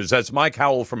some answers. That's Mike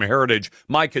Howell from Heritage.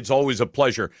 Mike, it's always a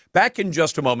pleasure. Back in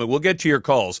just a moment, we'll get to your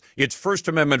calls. It's First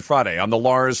Amendment Friday on the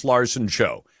Lars Larson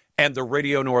Show and the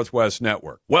Radio Northwest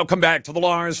Network. Welcome back to the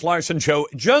Lars Larson Show.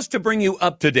 Just to bring you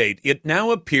up to date, it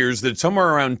now appears that somewhere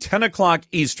around 10 o'clock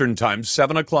Eastern Time,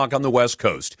 7 o'clock on the West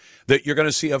Coast, that you're going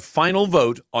to see a final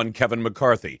vote on Kevin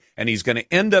McCarthy, and he's going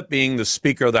to end up being the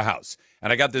Speaker of the House.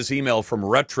 And I got this email from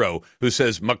Retro who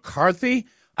says, McCarthy,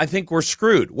 I think we're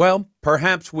screwed. Well,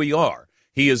 perhaps we are.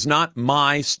 He is not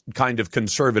my kind of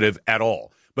conservative at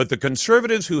all. But the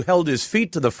conservatives who held his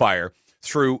feet to the fire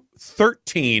through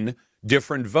 13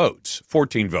 different votes,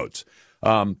 14 votes.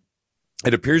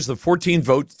 It appears the 14th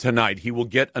vote tonight, he will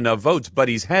get enough votes, but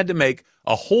he's had to make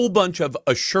a whole bunch of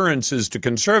assurances to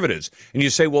conservatives. And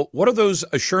you say, well, what are those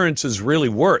assurances really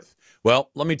worth? Well,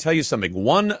 let me tell you something.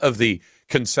 One of the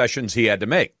concessions he had to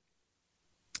make,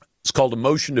 it's called a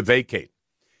motion to vacate.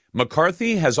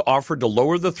 McCarthy has offered to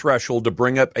lower the threshold to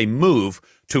bring up a move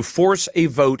to force a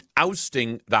vote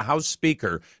ousting the House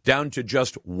Speaker down to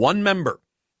just one member.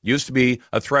 Used to be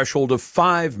a threshold of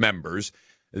 5 members.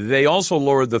 They also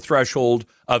lowered the threshold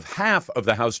of half of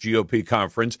the House GOP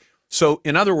conference. So,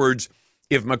 in other words,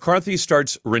 if McCarthy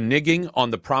starts reneging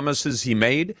on the promises he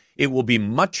made, it will be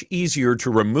much easier to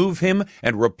remove him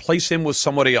and replace him with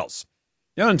somebody else.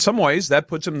 Now, in some ways, that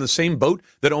puts him in the same boat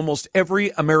that almost every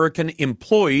American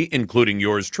employee, including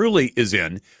yours truly, is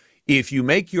in. If you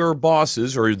make your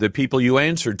bosses or the people you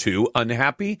answer to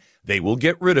unhappy, they will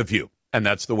get rid of you. And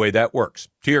that's the way that works.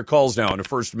 To your calls now on a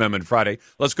First Amendment Friday.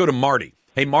 Let's go to Marty.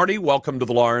 Hey, Marty, welcome to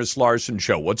the Lars Larson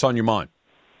Show. What's on your mind?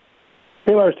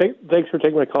 Hey, Lars, thanks for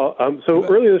taking my call.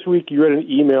 Earlier this week, you read an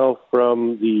email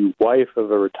from the wife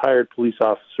of a retired police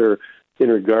officer in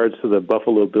regards to the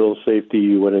Buffalo Bills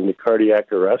safety who went into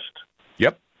cardiac arrest.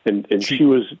 Yep. And she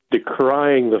was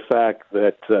decrying the fact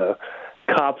that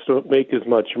cops don't make as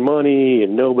much money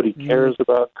and nobody cares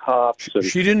about cops.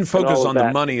 She didn't focus on the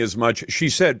money as much. She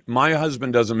said, my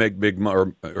husband doesn't make big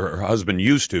money, or her husband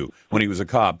used to when he was a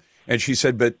cop. And she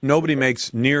said, but nobody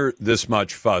makes near this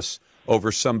much fuss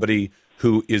over somebody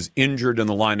who is injured in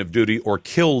the line of duty or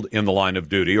killed in the line of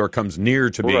duty or comes near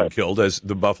to being killed, as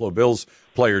the Buffalo Bills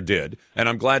player did. And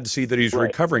I'm glad to see that he's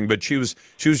recovering. But she was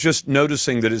just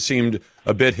noticing that it seemed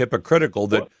a bit hypocritical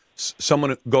that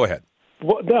someone – go ahead.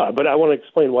 Well, no, but I want to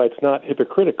explain why it's not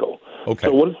hypocritical. Okay.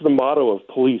 So what is the motto of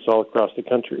police all across the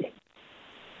country?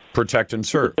 Protect and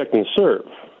serve. Protect and serve.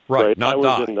 Right, not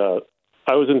die.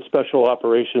 I was in special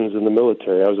operations in the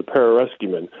military. I was a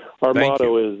pararescueman. Our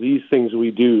motto is these things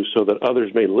we do so that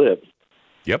others may live.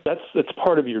 Yep. That's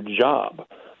part of your job.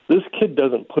 This kid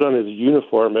doesn't put on his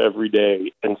uniform every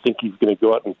day and think he's going to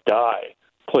go out and die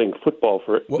playing football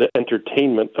for the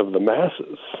entertainment of the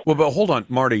masses. Well, but hold on,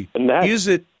 Marty.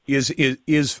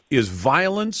 Is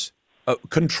violence,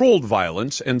 controlled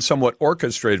violence and somewhat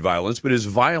orchestrated violence, but is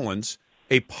violence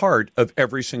a part of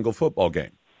every single football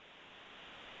game?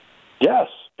 Yes,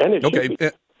 and it should be.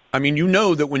 I mean, you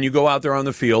know that when you go out there on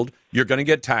the field, you're going to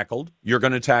get tackled. You're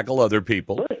going to tackle other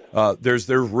people. Right. There's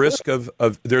risk of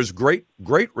there's great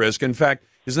risk. In fact,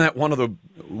 isn't that one of the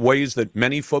ways that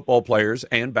many football players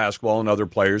and basketball and other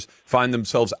players find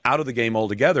themselves out of the game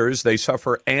altogether is they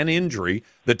suffer an injury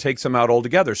that takes them out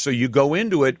altogether. So you go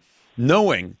into it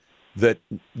knowing that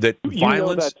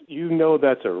violence. You know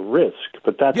that's a risk,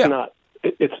 but that's not.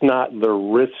 It's not the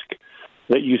risk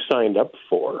that you signed up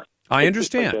for. I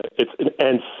understand. It's an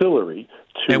ancillary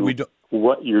to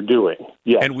what you're doing.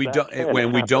 Yes, and we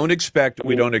don't expect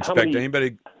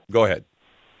anybody. Go ahead.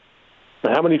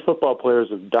 How many football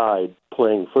players have died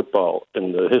playing football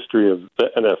in the history of the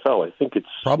NFL? I think it's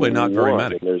probably not very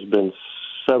many. There's been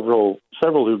several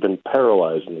who've been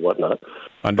paralyzed and whatnot.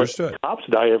 Understood. But cops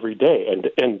die every day,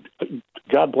 and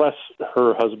God bless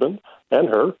her husband and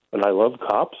her, and I love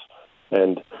cops,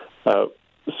 and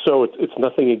so it's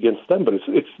nothing against them, but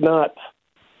it's not.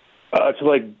 It's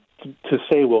like to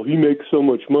say, well, he makes so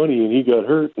much money and he got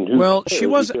hurt. And well, she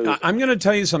wasn't. I'm going to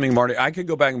tell you something, Marty. I could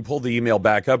go back and pull the email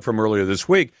back up from earlier this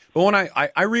week. But when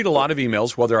I read a lot of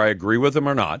emails, whether I agree with them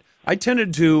or not, I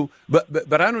tended to.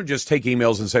 But I don't just take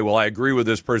emails and say, well, I agree with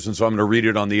this person, so I'm going to read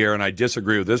it on the air, and I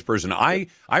disagree with this person. I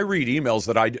read emails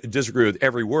that I disagree with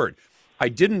every word. I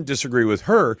didn't disagree with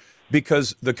her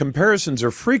because the comparisons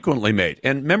are frequently made,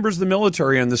 and members of the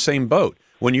military are in the same boat.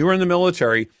 When you were in the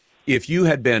military, if you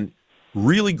had been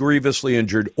really grievously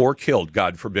injured or killed,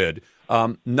 God forbid,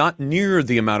 not near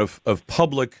the amount of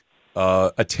public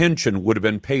attention would have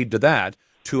been paid to that,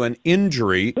 to an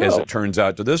injury, as it turns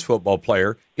out, to this football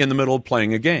player in the middle of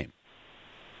playing a game.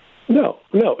 No,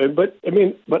 but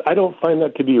I don't find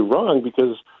that to be wrong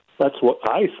because that's what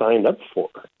I signed up for.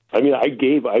 I mean, I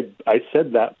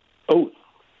said that oath.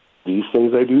 These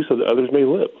things I do so that others may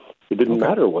live. It didn't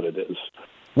matter what it is.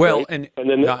 Well, right? and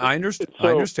then I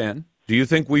understand. Do you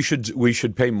think we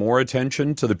should pay more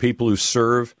attention to the people who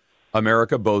serve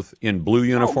America, both in blue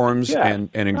uniforms and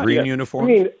in green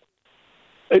uniforms?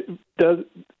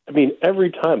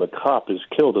 Every time a cop is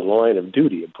killed in the line of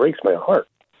duty, it breaks my heart.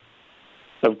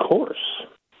 Of course.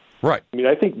 Right. I mean,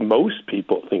 I think most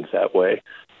people think that way.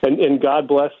 And God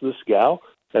bless this gal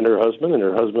and her husband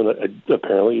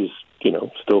apparently is,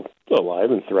 still alive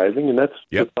and thriving, and that's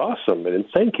awesome. And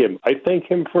thank him. I thank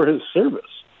him for his service.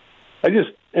 I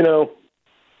just, I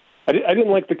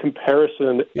didn't like the comparison,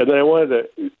 and then I wanted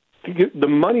to get, the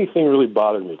money thing really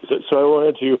bothered me. So I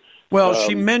wanted to. Well,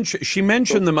 she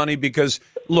mentioned the money because,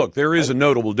 look, there is a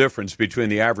notable difference between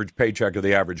the average paycheck of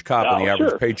the average cop and the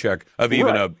average paycheck of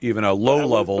even a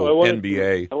low-level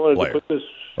NBA player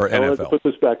or NFL. I wanted to put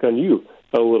this back on you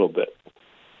a little bit.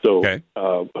 So,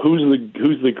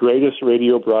 who's the greatest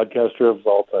radio broadcaster of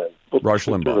all time? Rush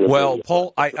Limbaugh. Well,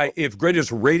 Paul, if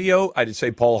greatest radio, I'd say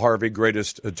Paul Harvey.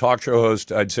 Greatest talk show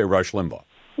host, I'd say Rush Limbaugh.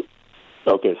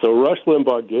 Okay, so Rush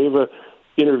Limbaugh gave an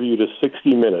interview to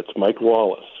 60 Minutes, Mike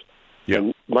Wallace. Yeah.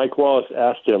 And Mike Wallace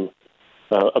asked him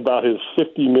about his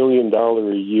 $50 million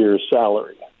a year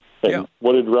salary. And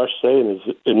what did Rush say in his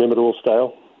inimitable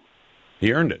style?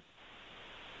 He earned it.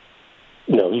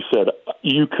 No, he said,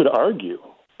 you could argue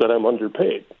that I'm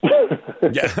underpaid.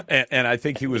 Yeah, and I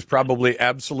think he was probably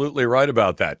absolutely right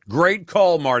about that. Great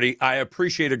call, Marty. I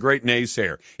appreciate a great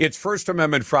naysayer. It's First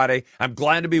Amendment Friday. I'm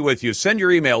glad to be with you. Send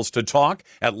your emails to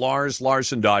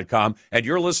talk@LarsLarson.com, and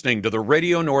you're listening to the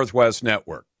Radio Northwest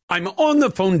Network. I'm on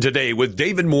the phone today with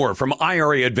David Moore from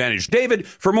IRA Advantage. David,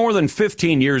 for more than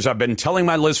 15 years, I've been telling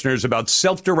my listeners about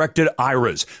self-directed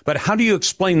IRAs, but how do you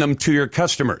explain them to your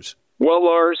customers? Well,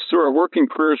 Lars, through our working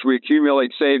careers, we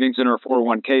accumulate savings in our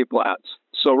 401k plans.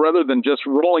 So rather than just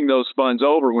rolling those funds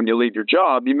over when you leave your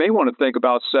job, you may want to think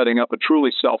about setting up a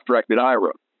truly self-directed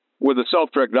IRA. With a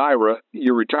self-directed IRA,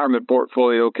 your retirement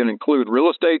portfolio can include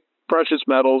real estate, precious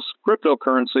metals,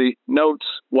 cryptocurrency, notes,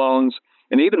 loans,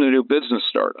 and even a new business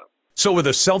startup. So with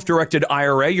a self-directed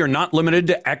IRA, you're not limited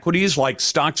to equities like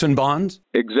stocks and bonds?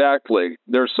 Exactly.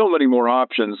 There are so many more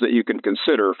options that you can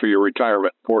consider for your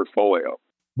retirement portfolio.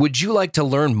 Would you like to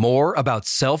learn more about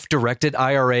self-directed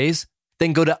IRAs?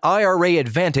 Then go to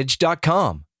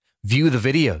IRAadvantage.com, view the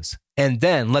videos, and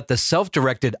then let the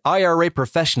self-directed IRA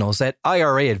professionals at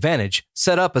IRA Advantage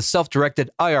set up a self-directed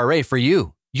IRA for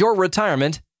you. Your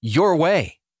retirement, your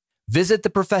way. Visit the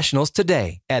professionals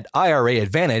today at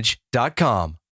IRAadvantage.com.